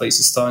female athletes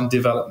are starting to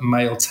develop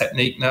male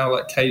technique now,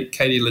 like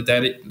Katie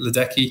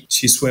Ledecky.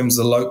 She swims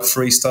the Lope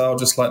freestyle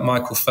just like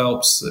Michael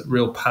Phelps,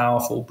 real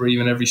powerful,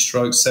 breathing every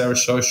stroke. Sarah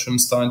Shosham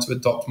starting to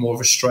adopt more of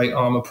a straight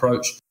arm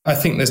approach. I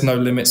think there's no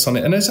limits on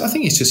it. And I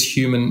think it's just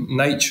human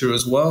nature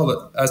as well,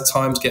 that as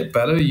times get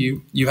better,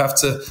 you have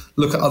to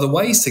look at other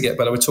ways to get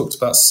better. We talked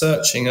about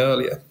searching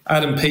earlier.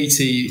 Adam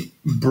Peaty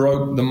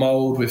broke the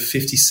mold with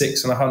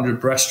 56 and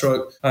 100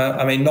 breaststroke.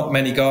 Not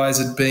many guys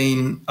had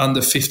been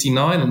under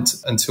 59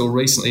 until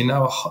recently.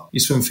 Now you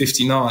swim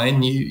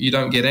 59, you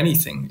don't get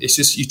anything. It's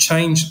just you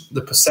change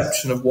the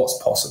perception of what's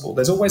possible.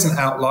 There's always an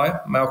outlier,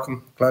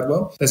 Malcolm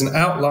Gladwell. There's an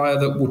outlier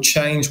that will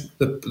change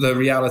the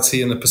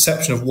reality and the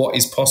perception of what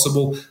is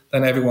possible.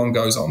 Then everyone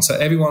goes on. So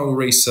everyone will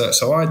research.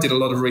 So I did a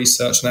lot of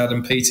research on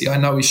Adam Peaty. I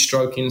know his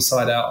stroke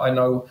inside out. I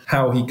know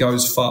how he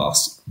goes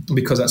fast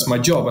because that's my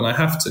job and I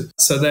have to.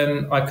 So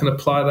then I can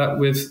apply that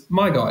with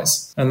my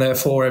guys and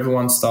therefore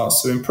everyone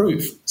starts to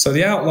improve. So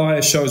the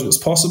outlier shows what's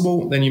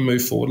possible, then you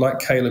move forward like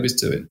Caleb is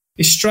doing.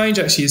 It's strange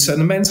actually. So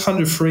the men's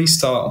 100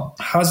 freestyle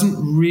hasn't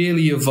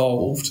really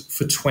evolved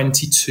for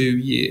 22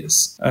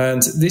 years.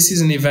 And this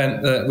is an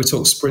event that we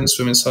talk sprint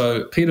swimming.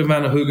 So Peter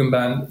van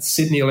Hoogenband,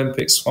 Sydney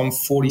Olympics, swam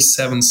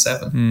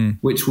 47.7,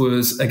 which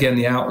was, again,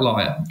 the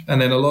outlier.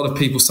 And then a lot of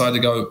people started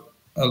to go,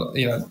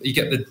 you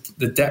get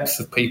the depth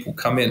of people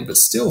come in, but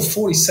still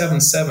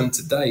 47.7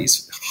 today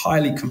is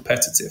highly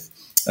competitive.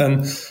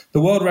 And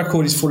the world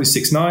record is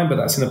 46.9, but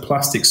that's in a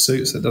plastic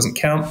suit, so it doesn't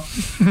count.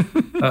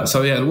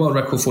 The world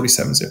record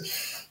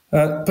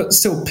 47.0. But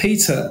still,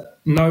 Peter,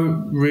 no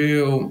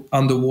real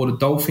underwater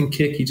dolphin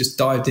kick. He just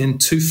dived in,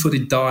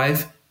 2-footed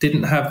dive,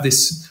 didn't have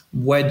this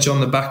wedge on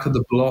the back of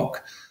the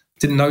block,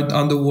 didn't know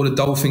underwater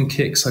dolphin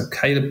kick. So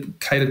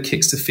Caleb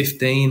kicks to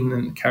 15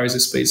 and carries the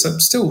speed. So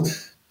still,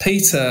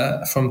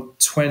 Peter from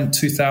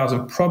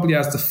 2000 probably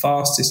has the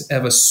fastest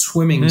ever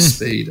swimming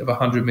speed of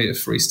 100 meter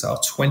freestyle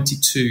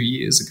 22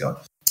 years ago.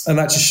 And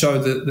that just showed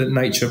the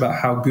nature about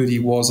how good he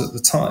was at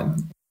the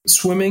time.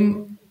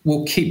 Swimming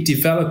will keep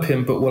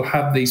developing, but we'll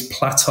have these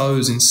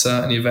plateaus in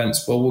certain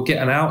events. Well, we'll get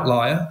an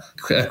outlier,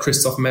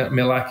 Christoph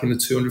Milak in the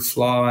 200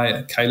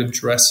 fly, Caleb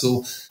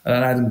Dressel,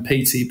 and Adam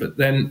Peaty, but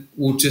then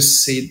we'll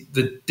just see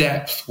the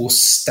depth will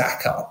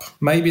stack up.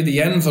 Maybe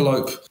the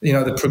envelope,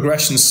 the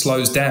progression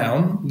slows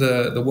down,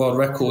 the world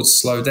records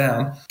slow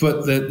down,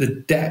 but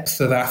the depth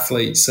of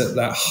athletes at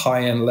that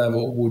high-end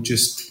level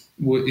is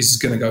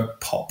going to go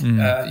pop.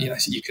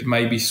 You could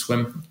maybe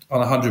swim on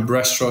 100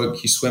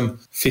 breaststroke, you swim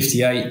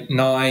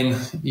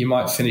 58.9, you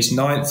might finish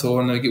 9th,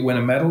 or win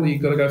a medal,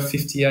 you've got to go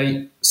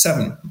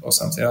 58.7 or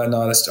something. I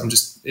know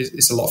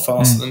it's a lot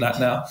faster than that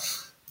now.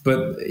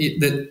 But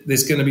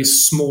there's going to be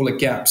smaller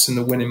gaps in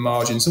the winning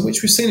margins,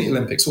 which we've seen at the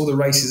Olympics. All the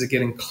races are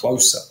getting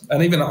closer,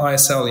 and even at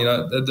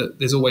ISL,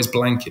 there's always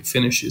blanket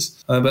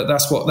finishes. But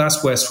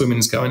that's where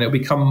swimming's going. It'll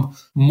become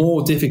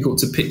more difficult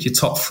to pick your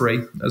top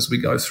three as we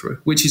go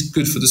through, which is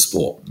good for the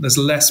sport. There's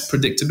less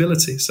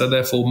predictability, so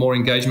therefore more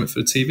engagement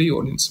for the TV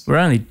audience.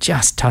 We're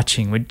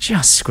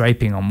just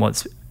scraping on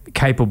what's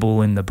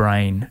capable in the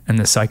brain and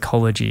the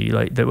psychology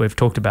that we've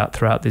talked about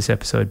throughout this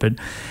episode. But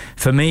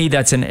for me,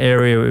 that's an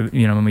area,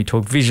 when we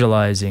talk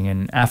visualizing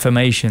and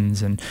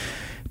affirmations and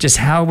just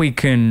how we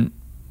can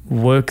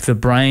work the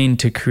brain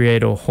to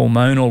create a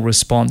hormonal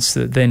response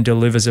that then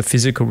delivers a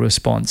physical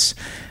response.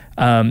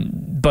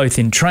 both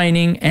in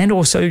training and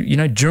also,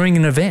 during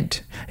an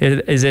event?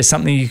 Is there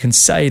something you can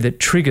say that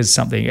triggers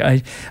something?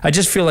 I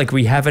just feel like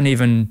we haven't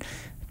even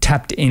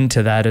tapped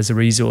into that as a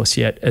resource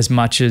yet, as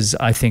much as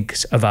I think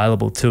is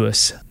available to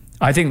us.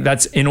 I think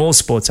that's in all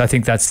sports. I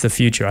think that's the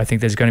future. I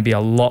think there's going to be a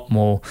lot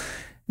more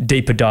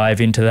deeper dive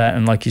into that.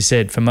 And like you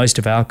said, for most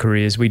of our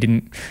careers, we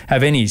didn't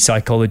have any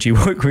psychology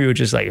work. We were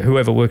just like,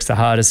 whoever works the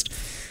hardest,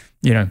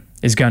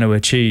 is going to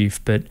achieve.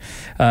 But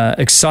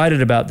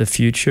excited about the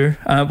future.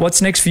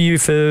 What's next for you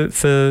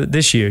for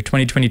this year,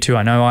 2022?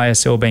 I know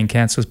ISL being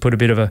cancelled has put a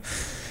bit of a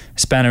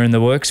spanner in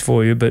the works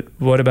for you, but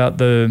what about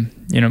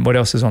what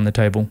else is on the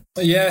table?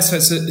 Yeah, so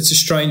it's a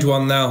strange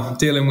one now,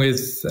 dealing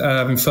with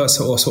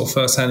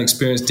first-hand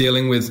experience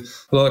dealing with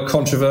a lot of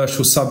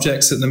controversial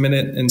subjects at the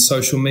minute in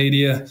social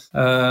media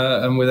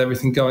and with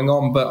everything going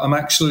on. But I'm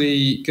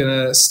actually going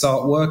to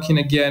start working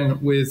again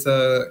with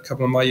a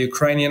couple of my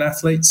Ukrainian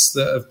athletes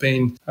that have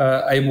been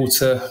able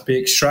to be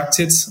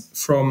extracted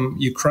from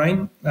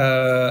Ukraine.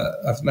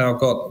 I've now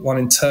got one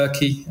in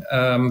Turkey.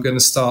 I'm going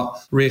to start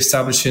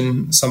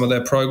re-establishing some of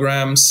their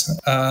programs,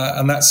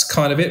 and that's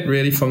kind of it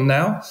really from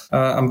now.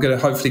 I'm going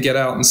to hopefully get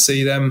out and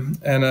see them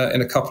in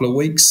a couple of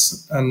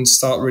weeks and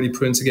start really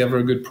putting together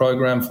a good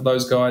program for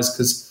those guys,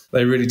 because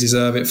they really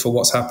deserve it for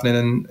what's happening.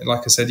 And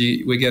like I said,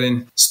 we're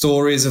getting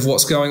stories of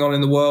what's going on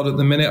in the world at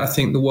the minute. I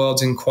think the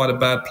world's in quite a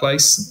bad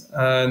place,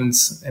 and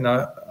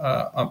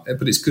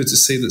but it's good to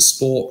see that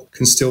sport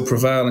can still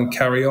prevail and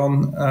carry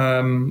on.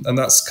 And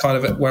that's kind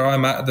of where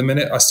I'm at the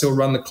minute. I still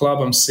run the club.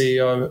 I'm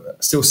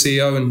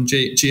CEO and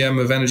GM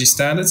of Energy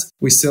Standards.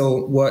 We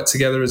still work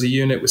together as a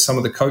unit with some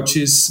of the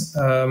coaches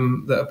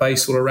that are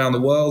based all around the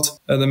world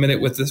at the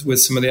minute with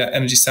some of the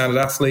Energy Standard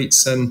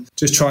athletes, and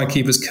just try and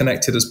keep as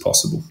connected as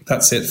possible.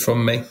 That's it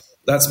from me.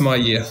 That's my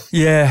year.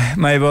 Yeah,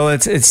 mate. Well,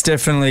 it's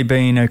definitely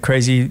been a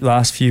crazy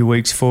last few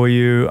weeks for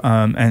you,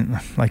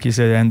 and like you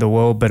said, and the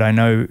world. But I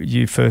know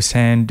you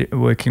firsthand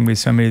working with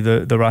so many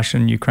of the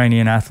Russian,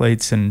 Ukrainian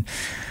athletes, and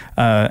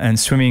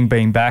swimming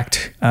being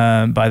backed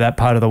by that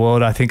part of the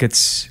world. I think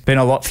it's been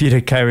a lot for you to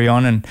carry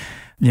on, and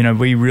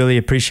we really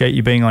appreciate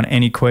you being on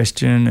Any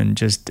Question, and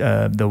just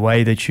the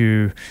way that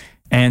you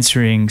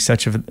answering so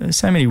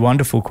many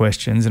wonderful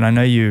questions. And I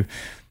know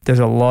there's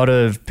a lot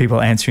of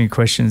people answering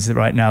questions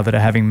right now that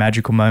are having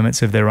magical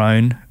moments of their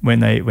own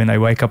when they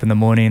wake up in the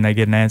morning and they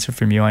get an answer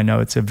from you. I know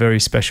it's a very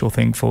special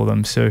thing for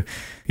them. So,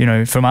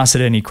 from us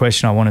at Any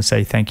Question, I want to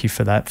say thank you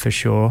for that for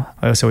sure.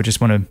 I also just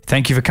want to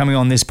thank you for coming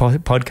on this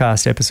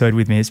podcast episode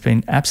with me. It's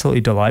been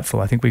absolutely delightful.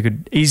 I think we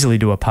could easily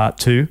do a part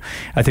 2.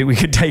 I think we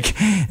could take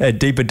a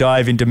deeper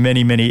dive into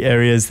many, many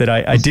areas that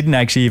I didn't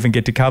actually even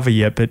get to cover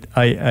yet, but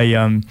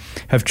I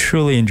have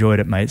truly enjoyed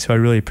it, mate. So I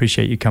really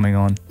appreciate you coming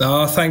on.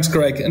 Oh, thanks,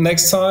 Greg. And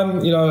next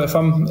time, if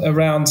I'm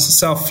around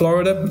South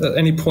Florida at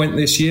any point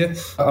this year,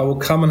 I will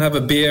come and have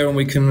a beer and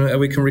we can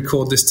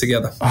record this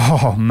together.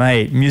 Oh,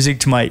 mate,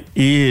 music to my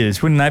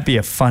ears. Wouldn't that be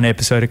a fun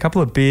episode? A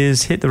couple of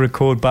beers, hit the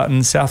record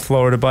button, South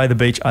Florida by the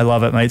beach. I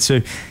love it, mate.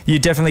 So you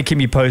definitely keep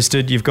me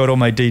posted. You've got all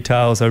my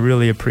details. I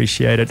really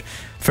appreciate it.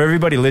 For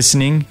everybody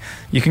listening,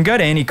 you can go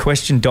to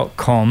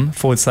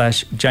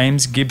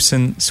anyquestion.com/James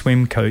Gibson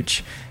Swim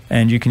Coach.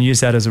 And you can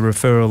use that as a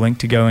referral link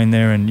to go in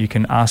there, and you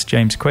can ask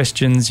James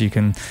questions. You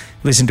can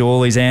listen to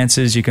all his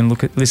answers. You can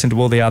listen to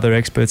all the other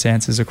experts'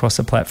 answers across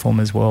the platform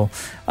as well.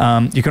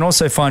 You can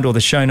also find all the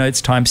show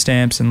notes,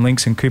 timestamps, and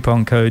links and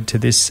coupon code to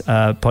this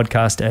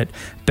podcast at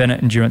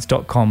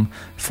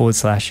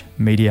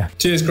bennettendurance.com/media.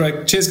 Cheers,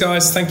 Greg. Cheers,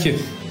 guys. Thank you.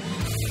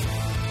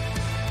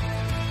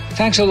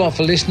 Thanks a lot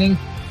for listening.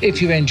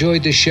 If you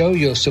enjoyed the show,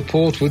 your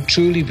support would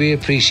truly be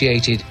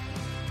appreciated.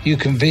 You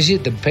can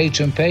visit the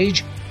Patreon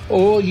page,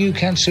 or you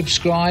can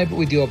subscribe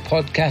with your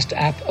podcast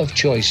app of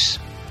choice.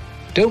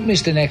 Don't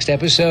miss the next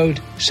episode,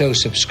 so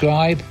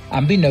subscribe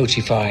and be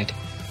notified.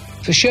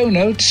 For show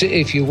notes,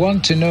 if you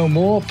want to know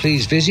more,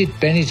 please visit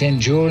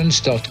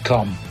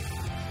bennettendurance.com.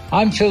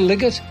 I'm Phil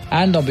Liggett,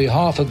 and on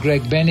behalf of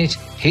Greg Bennett,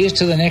 here's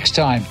to the next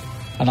time,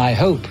 and I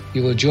hope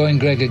you will join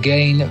Greg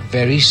again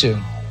very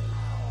soon.